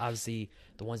life is obviously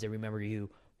the ones that remember you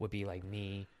would be like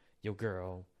me, your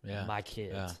girl, Yeah. my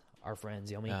kids, Yeah. our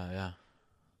friends, you know what I mean? Yeah.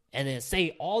 And then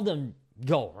say all of them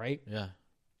go, right? Yeah.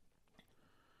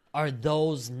 Are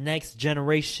those next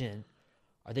generation,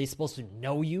 are they supposed to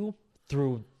know you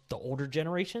through the older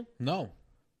generation? No.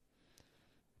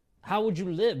 How would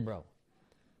you live, bro?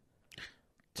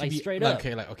 Like, straight up.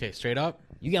 Okay, straight up.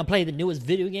 You gonna play the newest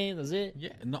video games? That's it?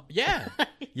 Yeah. No. Yeah.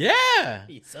 Yeah.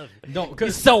 He's so, No,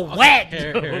 because he's so whack,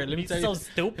 Here, dude. let me He's tell you. so Let me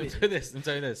stupid. tell you this. Let me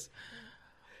tell you this.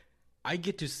 I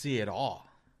get to see it all.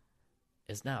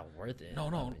 It's not worth it.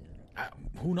 No.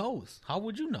 Who knows? How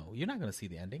would you know? You're not gonna see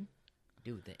the ending.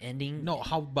 Dude, the ending. No.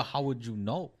 But how would you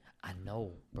know? I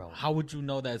know, bro. How would you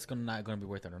know that it's not gonna be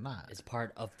worth it or not? It's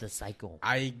part of the cycle.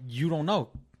 You don't know.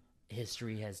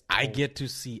 History has. I told- get to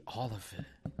see all of it.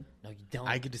 No, you don't.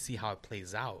 I get to see how it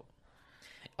plays out.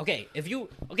 Okay,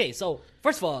 so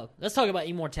first of all, let's talk about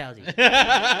immortality.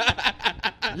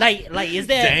 like, is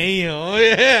that? Damn.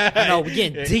 Yeah. No, we're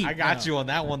getting deep. I got No. you on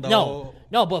that one though.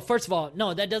 No, but first of all,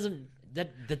 no, that doesn't.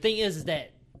 That the thing is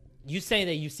that you saying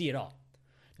that you see it all.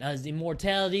 Now, is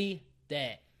immortality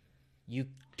that you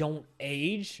don't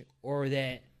age, or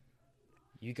that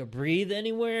you could breathe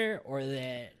anywhere, or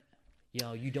that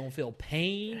you don't feel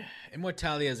pain?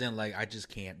 Immortality is in like I just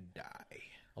can't die.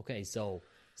 Okay, so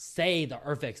say the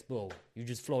Earth explode, you're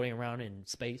just floating around in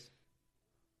space.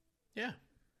 Yeah.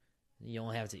 You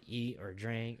don't have to eat or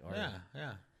drink or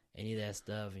Yeah. any of that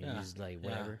stuff, and Yeah. you just like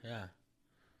whatever. Yeah.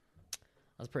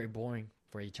 That's pretty boring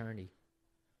for eternity.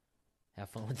 Have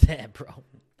fun with that, bro.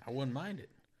 I wouldn't mind it.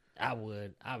 I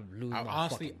would. I would lose my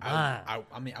Honestly, fucking mind.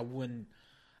 I mean, I wouldn't.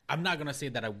 I'm not gonna say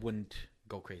that I wouldn't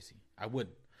go crazy. I would,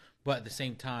 but at the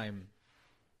same time,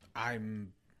 I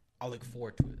look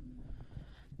forward to it.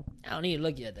 I don't need to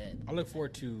look at that, I look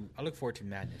forward to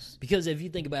madness, because if you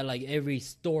think about it, like, every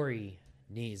story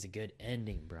needs a good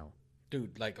ending, bro.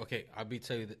 dude. Like, okay, I'll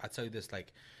tell you this.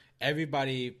 Like,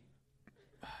 everybody,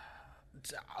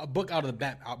 a book out of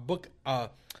the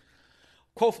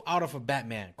quote out of a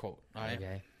Batman quote. All right.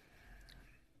 Okay.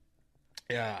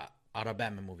 Yeah, out of a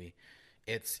Batman movie.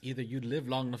 It's either you live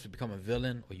long enough to become a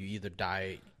villain, or you either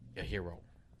die a hero.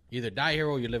 You either die a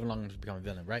hero, or you live long enough to become a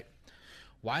villain, right?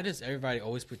 Why does everybody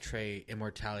always portray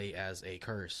immortality as a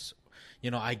curse?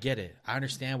 I get it. I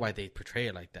understand why they portray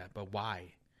it like that, but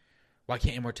why? Why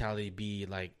can't immortality be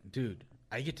like, dude,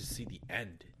 I get to see the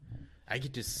end. I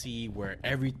get to see where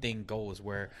everything goes,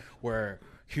 where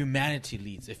humanity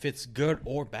leads, if it's good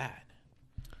or bad.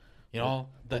 And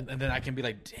then I can be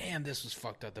like, damn, this was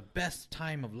fucked up. The best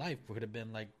time of life could have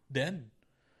been like then.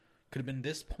 Could have been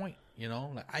this point,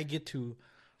 Like, I get to,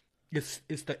 it's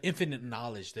the infinite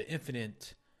knowledge, the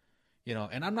infinite,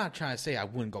 and I'm not trying to say I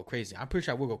wouldn't go crazy. I'm pretty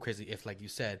sure I would go crazy if, like you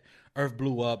said, Earth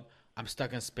blew up, I'm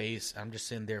stuck in space. I'm just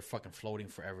sitting there fucking floating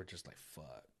forever, just like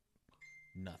fuck,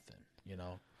 nothing, you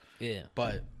know. Yeah.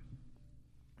 But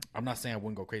I'm not saying I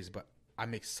wouldn't go crazy, but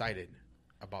I'm excited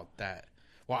about that.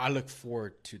 Well, I look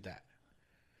forward to that.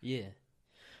 Yeah.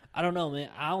 I don't know, man.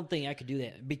 I don't think I could do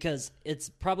that because it's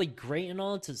probably great and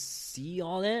all to see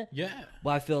all that. Yeah. But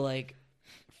I feel like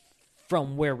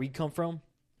from where we come from,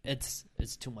 it's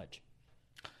too much.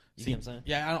 You see what I'm saying?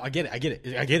 Yeah, I get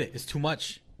it. It's too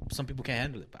much. Some people can't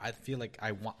handle it, but I feel like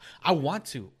I want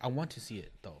to see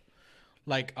it though.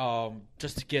 Like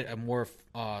just to get a more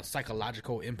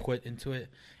psychological input into it.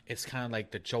 It's kind of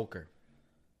like the Joker.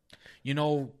 You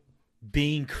know,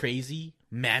 being crazy,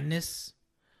 madness,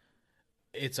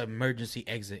 it's an emergency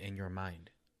exit in your mind.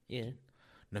 Yeah.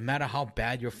 No matter how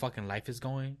bad your fucking life is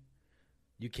going,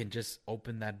 you can just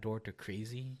open that door to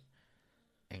crazy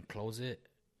and close it,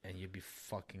 and you'll be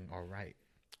fucking all right.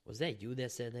 Was that you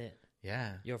that said that?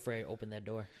 Yeah. You're afraid to open that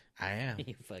door? I am.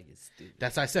 You fucking stupid.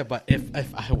 That's what I said. But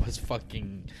if I was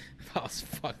fucking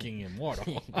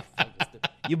immortal,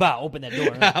 you about to open that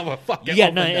door, huh? I would fucking. You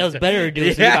got nothing else better to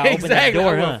do, so you about to open that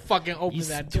door, I huh? would fucking open You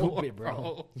that stupid, door,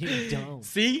 bro. You dumb.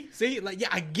 See, like yeah,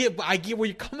 I get where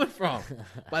you're coming from,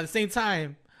 but at the same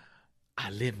time,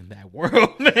 I live in that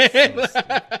world, man.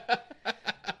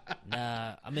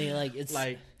 Nah, I mean, like it's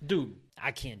like, dude,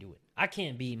 I can't do it. I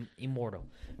can't be immortal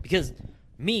because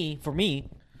for me,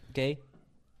 okay,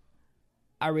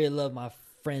 I really love my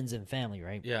friends and family,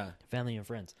 right? yeah, Family and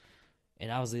friends,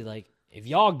 and I was like, if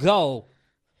y'all go,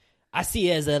 I see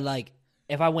it as a like,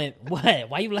 if I went, what?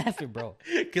 Why you laughing, bro?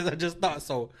 because I just thought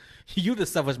so. You the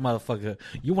selfish motherfucker.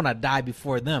 You want to die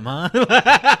before them, huh?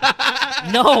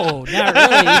 No, not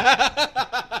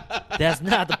really. That's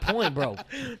not the point, bro.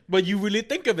 But you really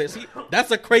think of it. See, that's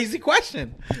a crazy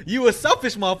question. You a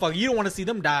selfish motherfucker. You don't want to see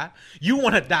them die. You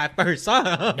want to die first,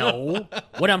 huh? No.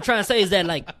 What I'm trying to say is that,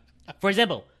 like, for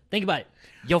example, think about it.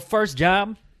 Your first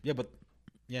job. Yeah, but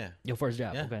yeah. Your first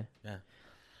job, Yeah. okay. Yeah.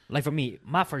 Like for me,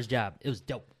 my first job, it was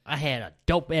dope. I had a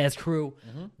dope ass crew.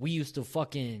 We used to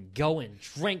fucking go and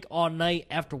drink all night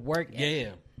after work.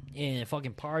 Yeah. And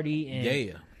fucking party and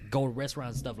Yeah. go to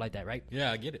restaurants and stuff like that, right?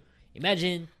 Yeah, I get it.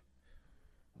 Imagine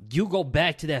you go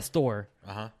back to that store,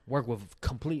 Uh-huh. work with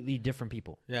completely different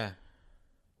people. Yeah.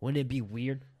 Wouldn't it be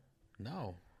weird?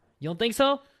 No. You don't think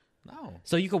so? No.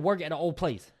 So you could work at an old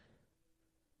place.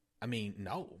 I mean,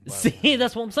 no. But, See,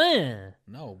 that's what I'm saying.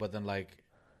 no, but then like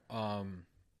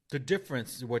the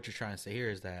difference what you're trying to say here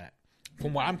is that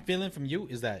from what I'm feeling from you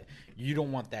is that you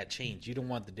don't want that change. You don't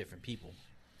want the different people.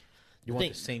 You want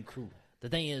the same crew. The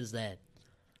thing is that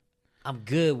I'm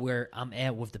good where I'm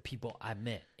at with the people I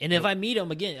met. And if I meet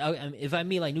them again, if I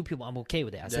meet like new people, I'm okay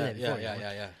with that. I said that before.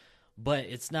 Yeah. But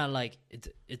it's not like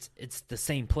it's the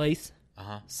same place,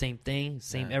 same thing,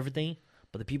 same everything,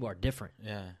 but the people are different.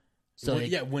 Yeah. So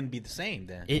it wouldn't be the same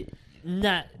then. It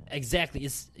not exactly.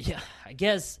 It's I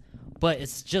guess, but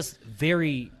it's just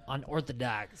very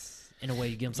unorthodox in a way.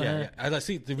 You get what I'm saying? Yeah. I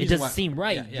see. The reason It doesn't why, seem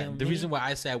right. Yeah, you know what I The mean? reason why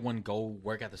I say I wouldn't go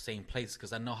work at the same place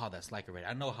because I know how that's like already.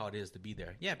 I know how it is to be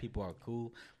there. Yeah, people are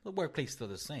cool. The workplace still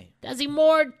the same. That's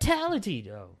immortality,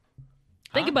 though.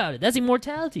 Think about it. That's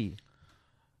immortality.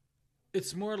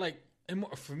 It's more like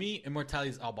for me, immortality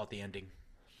is all about the ending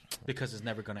because it's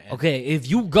never gonna end. Okay, if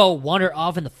you go wander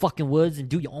off in the fucking woods and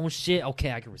do your own shit,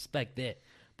 okay, I can respect that.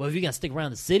 But if you're gonna stick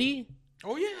around the city,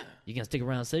 Oh yeah. you gonna stick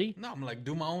around the city? No, I'm like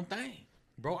do my own thing,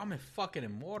 bro. I'm a fucking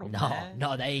immortal. No, man.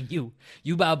 no, that ain't you.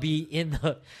 You about to be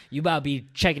you about to be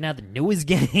checking out the newest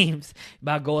games. You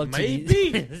about to go up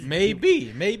to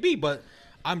maybe, but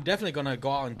I'm definitely gonna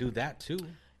go out and do that too.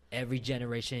 every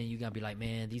generation. You gonna be like,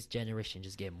 man, these generations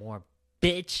just get more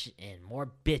bitch and more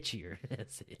bitchier.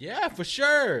 That's it. Yeah, for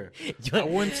sure. I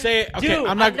wouldn't say okay. Dude,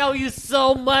 I'm not. I know you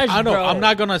so much. I know. Bro. I'm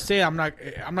not gonna say I'm not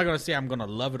gonna say I'm gonna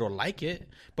love it or like it.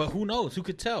 But who knows? Who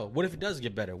could tell? What if it does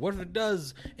get better? What if it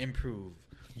does improve?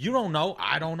 You don't know.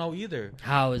 I don't know either.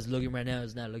 How it's looking right now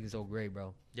is not looking so great,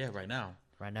 bro. Yeah, right now.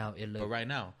 Right now it looks. But right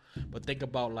now. But think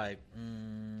about like,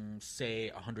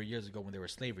 say 100 years ago when there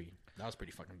was slavery. That was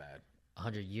pretty fucking bad.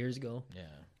 100 years ago. Yeah.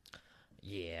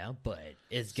 Yeah, but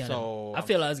it's gonna. So, I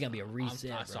feel like it's gonna be a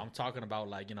reset. So I'm talking about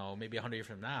like maybe 100 years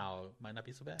from now it might not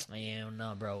be so bad. I don't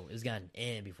know, bro. It's gonna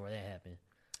end before that happens.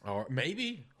 Or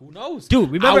maybe who knows, Dude,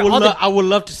 remember I would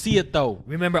love to see it though.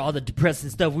 Remember all the depressing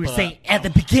stuff we were saying at the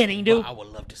beginning, dude. I would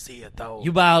love to see it though. You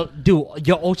about, dude,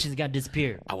 your ocean's gonna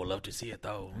disappear. I would love to see it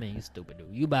though. Man, you stupid, dude.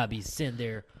 You about to be sitting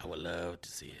there, I would love to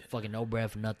see it. fucking no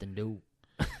breath, nothing, dude.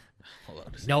 I would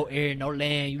love to see No air, no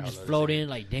land. You I would just love to floating.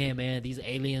 Like, damn, man, these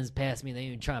aliens passed me. They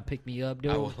even trying to pick me up,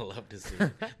 dude. I would love to see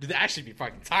it. Dude, that actually be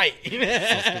fucking tight.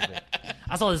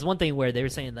 I saw this one thing where they were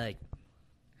saying like,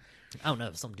 I don't know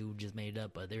if some dude just made it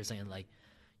up, but they're saying like,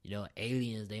 you know,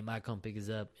 aliens, they might come pick us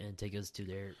up and take us to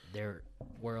their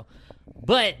world.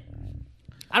 But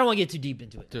I don't want to get too deep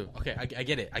into it. Dude, okay, I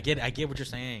get it. I get what you're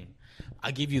saying.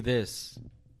 I give you this.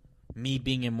 Me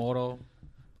being immortal,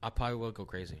 I probably would go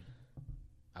crazy.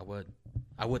 I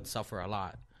would suffer a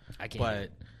lot. I can't.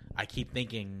 But I keep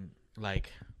thinking,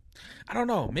 like, I don't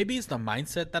know. Maybe it's the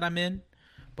mindset that I'm in.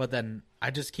 But then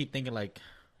I just keep thinking, like,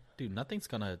 dude, nothing's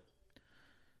gonna.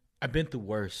 I've been through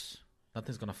worse.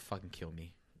 Nothing's gonna fucking kill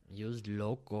me. You's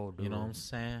loco, dude. You know what I'm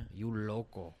saying? You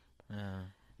loco. Yeah.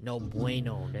 No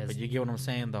bueno. But you get what I'm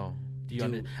saying, though. Do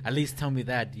you at least tell me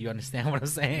that? Do you understand what I'm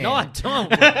saying? No, I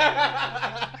don't.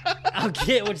 I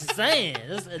get what you're saying.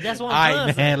 That's what I'm trying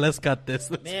to say. Man, let's cut this.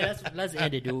 Let's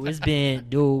end it, dude. It's been,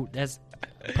 dude, that's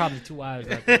probably 2 hours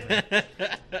right there, man.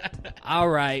 All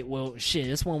right. Well, shit,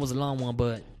 this one was a long one,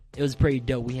 but it was pretty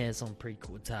dope. We had some pretty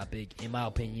cool topic, in my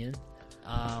opinion.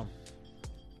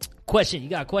 Question. You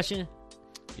got a question?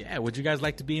 Yeah. Would you guys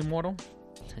like to be immortal?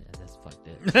 That's fucked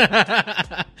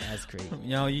up. That's crazy. You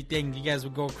know, you think you guys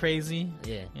would go crazy?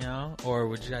 Yeah. You know? Or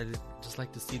would you guys just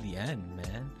like to see the end,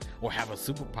 man? Or have a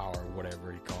superpower or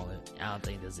whatever you call it? I don't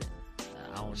think that's it.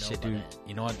 I don't know. Shit, dude. That.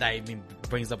 You know what? That even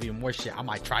brings up even more shit. I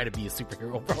might try to be a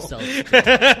superhero, bro. So stupid.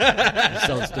 You're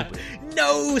so stupid.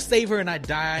 No, save her and I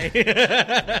die.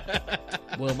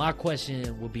 Well, my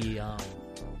question would be,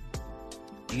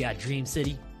 you got Dream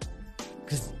City?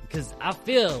 Because I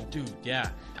feel... Dude, yeah.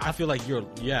 I feel like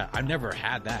I've never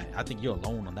had that. I think you're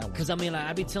alone on that one. Because, I mean, like,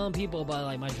 I be telling people about,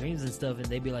 like, my dreams and stuff, and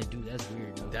they be like, dude, that's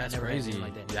weird. Dude. That's crazy.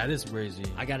 Like that. That is crazy.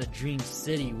 I got a Dream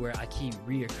City where I keep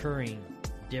reoccurring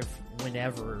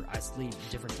whenever I sleep,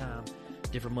 different time,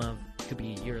 different month. Could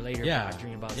be a year later. Yeah. I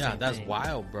dream about the yeah, same that's thing.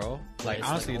 wild, bro. Like,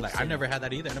 honestly, like I've never had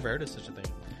that either. I never heard of such a thing.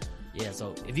 Yeah,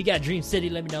 so if you got Dream City,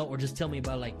 let me know, or just tell me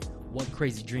about, like, what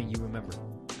crazy dream you remember.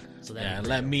 So that and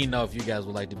let me know if you guys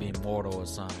would like to be immortal or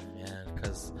something. Yeah,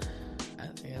 because I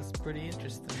think that's pretty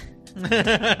interesting.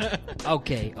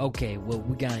 Okay. Well,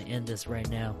 we gotta end this right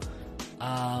now.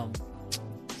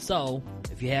 So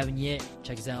if you haven't yet,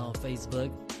 check us out on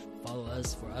Facebook. Follow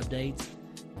us for updates.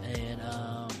 And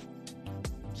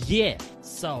yeah.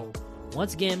 So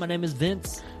once again, my name is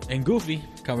Vince And Goofy,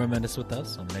 come reminisce with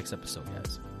us on the next episode,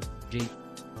 guys. G.